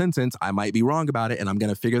given sentence, I might be wrong about it. And I'm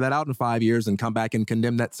going to figure that out in 5 years and come back and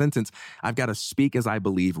condemn that sentence. I've got to speak as I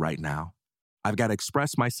believe right now. I've got to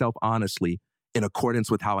express myself honestly in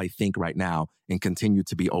accordance with how I think right now and continue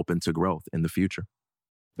to be open to growth in the future.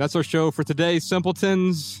 That's our show for today,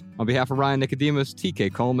 Simpletons. On behalf of Ryan Nicodemus,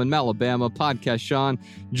 TK Coleman, Malabama, Podcast Sean,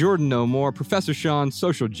 Jordan No More, Professor Sean,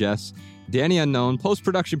 Social Jess, Danny Unknown,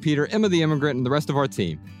 Post-Production Peter, Emma the Immigrant, and the rest of our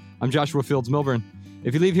team, I'm Joshua Fields Milburn.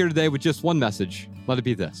 If you leave here today with just one message, let it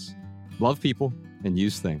be this: love people and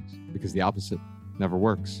use things, because the opposite never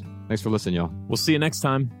works. Thanks for listening, y'all. We'll see you next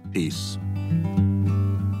time. Peace.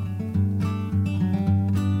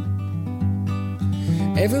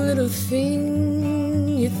 Every little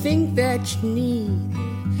thing you think that you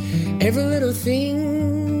need, every little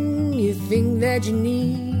thing you think that you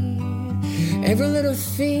need, every little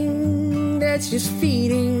thing that's just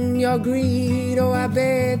feeding your greed. Oh, I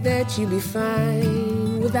bet that you'd be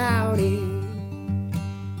fine without it.